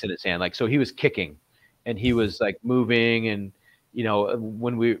had sticks in his hand. Like, so he was kicking and he was like moving, and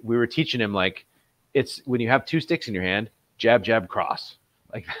when we were teaching him, like, it's when you have two sticks in your hand, jab, jab, cross,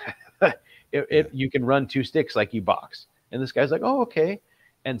 like you can run two sticks like you box. And this guy's like, oh, okay.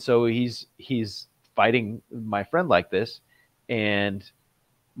 And so he's fighting my friend like this, and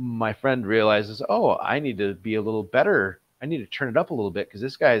my friend realizes, oh, I need to be a little better. I need to turn it up a little bit because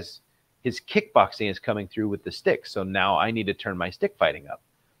this guy's his kickboxing is coming through with the stick. So now I need to turn my stick fighting up.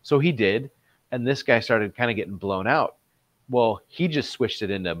 So he did, and this guy started kind of getting blown out. Well, he just switched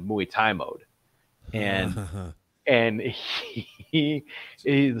it into Muay Thai mode, and he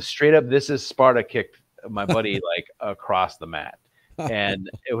straight up, this is Sparta, kicked my buddy like across the mat. And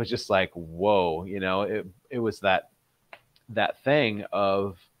it was just like, whoa, it was that thing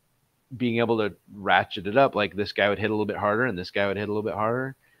of being able to ratchet it up. Like, this guy would hit a little bit harder and this guy would hit a little bit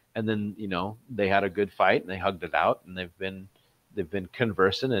harder. And then, they had a good fight and they hugged it out, and they've been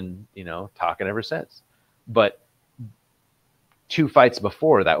conversing and, talking ever since. But 2 fights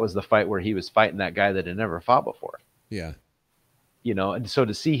before, that was the fight where he was fighting that guy that had never fought before. Yeah. And so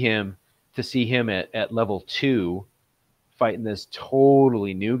to see him at level 2 fighting this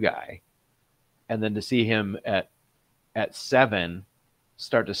totally new guy, and then to see him at 7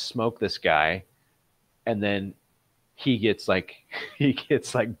 start to smoke this guy, and then he gets like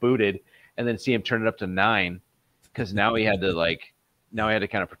booted, and then see him turn it up to 9 because now he had to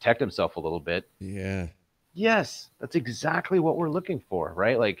kind of protect himself a little bit. Yeah. Yes, that's exactly what we're looking for,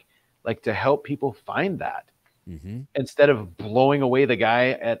 right? Like to help people find that, instead of blowing away the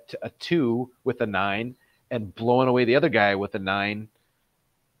guy at a 2 with a 9 and blowing away the other guy with a 9,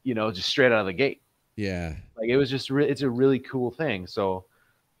 just straight out of the gate. Yeah. Like, it was just it's a really cool thing. So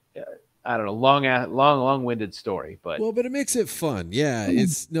I don't know, long-winded story, but it makes it fun. Yeah.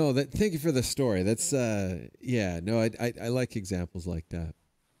 Thank you for the story. That's I like examples like that.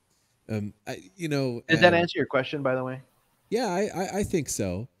 Did that answer your question, by the way? Yeah, I think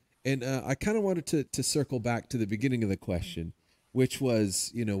so. And I kind of wanted to circle back to the beginning of the question, which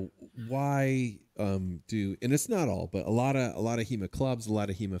was, why and it's not all, but a lot of HEMA clubs, a lot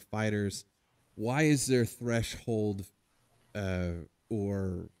of HEMA fighters, why is their threshold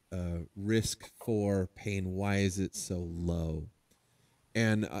or risk for pain, why is it so low?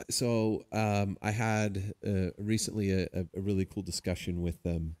 And so I had recently a really cool discussion with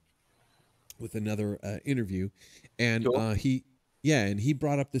another interview, and cool. he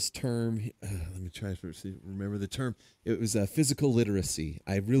brought up this term. Let me try to remember the term. It was physical literacy.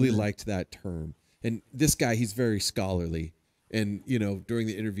 I really liked that term. And this guy, he's very scholarly, and during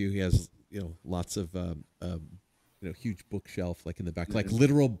the interview, he has lots of huge bookshelf like in the back, like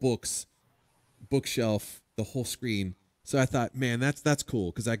literal bookshelf, the whole screen. So I thought, man, that's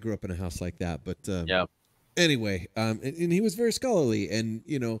cool, because I grew up in a house like that. But anyway, and he was very scholarly, and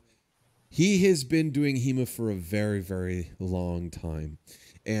he has been doing HEMA for a very, very long time.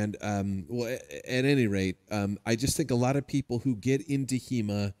 And at any rate, I just think a lot of people who get into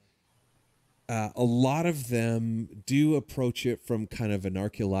HEMA, a lot of them do approach it from kind of an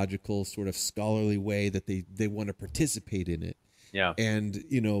archaeological sort of scholarly way, that they want to participate in it. Yeah. And,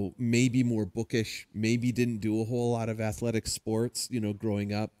 maybe more bookish, maybe didn't do a whole lot of athletic sports,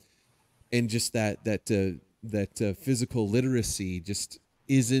 growing up. And just that physical literacy just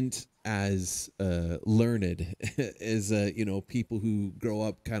isn't as learned as people who grow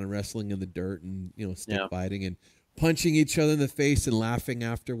up kind of wrestling in the dirt and stick fighting and punching each other in the face and laughing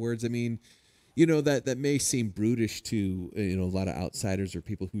afterwards. I mean, that may seem brutish to a lot of outsiders or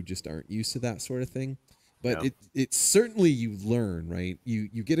people who just aren't used to that sort of thing, but it's certainly, you learn, right?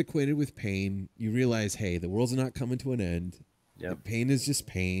 You get acquainted with pain, you realize, hey, the world's not coming to an end. Pain is just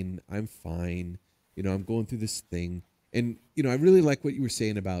pain. I'm fine. I'm going through this thing. And, I really like what you were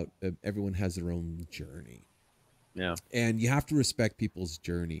saying about everyone has their own journey. Yeah. And you have to respect people's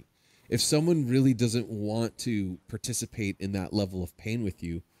journey. If someone really doesn't want to participate in that level of pain with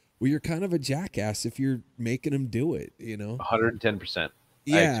you, well, you're kind of a jackass if you're making them do it, 110%.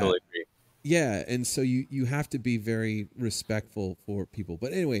 Yeah. I totally agree. Yeah, and so you have to be very respectful for people.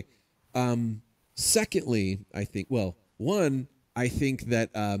 But anyway, secondly, I think one, I think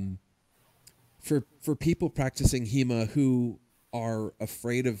that for people practicing HEMA who are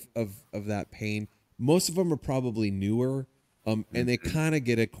afraid of that pain, most of them are probably newer, and they kind of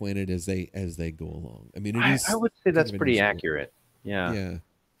get acquainted as they go along. I mean, it is. I would say kind that's of an pretty initial- accurate. Yeah. Yeah,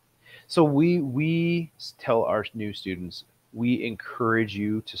 So we tell our new students, we encourage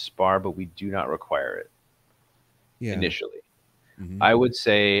you to spar, but we do not require it yeah. initially. Mhm. I would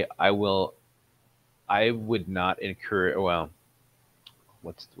say I would not encourage. Well,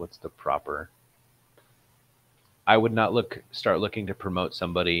 what's the proper? I would not start looking to promote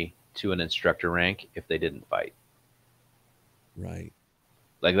somebody to an instructor rank if they didn't fight. Right.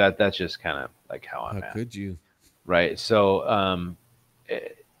 Like that. That's just kind of like how I'm How at. could you? Right. So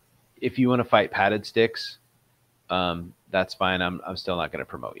if you want to fight padded sticks, that's fine. I'm still not going to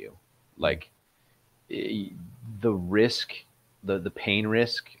promote you. Like the risk, the pain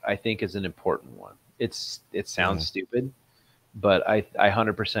risk, I think is an important one. It sounds stupid, but I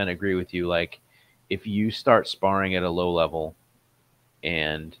 100% agree with you. Like if you start sparring at a low level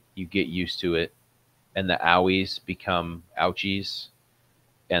and you get used to it, and the owies become ouchies,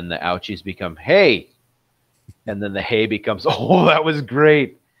 and the ouchies become hey, and then the hey becomes oh that was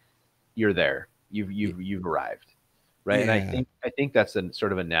great. You're there. You've arrived, right? Yeah. And I think that's a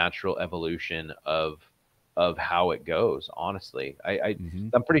sort of a natural evolution of how it goes. Honestly,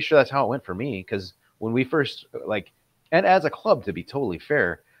 I'm pretty sure that's how it went for me, because when we first and as a club, to be totally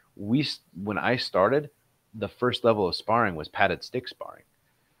fair, when I started, the first level of sparring was padded stick sparring,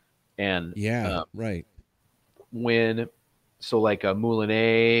 and right. So like a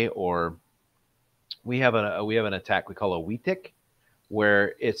moulinet, or we have an attack we call a Wietig,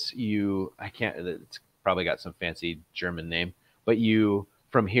 where it's probably got some fancy German name, but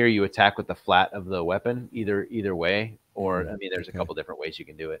from here you attack with the flat of the weapon either way, or I mean there's a couple different ways you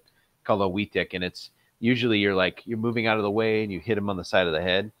can do it, called a Wietig, and it's usually you're moving out of the way and you hit him on the side of the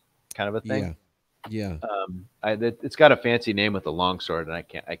head, kind of a thing. Yeah. It's got a fancy name with a long sword, and I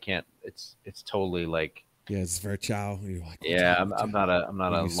can't. It's totally like. Yeah, it's Verchow. You're like, yeah, I'm not a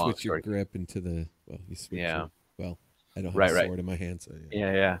long switch your sword. grip into the you switch. Yeah. I don't have a sword in my hand, so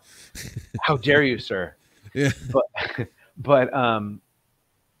yeah. How dare you, sir? Yeah. But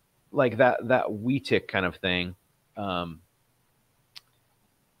like that Wietig kind of thing,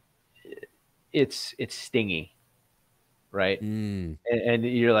 it's stingy, right? And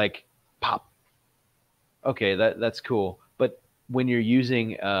you're like, pop. Okay, that's cool. But when you're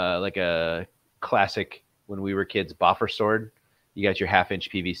using like a classic, when we were kids, boffer sword, you got your 1/2-inch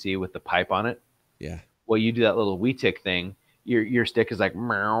PVC with the pipe on it. Yeah. Well, you do that little Wietig thing, your stick is like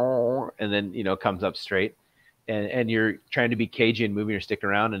meow, and then comes up straight, and you're trying to be cagey and moving your stick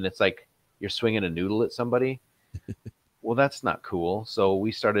around, and it's like you're swinging a noodle at somebody. Well, that's not cool. So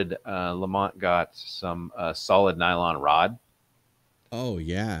we started. Lamont got some solid nylon rod. Oh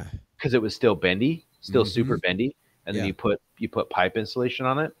yeah, because it was still bendy, still super bendy, and then you put pipe insulation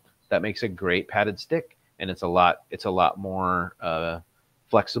on it. That makes a great padded stick, and it's a lot more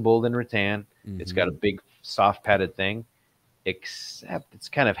flexible than rattan. It's got a big soft padded thing, except it's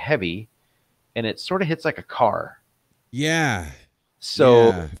kind of heavy, and it sort of hits like a car. Yeah.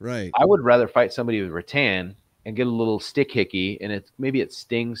 So right. I would rather fight somebody with rattan and get a little stick hickey, and maybe it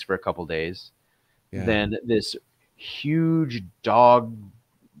stings for a couple days, than this huge dog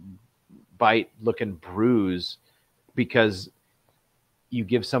bite looking bruise because you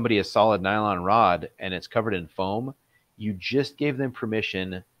give somebody a solid nylon rod and it's covered in foam. You just gave them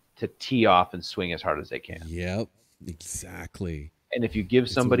permission to tee off and swing as hard as they can. Yep, exactly. And if you give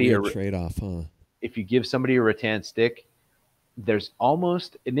somebody a trade-off, if you give somebody a rattan stick, there's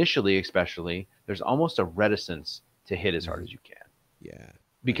almost initially, especially, there's almost a reticence to hit as hard as you can. Yeah,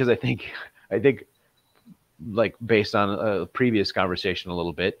 because I think like based on a previous conversation a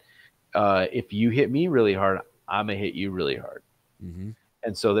little bit, if you hit me really hard, I'm gonna hit you really hard.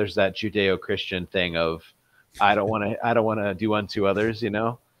 And so there's that Judeo-Christian thing of I don't want to do unto others,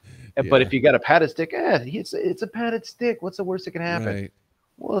 But if you got a padded stick, it's a padded stick. What's the worst that can happen? Right.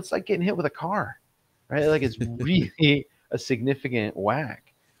 Well, it's like getting hit with a car, right? Like it's really a significant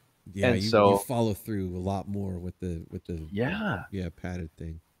whack. Yeah, and you follow through a lot more with the padded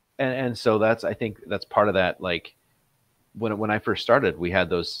thing. And so I think that's part of that. Like when I first started, we had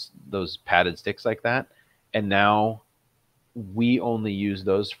those padded sticks like that, and now we only use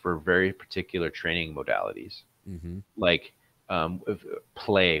those for very particular training modalities, like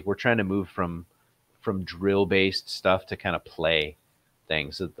play. We're trying to move from drill based stuff to kind of play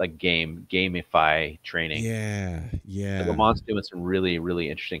things, like gamify training. Yeah, Like yeah. Lamont's doing some really, really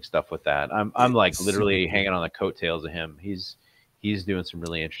interesting stuff with that. I'm like It's super literally cool. hanging on the coattails of him. He's doing some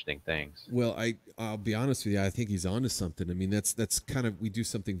really interesting things. Well, I'll be honest with you. I think he's onto something. I mean, that's kind of, we do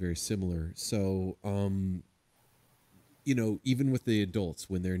something very similar. So, even with the adults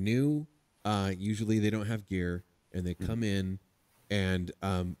when they're new, usually they don't have gear and they come in, and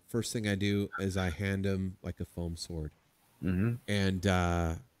first thing I do is I hand them like a foam sword, Mm-hmm.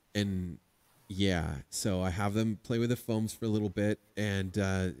 and yeah, so I have them play with the foams for a little bit, and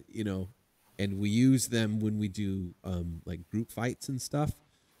and we use them when we do like group fights and stuff.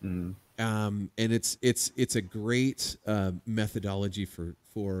 Mm-hmm. And it's a great methodology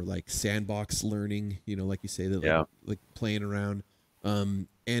for like sandbox learning, like you say, that Yeah. like playing around, and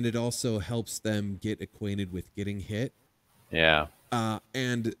it also helps them get acquainted with getting hit, Yeah.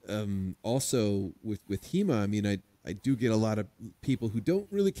 and also with HEMA. I mean, I do get a lot of people who don't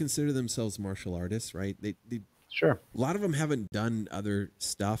really consider themselves martial artists, right? They Sure. a lot of them haven't done other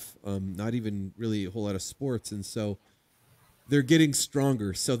stuff, not even really a whole lot of sports, and so they're getting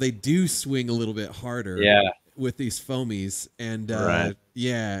stronger, so they do swing a little bit harder Yeah. with these foamies, and Right.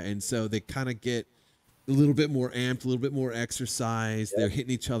 yeah, and so they kind of get a little bit more amped, a little bit more exercise. They're Yep.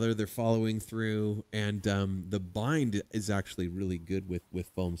 hitting each other, they're following through, and the bind is actually really good with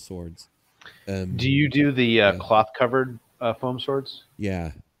foam swords. Do you do the Yeah, cloth covered foam swords?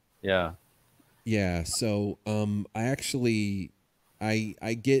 yeah, Yeah. yeah. So I actually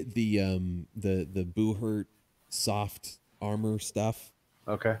I get the Boohurt soft armor stuff.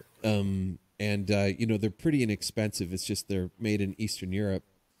 Okay. And they're pretty inexpensive. It's just they're made in Eastern Europe,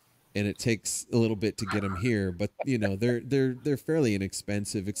 and it takes a little bit to get them here. But they're fairly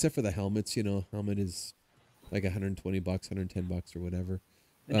inexpensive, except for the helmets. Helmet is like $120, $110 or whatever.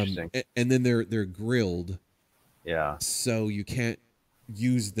 Interesting. And then they're grilled, Yeah. so you can't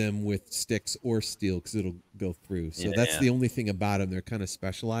use them with sticks or steel because it'll go through. So that's Yeah. the only thing about them. They're kind of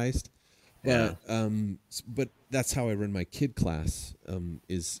specialized. Yeah. But that's how I run my kid class,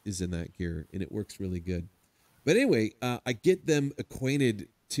 is in that gear, and it works really good. But anyway, I get them acquainted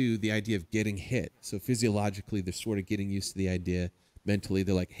to the idea of getting hit. So physiologically, they're sort of getting used to the idea. Mentally,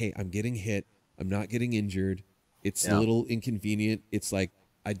 they're like, "Hey, I'm getting hit. I'm not getting injured. It's a Yeah. little inconvenient. It's like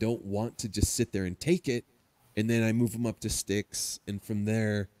I don't want to just sit there and take it." And then I move them up to sticks, and from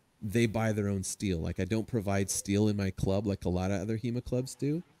there, they buy their own steel. Like I don't provide steel in my club like a lot of other HEMA clubs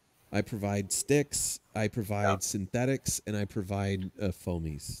do. I provide sticks, I Yeah. provide synthetics, and I provide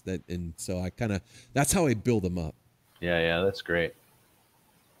foamies. And so that's how I build them up. Yeah. Yeah. That's great.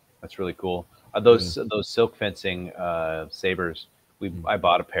 That's really cool. Yeah. Those silk fencing sabers. Mm. I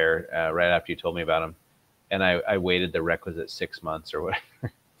bought a pair right after you told me about them, and I waited the requisite 6 months or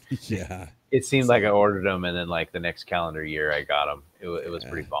whatever. Yeah. It seemed like I ordered them, and then like the next calendar year I got them. It was Yeah.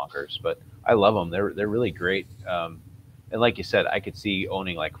 pretty bonkers, but I love them. They're really great. And like you said, I could see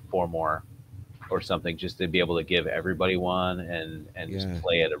owning like 4 more or something just to be able to give everybody one and just Yeah.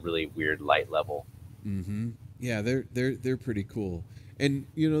 play at a really weird light level. Mm-hmm. Yeah, they're pretty cool. And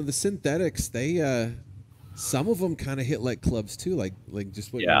the synthetics, some of them kind of hit like clubs too, like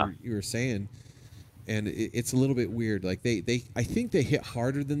just what Yeah. you were saying. And it's a little bit weird. Like they I think they hit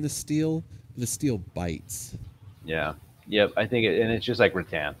harder than the steel. The steel bites. Yeah. Yep. I think and it's just like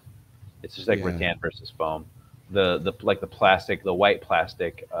rattan. It's just like Yeah. rattan versus foam. The like the plastic, the white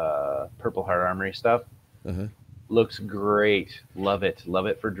plastic, Purple Heart Armory stuff Uh-huh. looks great. Love it. Love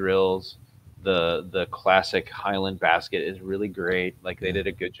it for drills. The classic Highland basket is really great. Like they Yeah. did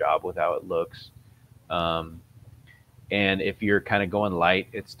a good job with how it looks. Um, and if you're kind of going light,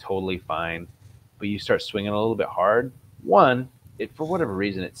 it's totally fine. But you start swinging a little bit hard. One, it for whatever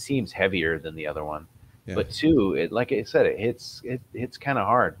reason it seems heavier than the other one. Yeah. But two, it like I said, it hits kind of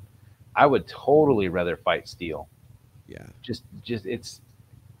hard. I would totally rather fight steel. Yeah. Just it's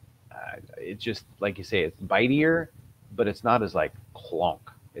just like you say, it's bitier, but it's not as like clunk.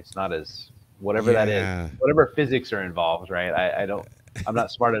 It's not as whatever that is, Yeah. whatever physics are involved, right? I don't, I'm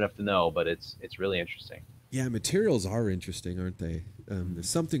not smart enough to know, but it's really interesting. Yeah, materials are interesting, aren't they? There's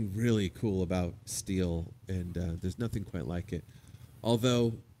something really cool about steel, and there's nothing quite like it.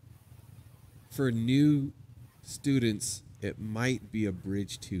 Although, for new students, it might be a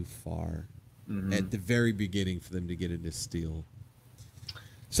bridge too far Hmm. at the very beginning for them to get into steel.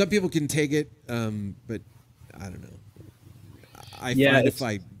 Some people can take it, but I don't know. I Yeah, find if it's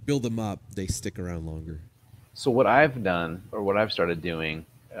I build them up, they stick around longer. so what I've done or what I've started doing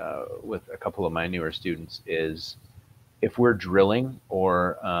with a couple of my newer students is if we're drilling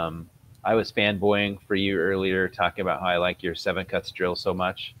or I was fanboying for you earlier talking about how I like your seven cuts drill so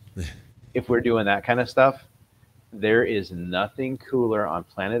much. If we're doing that kind of stuff, there is nothing cooler on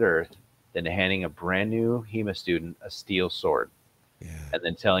planet Earth than handing a brand new HEMA student a steel sword and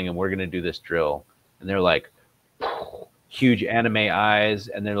then telling them we're going to do this drill. And they're like huge anime eyes.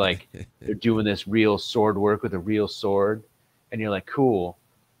 And they're like, they're doing this real sword work with a real sword. And you're like, cool.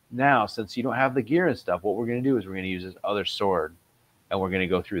 Now, since you don't have the gear and stuff, what we're going to do is we're going to use this other sword and we're going to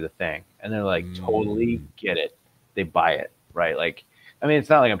go through the thing. And they're like, totally get it. They buy it, right? Like, I mean, it's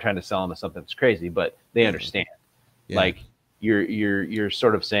not like I'm trying to sell them something that's crazy, but they understand. Like you're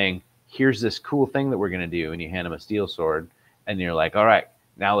sort of saying, here's this cool thing that we're going to do. And you hand them a steel sword and you're like, all right,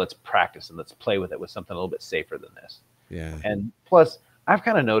 now let's practice and let's play with it with something a little bit safer than this. Yeah. And plus I've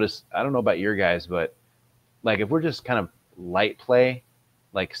kind of noticed, I don't know about your guys, but like if we're just kind of light play,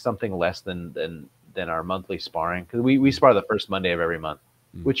 like something less than our monthly sparring, because we spar the first Monday of every month,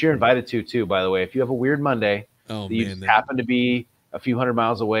 which you're invited to too, by the way. If you have a weird Monday, you just happen to be a few hundred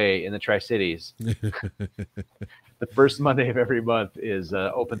miles away in the Tri-Cities, the first Monday of every month is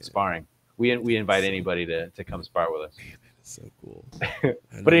open sparring. We invite anybody to come spar with us. Man, that is so cool.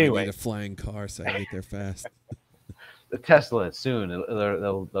 But anyway, I need a flying car so I can get there fast. The Tesla soon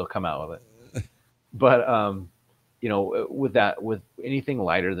they'll come out with it. But you know, with anything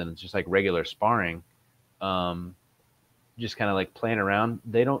lighter than just like regular sparring, just kind of like playing around.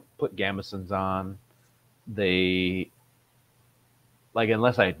 They don't put gambesons on. They like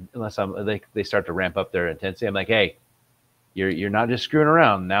unless they start to ramp up their intensity. I'm like, hey, you're not just screwing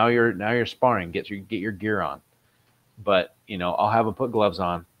around. Now you're sparring. Get your gear on. But you know, I'll have them put gloves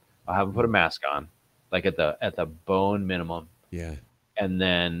on. I'll have them put a mask on, like at the bone minimum. Yeah. And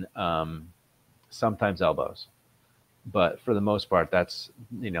then sometimes elbows. But for the most part, that's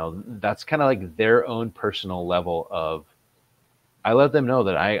kind of like their own personal level of. I let them know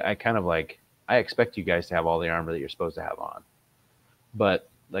that I kind of like, I expect you guys to have all the armor that you're supposed to have on. But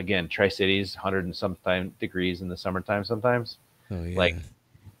again, Tri-Cities, 100 and sometimes degrees in the summertime sometimes. Oh, yeah. Like,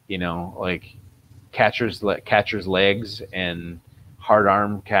 you know, like catcher's legs and hard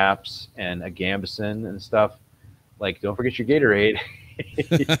arm caps and a gambeson and stuff. Like, don't forget your Gatorade.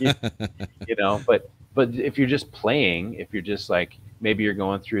 You know, but if you're just playing, if you're just like, maybe you're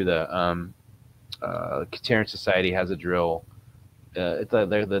going through the Kateran Society has a drill.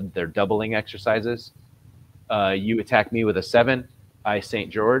 They're doubling exercises. You attack me with a 7, I St.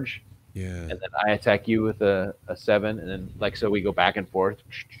 George. Yeah. And then I attack you with a 7, and then like so we go back and forth.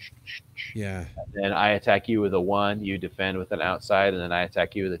 Yeah. And then I attack you with a 1, you defend with an outside, and then I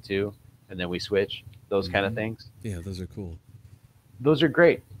attack you with a 2, and then we switch. Those kind of things. Yeah, those are cool. Those are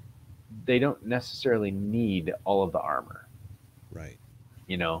great. They don't necessarily need all of the armor. Right.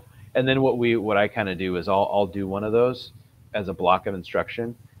 You know. And then what I kind of do is I'll do one of those as a block of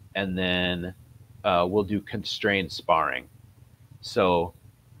instruction, and then we'll do constrained sparring. So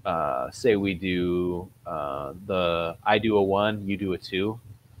say we do I do a 1, you do a 2.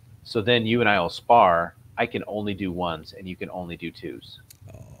 So then you and I will spar. I can only do 1s and you can only do 2s.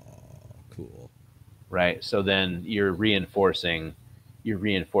 Oh, cool. Right. So then you're reinforcing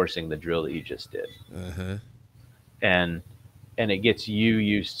the drill that you just did. Uh-huh. And it gets you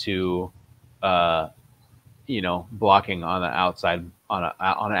used to you know, blocking on the outside on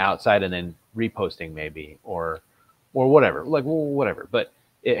an outside and then reposting maybe or whatever, like whatever, but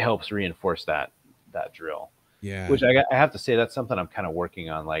it helps reinforce that drill. Yeah. Which I have to say, that's something I'm kind of working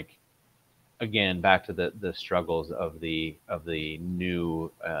on. Like, again, back to the struggles of the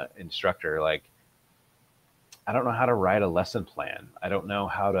new instructor. Like, I don't know how to write a lesson plan. I don't know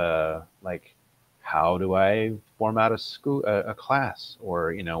how to, like, how do I format a class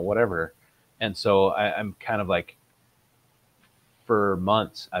or, you know, whatever. And so I'm kind of like, for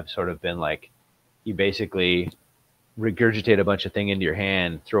months, I've sort of been like, you basically regurgitate a bunch of thing into your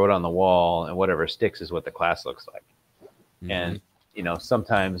hand, throw it on the wall, and whatever sticks is what the class looks like. Mm-hmm. And, you know,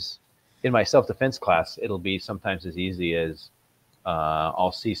 sometimes in my self-defense class, it'll be sometimes as easy as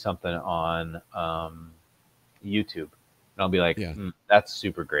I'll see something on YouTube and I'll be like, that's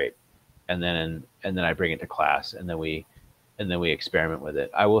super great. And then I bring it to class and then we experiment with it.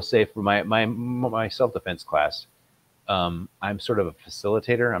 I will say for my self-defense class, I'm sort of a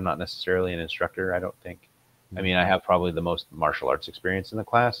facilitator. I'm not necessarily an instructor, I don't think. I mean, I have probably the most martial arts experience in the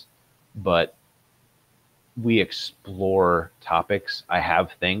class, but we explore topics. I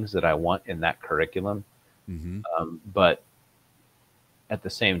have things that I want in that curriculum. Mm-hmm. But at the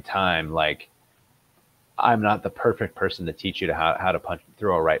same time, like, I'm not the perfect person to teach you how to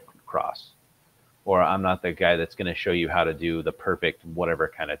throw a right cross, or I'm not the guy that's going to show you how to do the perfect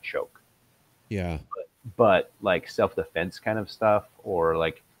whatever kind of choke. Yeah. But like self-defense kind of stuff, or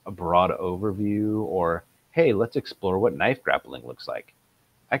like a broad overview, or hey, let's explore what knife grappling looks like.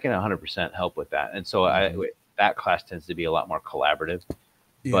 I can 100% help with that. And so that class tends to be a lot more collaborative.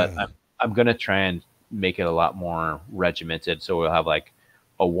 Yeah. But I'm going to try and make it a lot more regimented. So we'll have like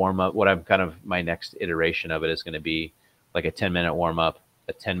a warm up. What I'm kind of, my next iteration of it is going to be like a 10-minute warm up,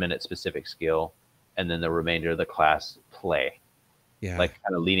 a 10-minute specific skill, and then the remainder of the class play. Yeah. Like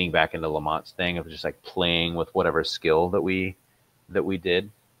kind of leaning back into Lamont's thing of just like playing with whatever skill that we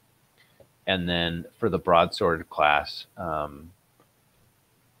did. And then for the broadsword class, I'm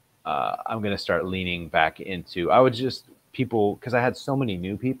going to start leaning back into, people, because I had so many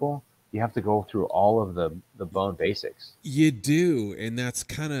new people, you have to go through all of the bone basics. You do, and that's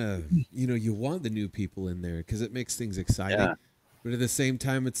kind of, you want the new people in there because it makes things exciting. Yeah. But at the same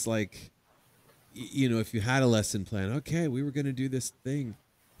time, it's like, if you had a lesson plan, okay, we were going to do this thing,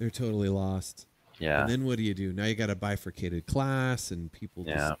 they're totally lost. Yeah. And then what do you do? Now you got a bifurcated class, and people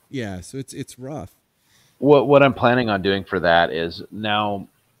so it's rough. What I'm planning on doing for that is, now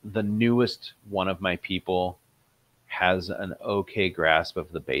the newest one of my people has an okay grasp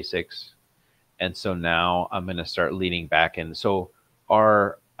of the basics. And so now I'm going to start leaning back in. So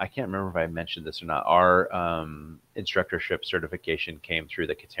I can't remember if I mentioned this or not, our instructorship certification came through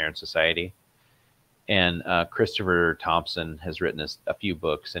the Kateran Society. And Christopher Thompson has written a few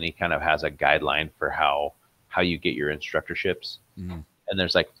books, and he kind of has a guideline for how you get your instructorships. Mm-hmm. And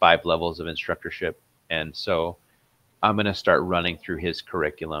there's like 5 levels of instructorship. And so I'm going to start running through his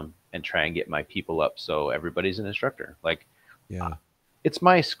curriculum and try and get my people up so everybody's an instructor. Like, yeah, it's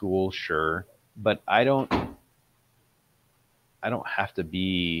my school, sure, but I don't have to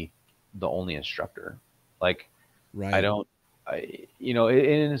be the only instructor. Like, right. and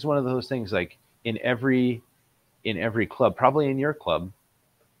it's one of those things, like in every club, probably in your club,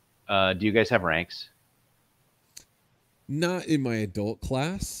 do you guys have ranks? Not in my adult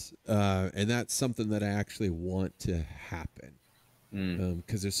class, and that's something that I actually want to happen.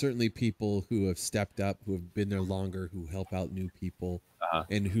 Because there's certainly people who have stepped up, who have been there longer, who help out new people,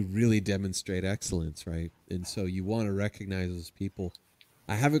 and who really demonstrate excellence, right? And so you want to recognize those people.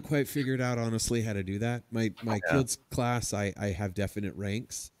 I haven't quite figured out, honestly, how to do that. My kids' class, I have definite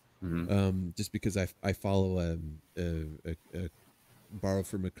ranks, just because I follow a borrow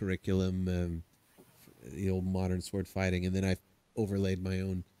from a curriculum, the old modern sword fighting, and then I've overlaid my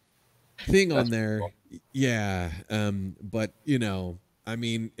own thing on there. Cool. Yeah. But I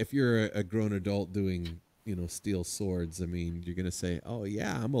mean, if you're a grown adult doing, steel swords, I mean, you're going to say, oh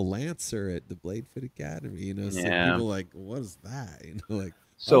yeah, I'm a Lancer at the Bladefit Academy, so people like, what is that? Like,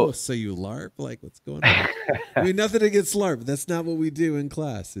 so you LARP? Like, what's going on? I mean, nothing against LARP, but that's not what we do in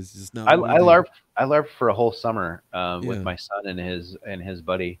class. It's just not. I LARP for a whole summer, with my son and his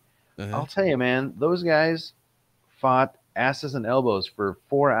buddy. I'll tell you, man, those guys fought asses and elbows for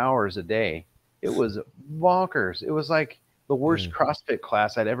 4 hours a day. It was bonkers. It was like the worst CrossFit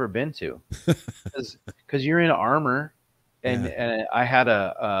class I'd ever been to, because you're in armor, and I had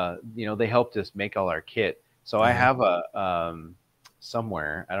they helped us make all our kit. So I have a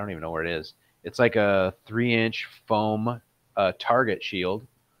somewhere, I don't even know where it is. It's like a 3-inch foam target shield.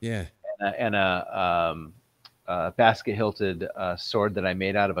 Yeah. And a basket hilted sword that I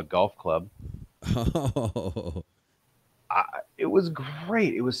made out of a golf club. Oh. It was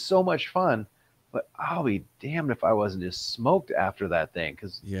great. It was so much fun, but I'll be damned if I wasn't just smoked after that thing,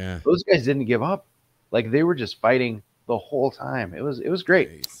 because those guys didn't give up. Like, they were just fighting the whole time. It was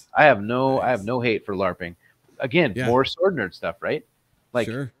great. Nice. I have no hate for LARPing. Again, more sword nerd stuff, right? Like,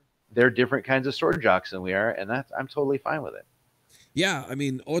 they're different kinds of sword jocks than we are, and I'm totally fine with it. Yeah, I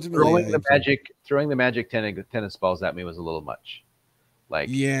mean, ultimately, throwing the magic tennis balls at me was a little much. Like,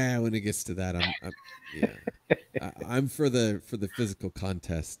 when it gets to that, I'm for the physical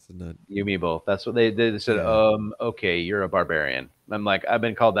contests, not you, me both. That's what they said. Okay, you're a barbarian. I'm like, I've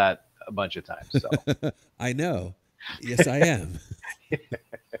been called that a bunch of times. So I know. Yes, I am.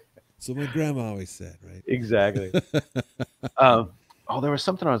 So my grandma always said, right? Exactly. There was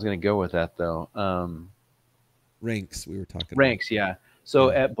something I was going to go with that though. Ranks, we were talking ranks, about. So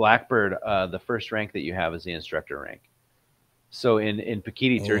at Blackbird, the first rank that you have is the instructor rank. So in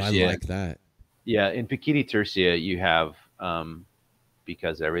Pakiti Tercia, I like that. Yeah, in Pakiti Tercia, you have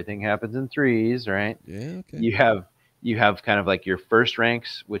because everything happens in threes, right? Yeah, okay. You have kind of like your first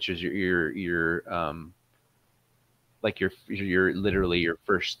ranks, which is your like your literally your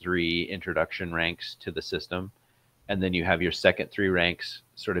first 3 introduction ranks to the system, and then you have your second 3 ranks,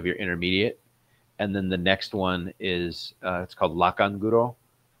 sort of your intermediate. And then the next one is it's called Lakanguro.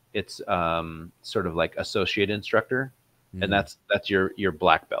 It's sort of like associate instructor, and that's your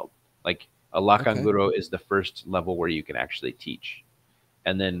black belt. Like a Lakanguro is the first level where you can actually teach,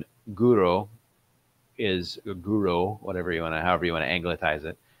 and then Guro is Guro, however you want to anglicize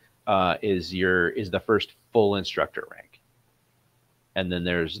it, is the first full instructor rank. And then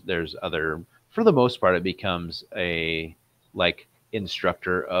there's other, for the most part, it becomes a like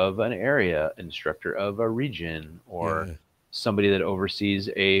instructor of an area, instructor of a region, or somebody that oversees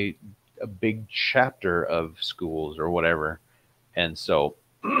a big chapter of schools or whatever. And so,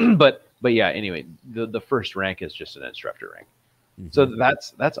 but yeah, anyway, the first rank is just an instructor rank. So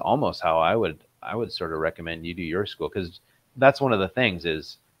that's almost how I would sort of recommend you do your school, because that's one of the things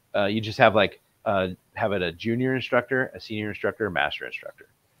is you just have like have it a junior instructor, a senior instructor, a master instructor.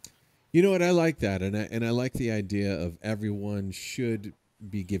 You know what? I like that, and I like the idea of everyone should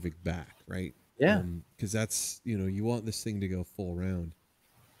be giving back, right? Yeah, because that's, you know, you want this thing to go full round.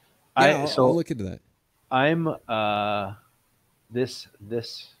 I'll look into that. I'm this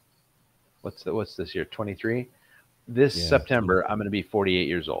what's this year, 23? This September, I'm going to be 48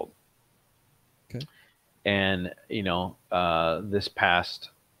 years old. Okay. And, you know, this past,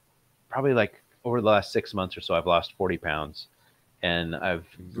 probably like over the last 6 months or so, I've lost 40 pounds. And I've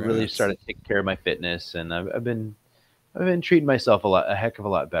really started to take care of my fitness. And I've been treating myself a heck of a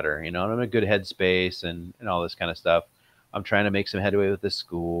lot better, you know, and I'm in a good headspace and all this kind of stuff. I'm trying to make some headway with this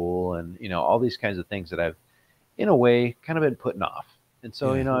school and, you know, all these kinds of things that I've, in a way, kind of been putting off. And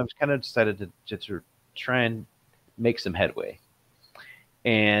so, you know, I've kind of decided to just try and make some headway.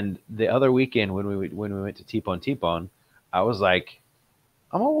 And the other weekend when we went to T-Pone, I was like,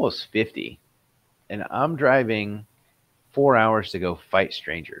 I'm almost 50 and I'm driving 4 hours to go fight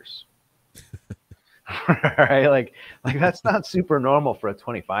strangers. Right? Like that's not super normal for a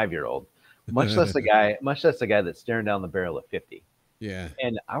 25-year-old, much less the guy that's staring down the barrel of 50. Yeah.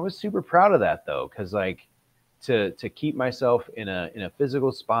 And I was super proud of that though, because like to keep myself in a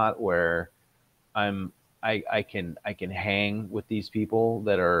physical spot where I can hang with these people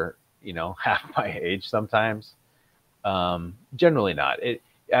that are, you know, half my age sometimes. Generally not. It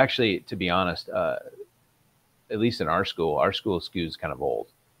actually, to be honest, at least in our school skews kind of old.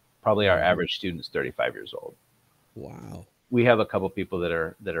 Probably our average student's 35 years old. Wow. We have a couple people that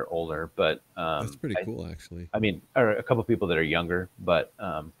are older, but that's pretty cool, actually. I mean, or a couple people that are younger, but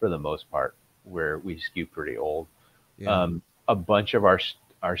for the most part, we skew pretty old. Yeah. A bunch of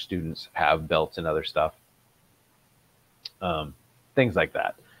our students have belts and other stuff, things like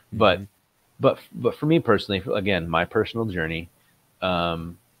that. But for me personally, again, my personal journey,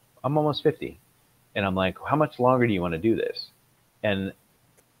 I'm almost 50, and I'm like, how much longer do you want to do this? And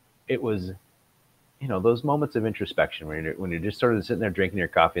it was, you know, those moments of introspection when you're just sort of sitting there drinking your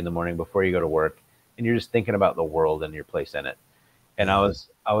coffee in the morning before you go to work, and you're just thinking about the world and your place in it. And I was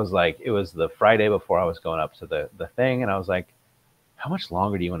like, it was the Friday before I was going up to the thing, and I was like, how much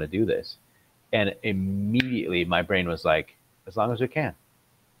longer do you want to do this? And immediately my brain was like, as long as we can.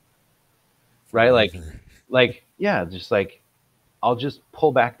 Right? Like, yeah, just like, I'll just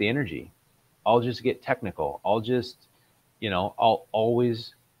pull back the energy. I'll just get technical. I'll just, you know, I'll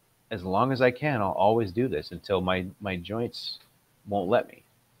always, as long as I can, I'll always do this until my joints won't let me,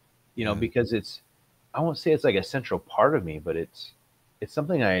 you know, because I won't say it's like a central part of me, but it's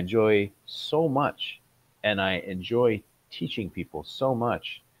something I enjoy so much, and I enjoy teaching people so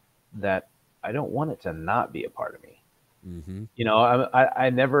much that I don't want it to not be a part of me. You know, I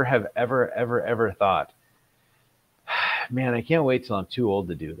never have ever thought, man, I can't wait till I'm too old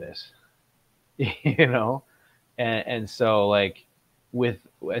to do this, you know? And so like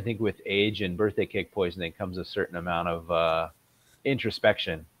I think with age and birthday cake poisoning comes a certain amount of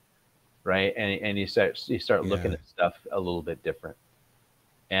introspection, right? And you start looking at stuff a little bit different.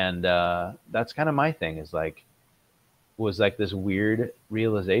 And that's kind of my thing, was like this weird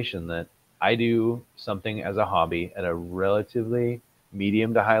realization that I do something as a hobby at a relatively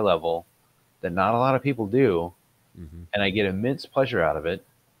medium to high level that not a lot of people do. And I get immense pleasure out of it.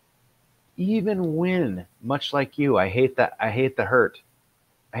 Even when, much like you, I hate the hurt.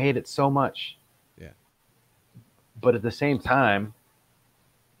 I hate it so much. Yeah. But at the same time,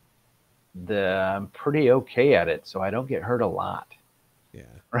 I'm pretty okay at it, so I don't get hurt a lot. Yeah.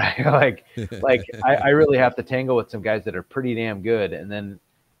 Right. like I really have to tangle with some guys that are pretty damn good, and then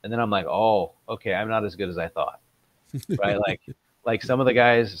I'm like, oh, okay, I'm not as good as I thought. Right. like some of the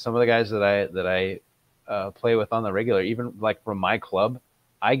guys that I play with on the regular, even like from my club,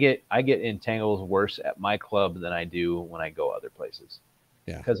 I get in tangles worse at my club than I do when I go other places.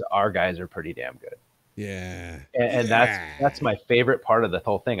 Yeah. Because our guys are pretty damn good. Yeah. And that's my favorite part of the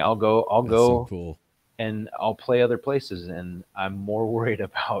whole thing. I'll go so cool. And I'll play other places, and I'm more worried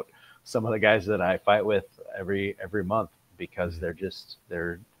about some of the guys that I fight with every month, because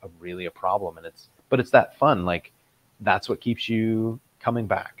they're really a problem. And it's that fun. Like, that's what keeps you coming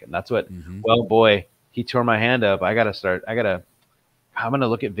back. And that's what, well, boy, he tore my hand up. I'm going to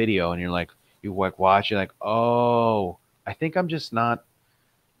look at video, and you're like, you like watch, you're like, oh, I think I'm just not,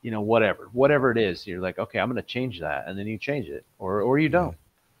 whatever it is. You're like, okay, I'm going to change that. And then you change it, or you don't,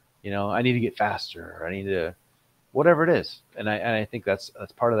 I need to get faster, or I need to, whatever it is. And I think that's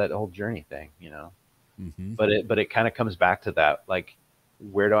part of that whole journey thing, Mm-hmm. but it kind of comes back to that, like,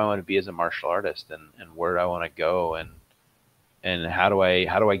 where do I want to be as a martial artist, and where do I want to go, and how do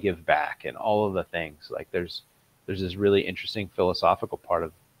I give back, and all of the things. Like there's this really interesting philosophical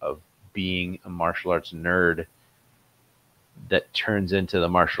part of being a martial arts nerd that turns into the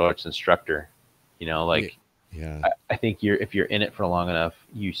martial arts instructor. Like, yeah. I think if you're in it for long enough,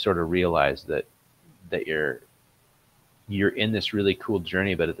 you sort of realize that you're in this really cool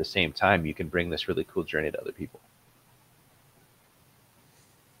journey, but at the same time, you can bring this really cool journey to other people.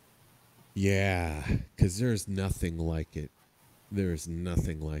 Yeah, because there's nothing like it. There's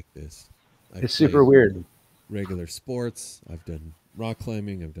nothing like this. It's super weird. Regular sports. I've done rock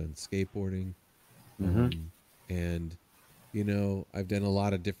climbing. I've done skateboarding. And, I've done a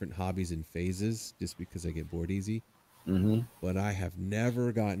lot of different hobbies and phases just because I get bored easy. But I have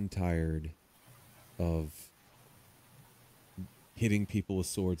never gotten tired of hitting people with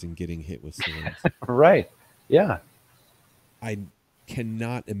swords and getting hit with swords. Right. Yeah. I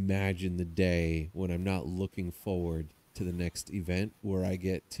cannot imagine the day when I'm not looking forward to the next event where I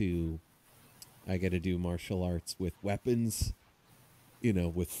get to do martial arts with weapons,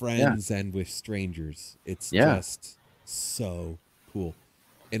 with friends and with strangers. It's just so cool.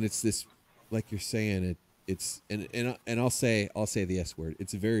 And it's this, like you're saying, it's I'll say the S word.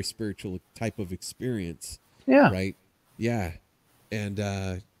 It's a very spiritual type of experience. Yeah. Right. Yeah.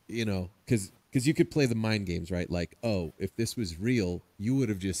 And because you could play the mind games, right? Like, oh, if this was real, you would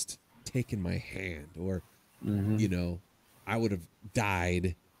have just taken my hand, or I would have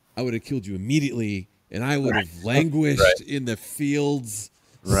died. I would have killed you immediately, and I would have languished in the fields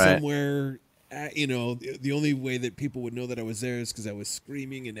somewhere. The only way that people would know that I was there is because I was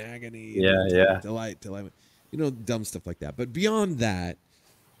screaming in agony. Till I went, dumb stuff like that. But beyond that,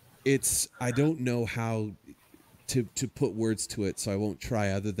 I don't know how to put words to it, so I won't try,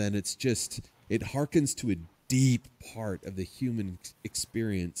 other than it harkens to a deep part of the human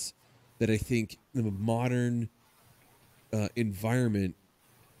experience that I think the modern environment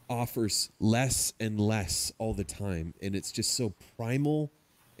offers less and less all the time. And it's just so primal,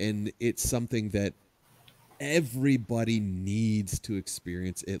 and it's something that everybody needs to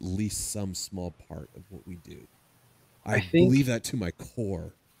experience at least some small part of what we do. I believe that to my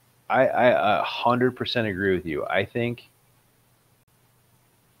core. I 100% agree with you. I think,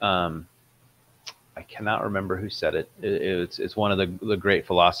 I cannot remember who said it. It's one of the great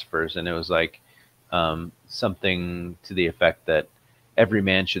philosophers, and it was like something to the effect that every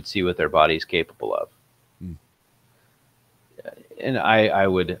man should see what their body is capable of. And I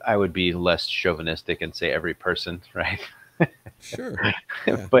would be less chauvinistic and say every person, right? Sure.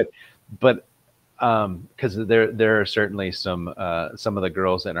 Yeah. but because there are certainly some of the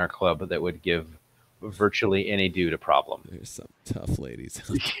girls in our club that would give virtually any dude a problem. There's some tough ladies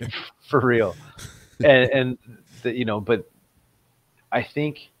out there. For real. But I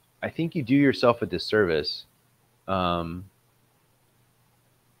think you do yourself a disservice. And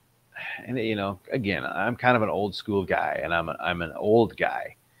again, I'm kind of an old school guy, and I'm an old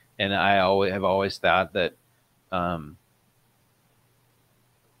guy, and I have always thought that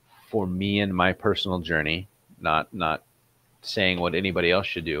for me and my personal journey, not saying what anybody else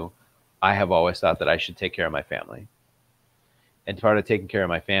should do, I have always thought that I should take care of my family. And part of taking care of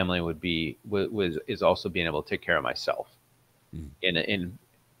my family is also being able to take care of myself, in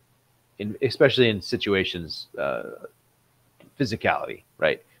especially in situations, physicality,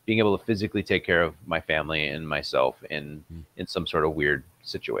 right? Being able to physically take care of my family and myself in some sort of weird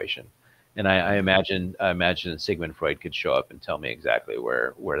situation. And I imagine Sigmund Freud could show up and tell me exactly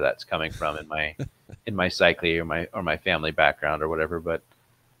where that's coming from in my psyche or my family background or whatever. But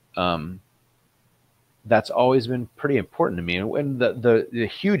that's always been pretty important to me. And when the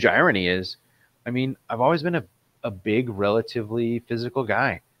huge irony is, I've always been a big, relatively physical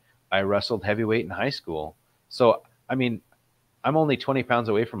guy. I wrestled heavyweight in high school. So, I'm only 20 pounds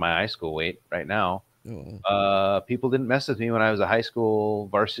away from my high school weight right now. Oh, wow. People didn't mess with me when I was a high school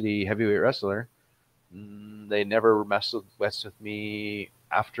varsity heavyweight wrestler. They never messed with me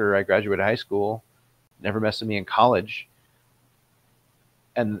after I graduated high school. Never messed with me in college.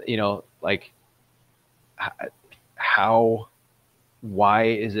 And, why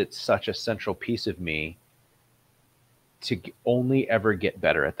is it such a central piece of me to only ever get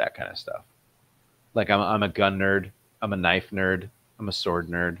better at that kind of stuff? Like, I'm a gun nerd. I'm a knife nerd. I'm a sword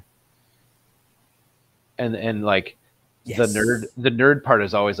nerd. And like, yes. the nerd part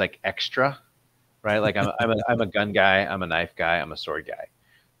is always like extra, right? Like I'm a gun guy, I'm a knife guy, I'm a sword guy.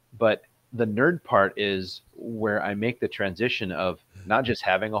 But the nerd part is where I make the transition of not just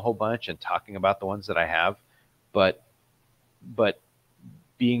having a whole bunch and talking about the ones that I have, but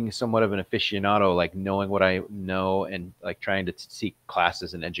being somewhat of an aficionado, like knowing what I know and like trying to seek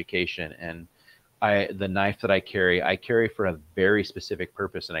classes and education. And the knife that I carry for a very specific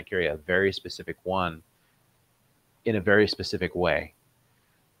purpose, and I carry a very specific one in a very specific way.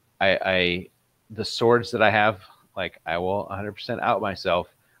 The swords that I have, like I will 100% out myself.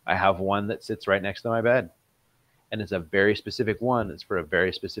 I have one that sits right next to my bed, and it's a very specific one. It's for a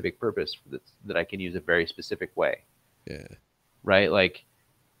very specific purpose that I can use a very specific way. Yeah. Right. Like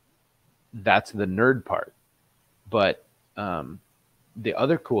that's the nerd part. But the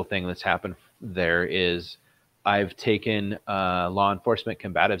other cool thing that's happened there is I've taken law enforcement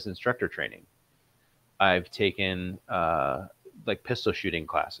combatives instructor training. I've taken like pistol shooting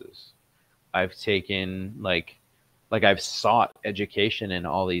classes. I've taken like I've sought education in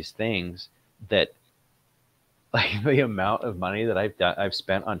all these things that like the amount of money that I've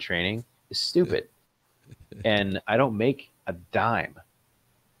spent on training is stupid. And I don't make a dime.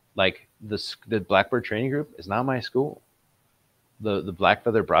 Like the Blackbird Training Group is not my school. The Black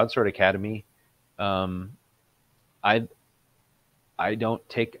Feather Broadsword Academy, I don't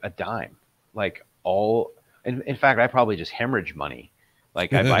take a dime. Like in fact, I probably just hemorrhage money.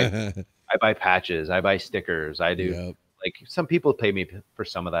 Like I buy patches, I buy stickers, I do. Yep. Like some people pay me for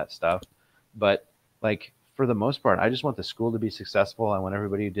some of that stuff, but like for the most part, I just want the school to be successful. I want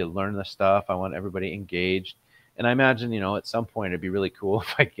everybody to learn the stuff. I want everybody engaged. And I imagine, at some point it'd be really cool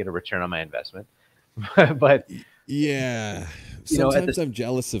if I could get a return on my investment. But yeah, sometimes I'm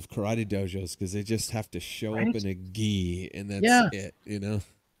jealous of karate dojos because they just have to show up in a gi and that's it, and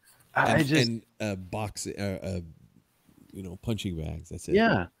punching bags. That's it.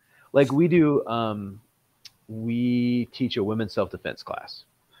 Yeah. Like we do, we teach a women's self-defense class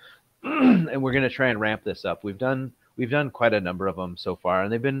and we're going to try and ramp this up. We've done quite a number of them so far,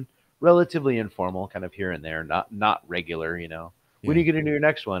 and they've been relatively informal, kind of here and there, not regular, When do you get into your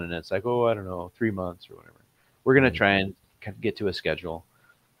next one? And it's like, oh, I don't know, 3 months or whatever. We're going to try and kind of get to a schedule.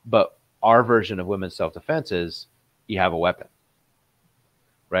 But our version of women's self-defense is you have a weapon,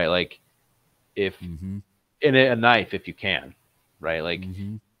 right? Like if in a knife, if you can, right? Like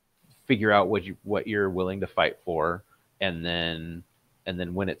figure out what you're willing to fight for. And then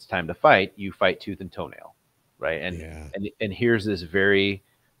when it's time to fight, you fight tooth and toenail, right? And here's this very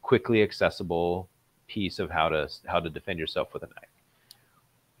quickly accessible piece of how to defend yourself with a knife.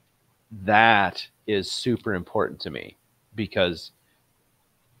 That is super important to me because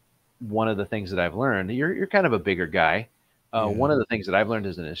one of the things that I've learned, you're kind of a bigger guy. One of the things that I've learned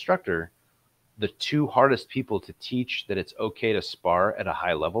as an instructor, the two hardest people to teach that it's okay to spar at a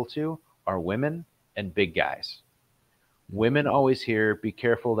high level to are women and big guys. Women always hear, be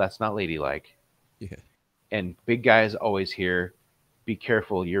careful, that's not ladylike. Yeah. And big guys always hear, be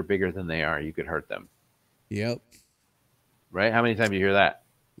careful, you're bigger than they are, you could hurt them. Yep. Right? How many times do you hear that?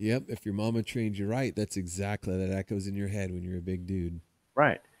 Yep. If your mama trained you right, that's exactly that echoes in your head when you're a big dude.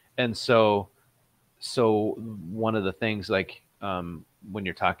 Right. And so one of the things, like when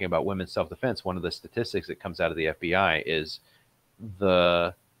you're talking about women's self-defense, one of the statistics that comes out of the FBI is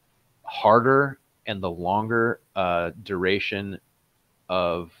the harder and the longer duration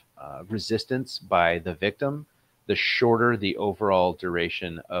of resistance by the victim, the shorter the overall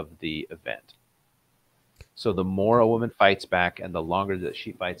duration of the event. So the more a woman fights back and the longer that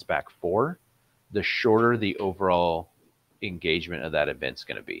she fights back for, the shorter the overall engagement of that event's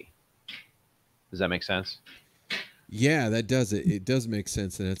going to be. Does that make sense? Yeah, that does it. It does make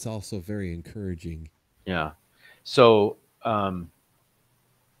sense, and it's also very encouraging. Yeah. So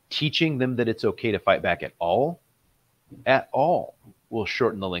teaching them that it's okay to fight back at all will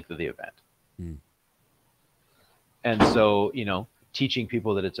shorten the length of the event. And so, teaching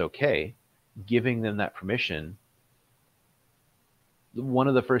people that it's okay, giving them that permission. One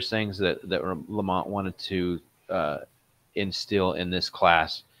of the first things that Lamont wanted to instill in this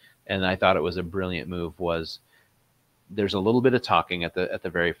class, and I thought it was a brilliant move, was there's a little bit of talking at the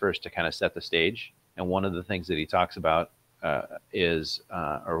very first to kind of set the stage. And one of the things that he talks about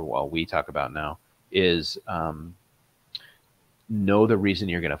we talk about now is know the reason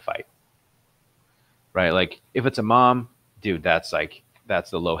you're going to fight, right? Like if it's a mom, dude, that's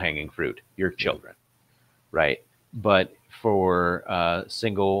the low hanging fruit, your children, right? But for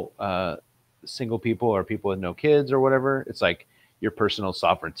single people or people with no kids or whatever, it's like your personal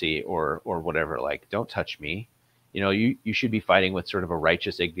sovereignty or whatever. Like, don't touch me. You should be fighting with sort of a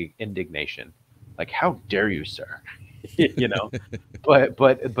righteous indignation. Like, how dare you, sir? you know, but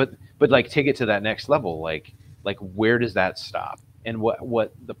like take it to that next level. Like where does that stop? And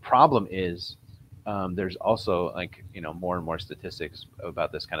what the problem is, there's also like, you know, more and more statistics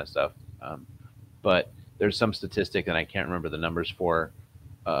about this kind of stuff. But there's some statistic, and I can't remember the numbers for,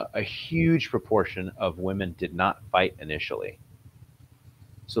 a huge proportion of women did not fight initially.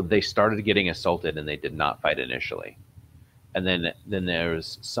 So they started getting assaulted and they did not fight initially. And then there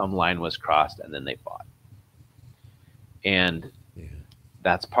was some line was crossed and then they fought. And Yeah.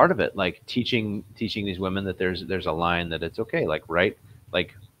 that's part of it. Like teaching these women that there's a line, that it's okay. Like, right.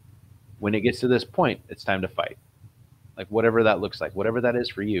 Like when it gets to this point, it's time to fight. Like whatever that looks like, whatever that is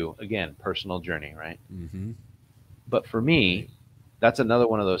for you, again, personal journey. Right. Mm-hmm. But for me, Right. that's another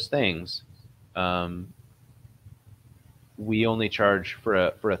one of those things. We only charge for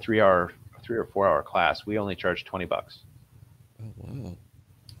a 3 or 4 hour class. We only charge $20, Oh, wow.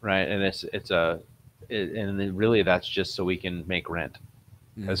 right? And and then really that's just so we can make rent,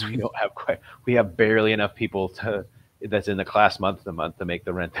 because we don't have we have barely enough people that's in the class month to month to make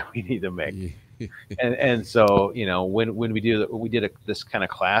the rent that we need to make. Yeah. And so, you know, when we did this kind of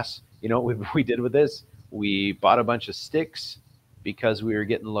class, you know what we did with this? We bought a bunch of sticks because we were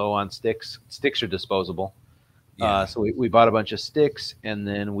getting low on sticks. Sticks are disposable. Yeah. So we bought a bunch of sticks, and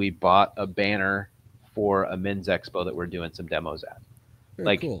then we bought a banner for a men's expo that we're doing some demos at. Very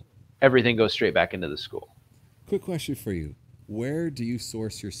Like cool. everything goes straight back into the school. Quick question for you. Where do you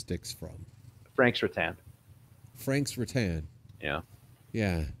source your sticks from? Frank's Rattan. Frank's Rattan. Yeah.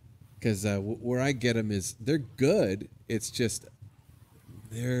 Yeah. Because where I get them they're good. It's just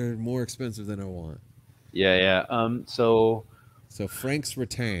they're more expensive than I want. Yeah. So Frank's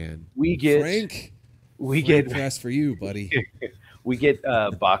Rattan. we get Frank press for you, buddy. we get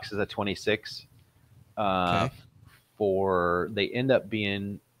boxes of 26. Okay. They end up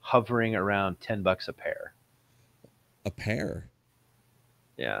being hovering around $10 a pair. A pair.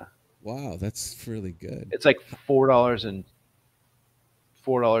 Yeah. Wow, that's really good. It's like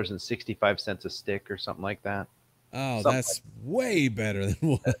 $4.65 a stick or something like that. Oh, Something that's way better than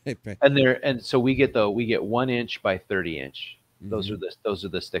what I pay. And so we get 1 inch by 30 inch. Mm-hmm. Those are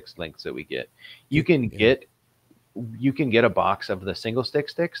the sticks lengths that we get. You can get a box of the single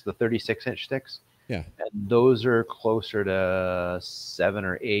sticks, the 36-inch sticks. Yeah. And those are closer to $7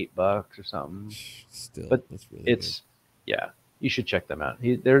 or $8 or something. Still, But that's really it's yeah, you should check them out.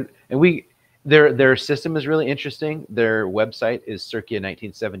 Their system is really interesting. Their website is circa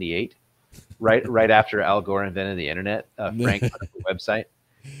 1978, right after Al Gore invented the internet. Frank put up a website.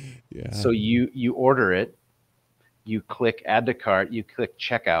 Yeah. So you order it, you click add to cart, you click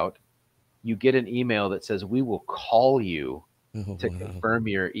checkout, you get an email that says we will call you to confirm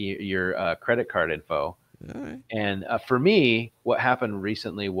your credit card info. All right. And for me, what happened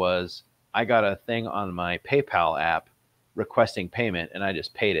recently was I got a thing on my PayPal app requesting payment, and I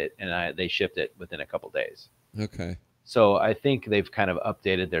just paid it, and they shipped it within a couple days. Okay. So I think they've kind of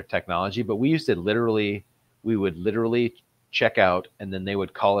updated their technology, but we would literally check out, and then they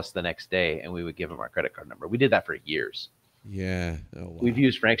would call us the next day, and we would give them our credit card number. We did that for years. Yeah. Oh, wow. We've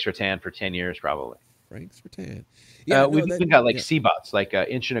used Frank's Rattan for 10 years, probably. Frank's Rattan. Yeah, we've even got like CBOTs, like an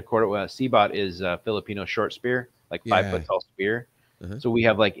inch and a quarter. CBOT is a Filipino short spear, like 5 foot tall spear. Uh-huh. So we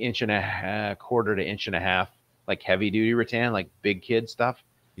have like inch and a quarter to inch and a half, like heavy duty rattan, like big kid stuff.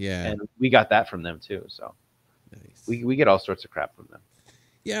 Yeah. And we got that from them too. So Nice. we get all sorts of crap from them.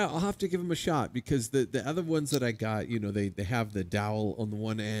 Yeah, I'll have to give them a shot, because the other ones that I got, you know, they have the dowel on the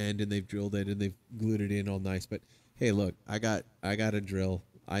one end, and they've drilled it and they've glued it in all nice. But hey, look, I got a drill.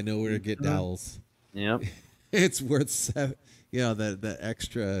 I know where to get dowels. Yep. It's worth the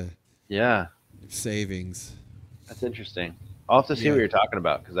extra savings. That's interesting. I'll have to see what you're talking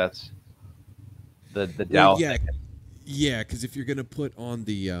about, because that's the dowel. Yeah, yeah. Because if you're gonna put on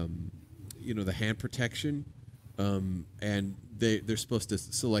the the hand protection, and they're supposed to,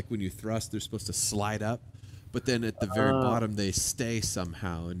 so like when you thrust, they're supposed to slide up, but then at the very bottom they stay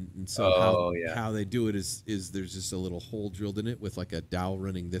somehow, and so how they do it is there's just a little hole drilled in it with like a dowel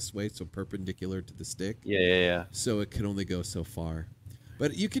running this way, so perpendicular to the stick. Yeah. So it can only go so far.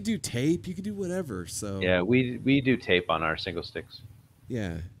 But you could do tape, you could do whatever. So yeah, we do tape on our single sticks.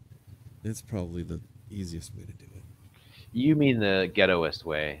 Yeah, it's probably the easiest way to do it. You mean the ghettoist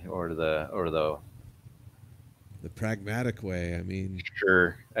way, or the pragmatic way? I mean,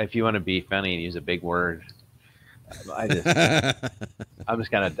 sure. If you want to be funny and use a big word, I'm just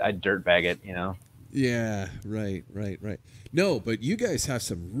kind of I dirtbag it, you know. Yeah, right. No, but you guys have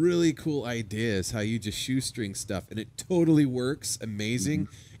some really cool ideas how you just shoestring stuff, and it totally works amazing.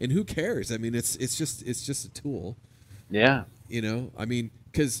 Mm-hmm. And who cares? I mean, it's just a tool. Yeah. You know, I mean,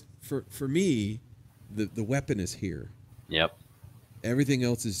 because for me, the weapon is here. Yep. Everything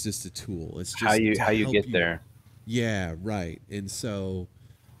else is just a tool. It's just How you help get you. there. Yeah, right. And so,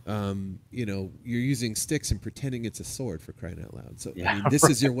 you know, you're using sticks and pretending it's a sword, for crying out loud. So, Yeah, I mean, this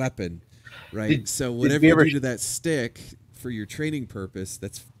is your weapon, right? So whatever we you ever do to that stick for your training purpose,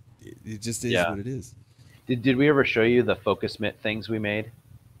 it just is what it is. Did we ever show you the focus mitt things we made?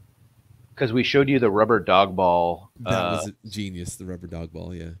 Because we showed you the rubber dog ball. That was genius, the rubber dog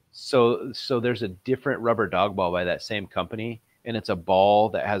ball, yeah. So there's a different rubber dog ball by that same company, and it's a ball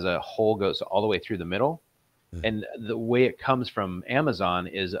that has a hole goes all the way through the middle. And the way it comes from Amazon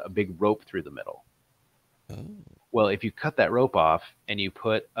is a big rope through the middle. Oh. Well, if you cut that rope off and you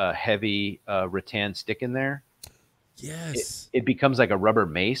put a heavy rattan stick in there, yes, it becomes like a rubber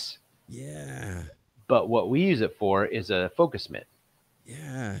mace. Yeah. But what we use it for is a focus mitt.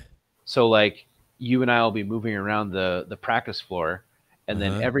 Yeah. So like you and I will be moving around the practice floor, and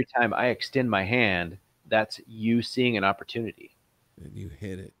then every time I extend my hand, that's you seeing an opportunity. And you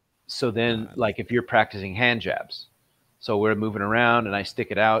hit it. So then, like if you're practicing hand jabs, so we're moving around and I stick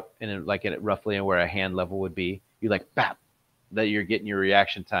it out and like at roughly where a hand level would be, you like bap, that you're getting your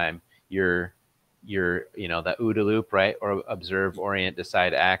reaction time, your you know, that OODA loop, right? Or observe, orient,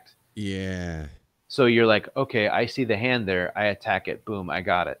 decide, act. Yeah. So you're like, okay, I see the hand there, I attack it, boom, I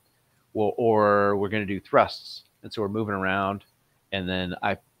got it. Well, or we're gonna do thrusts, and so we're moving around, and then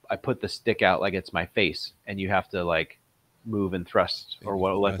I put the stick out like it's my face, and you have to like move and thrust or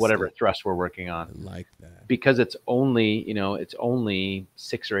whatever thrust we're working on. I like that. Because it's only, you know, it's only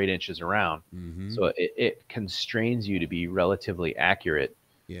 6 or 8 inches around. So it constrains you to be relatively accurate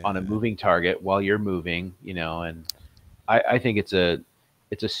on a moving target while you're moving, you know, and I think it's a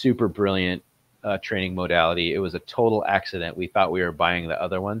super brilliant training modality. It was a total accident. We thought we were buying the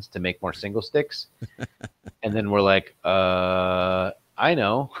other ones to make more single sticks. And then we're like, I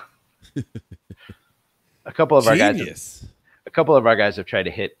know. A couple of our guys have tried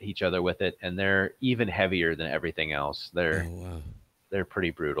to hit each other with it, and they're even heavier than everything else. They're pretty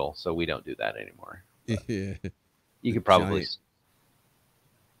brutal, so we don't do that anymore. Yeah. You could probably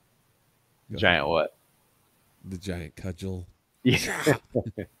giant what? The giant cudgel. Yeah.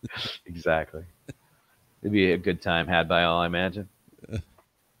 Exactly. It'd be a good time had by all, I imagine.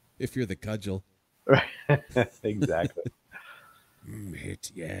 If you're the cudgel. Right. Exactly.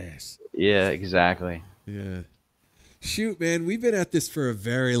 Hit yes. Yeah, exactly. Yeah. Shoot, man, we've been at this for a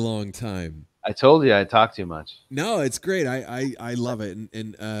very long time. I told you I talk too much. No, it's great. I love it,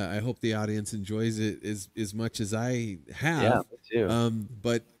 and I hope the audience enjoys it as much as I have. Yeah, me too.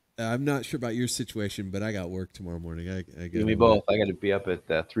 But I'm not sure about your situation, but I got work tomorrow morning. I got me both. I got to be up at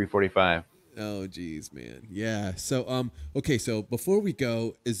 3:45. Oh, geez, man. Yeah. So, okay. So before we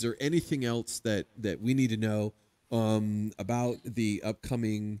go, is there anything else that we need to know about the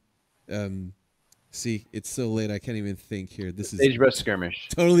upcoming? See, it's so late I can't even think here. This is Sagebrush Skirmish.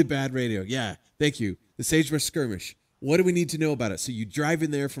 Totally bad radio. Yeah, thank you. The Sagebrush Skirmish. What do we need to know about it? So you drive in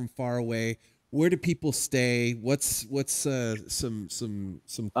there from far away. Where do people stay? What's some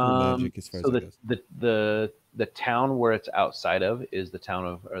cool magic as far as that goes? The town where it's outside of is the town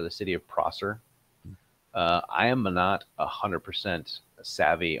of, or the city of Prosser. I am not 100%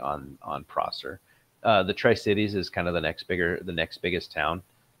 savvy on Prosser. The Tri-Cities is kind of the next biggest town,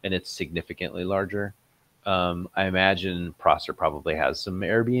 and it's significantly larger. I imagine Prosser probably has some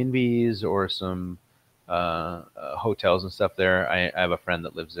Airbnbs or some hotels and stuff there. I have a friend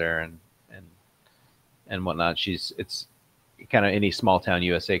that lives there and whatnot. It's kind of any small town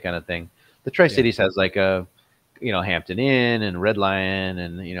USA kind of thing. The Tri-Cities has like a, you know, Hampton Inn and Red Lion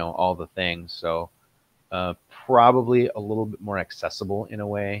and, you know, all the things. So probably a little bit more accessible in a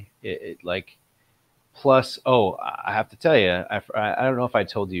way. Plus, I have to tell you, I don't know if I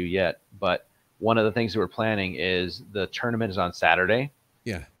told you yet, but one of the things that we're planning is the tournament is on Saturday.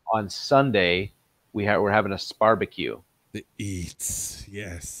 Yeah. On Sunday, we're having a sparbecue. The eats,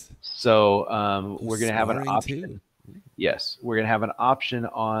 yes. So we're going to have an option. Too. Yes, we're going to have an option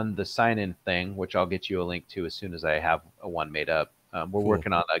on the sign-in thing, which I'll get you a link to as soon as I have a one made up. We're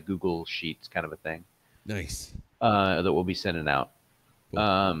working on a Google Sheets kind of a thing. Nice. That we'll be sending out.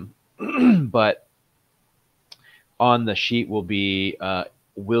 Cool. But on the sheet will be,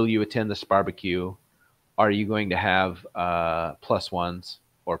 will you attend this barbecue? Are you going to have plus ones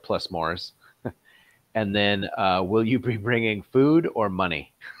or plus mores? And then will you be bringing food or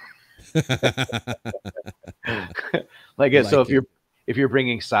money? So if you're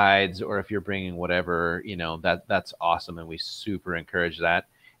bringing sides or if you're bringing whatever, you know, that's awesome, and we super encourage that.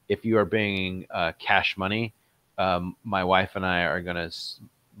 If you are bringing cash money, my wife and I are gonna.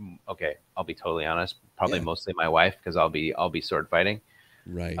 Okay, I'll be totally honest. Probably mostly my wife, because I'll be sword fighting.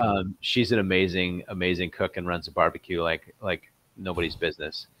 Right. She's an amazing cook and runs a barbecue like nobody's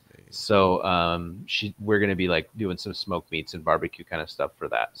business. So we're going to be like doing some smoked meats and barbecue kind of stuff for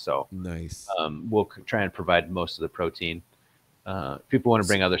that. So Nice. we'll try and provide most of the protein. If people want to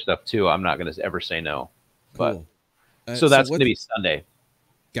bring other stuff too, I'm not going to ever say no. Cool. But so that's going to be Sunday.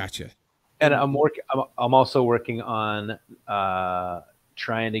 Gotcha. And I'm also working on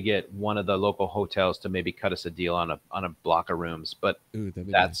trying to get one of the local hotels to maybe cut us a deal on a block of rooms, but that's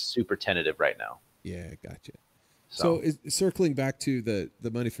nice. Super tentative right now. Yeah, gotcha. So circling back to the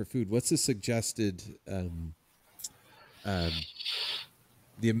money for food, what's the suggested the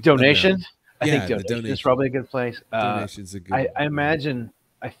donation? Amount? I think donation is probably a good place. Donation's a good. I imagine.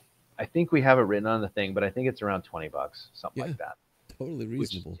 I think we have it written on the thing, but I think it's around $20, something like that. Totally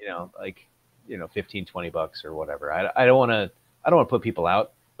reasonable. Which, 15, $20 or whatever. I don't want to put people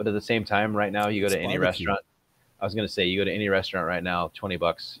out, but at the same time, right now, you go to any restaurant. I was going to say, you go to any restaurant right now,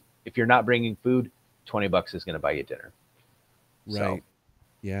 $20. If you're not bringing food, $20 is going to buy you dinner. Right. So,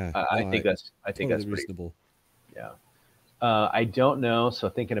 yeah. I think that's pretty reasonable. Yeah. I don't know. So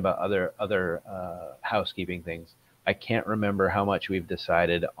thinking about other housekeeping things, I can't remember how much we've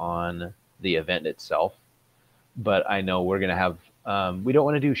decided on the event itself, but I know we're going to have, we don't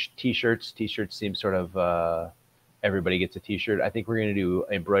want to do t-shirts. T-shirts seem sort of, everybody gets a t-shirt. I think we're going to do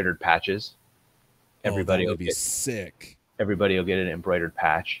embroidered patches. Everybody will be sick. Everybody will get an embroidered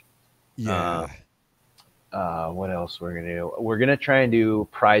patch. Yeah. What else we're going to do? We're going to try and do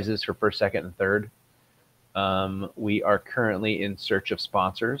prizes for first, second, and third. We are currently in search of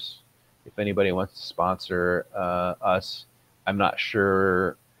sponsors. If anybody wants to sponsor us, I'm not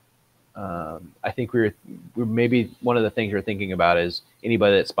sure. I think we're maybe one of the things we're thinking about is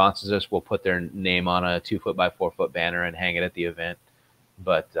anybody that sponsors us will put their name on a 2 foot by 4 foot banner and hang it at the event.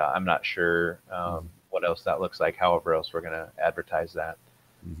 But I'm not sure what else that looks like. However else we're going to advertise that.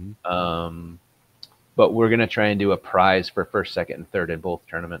 Mm-hmm. But we're going to try and do a prize for first, second, and third in both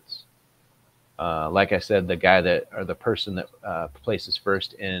tournaments. Like I said, the person that places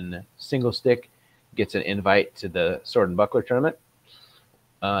first in single stick gets an invite to the sword and buckler tournament.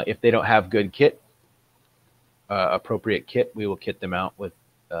 If they don't have good kit, appropriate kit, we will kit them out with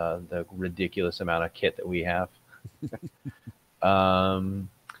the ridiculous amount of kit that we have.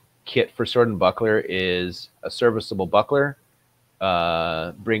 Kit for sword and buckler is a serviceable buckler.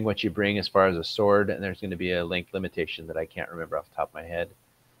 Bring what you bring as far as a sword, and there's going to be a length limitation that I can't remember off the top of my head.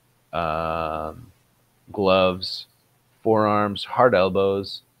 Gloves, forearms, hard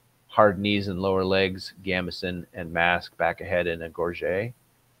elbows, hard knees and lower legs, gambeson, and mask back ahead in a gorget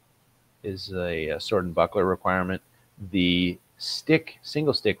is a sword and buckler requirement. The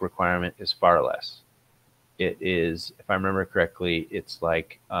single stick requirement is far less. It is, if I remember correctly, it's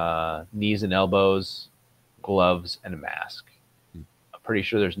like knees and elbows, gloves, and a mask. I'm pretty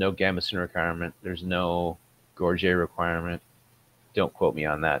sure there's no gambeson requirement. There's no gorget requirement. Don't quote me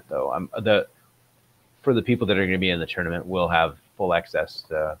on that, though. For the people that are going to be in the tournament, we'll have full access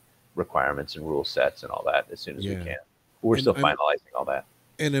to requirements and rule sets and all that as soon as we can. We're still finalizing all that.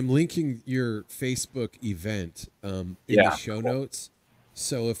 And I'm linking your Facebook event in the show notes.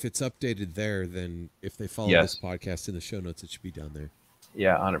 So if it's updated there, then if they follow this podcast in the show notes, it should be down there.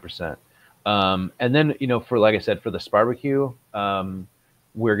 Yeah, 100%. And then, for, like I said, for the barbecue,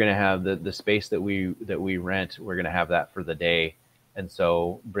 we're going to have the space that we rent. We're going to have that for the day. And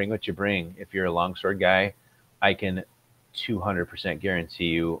so bring what you bring. If you're a longsword guy, I can 200% guarantee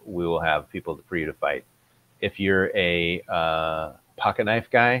you we will have people for you to fight. If you're a pocket knife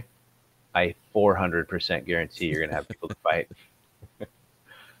guy, I 400% guarantee you're going to have people to fight.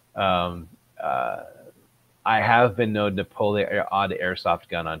 I have been known to pull the odd airsoft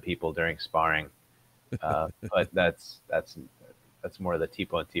gun on people during sparring, but that's more of the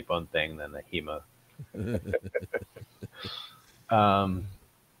T-bone thing than the HEMA.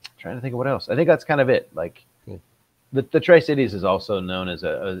 Trying to think of what else. I think that's kind of it. Like, cool. The Tri-Cities is also known as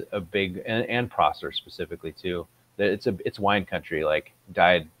a big, and Prosser specifically too. It's wine country. Like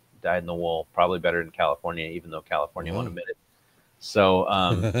dyed in the wool, probably better than California, even though California won't admit it. So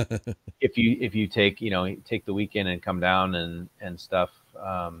if you take the weekend and come down and stuff,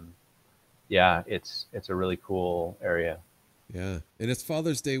 it's a really cool area. Yeah, and it's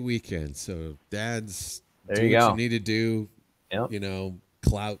Father's Day weekend, so dads, there you go. What you need to do. Yep.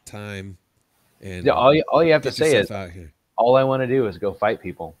 Clout time, and all you have to say is, out here. All I want to do is go fight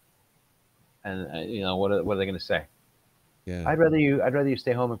people, and what are they going to say? Yeah, I'd rather you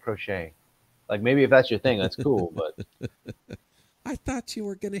stay home and crochet. Like, maybe if that's your thing, that's cool. But I thought you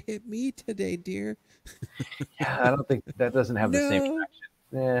were going to hit me today, dear. Yeah, I don't think that doesn't have the same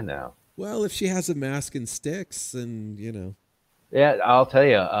traction. No. Well, if she has a mask and sticks, and Yeah, I'll tell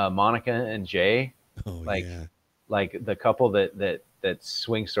you, Monica and Jay, Oh like yeah. like the couple that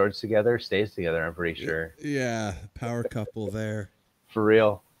swing swords together stays together. I'm pretty sure, Yeah, power couple there. for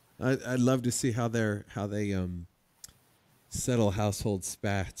real. I'd love to see how they settle household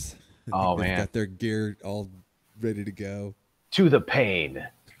spats. I think Oh they've man, got their gear all ready to go. to the pain.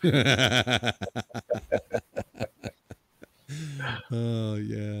 Oh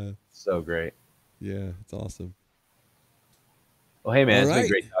yeah. So great. Yeah, it's awesome. Well, hey man, All it's been right.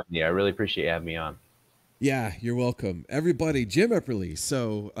 great talking to you. I really appreciate you having me on. Yeah, you're welcome. Everybody, Jim Epperly.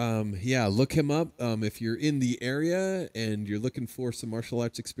 So, yeah, look him up. If you're in the area and you're looking for some martial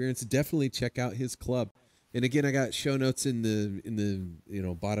arts experience, definitely check out his club. And again, I got show notes in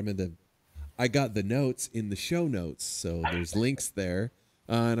the bottom of the. I got the notes in the show notes, so there's links there.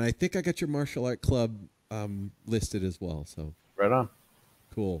 And I think I got your martial art club listed as well. So Right on.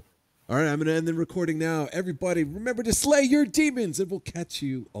 cool. All right, I'm going to end the recording now. Everybody, remember to slay your demons, and we'll catch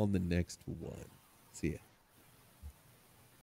you on the next one.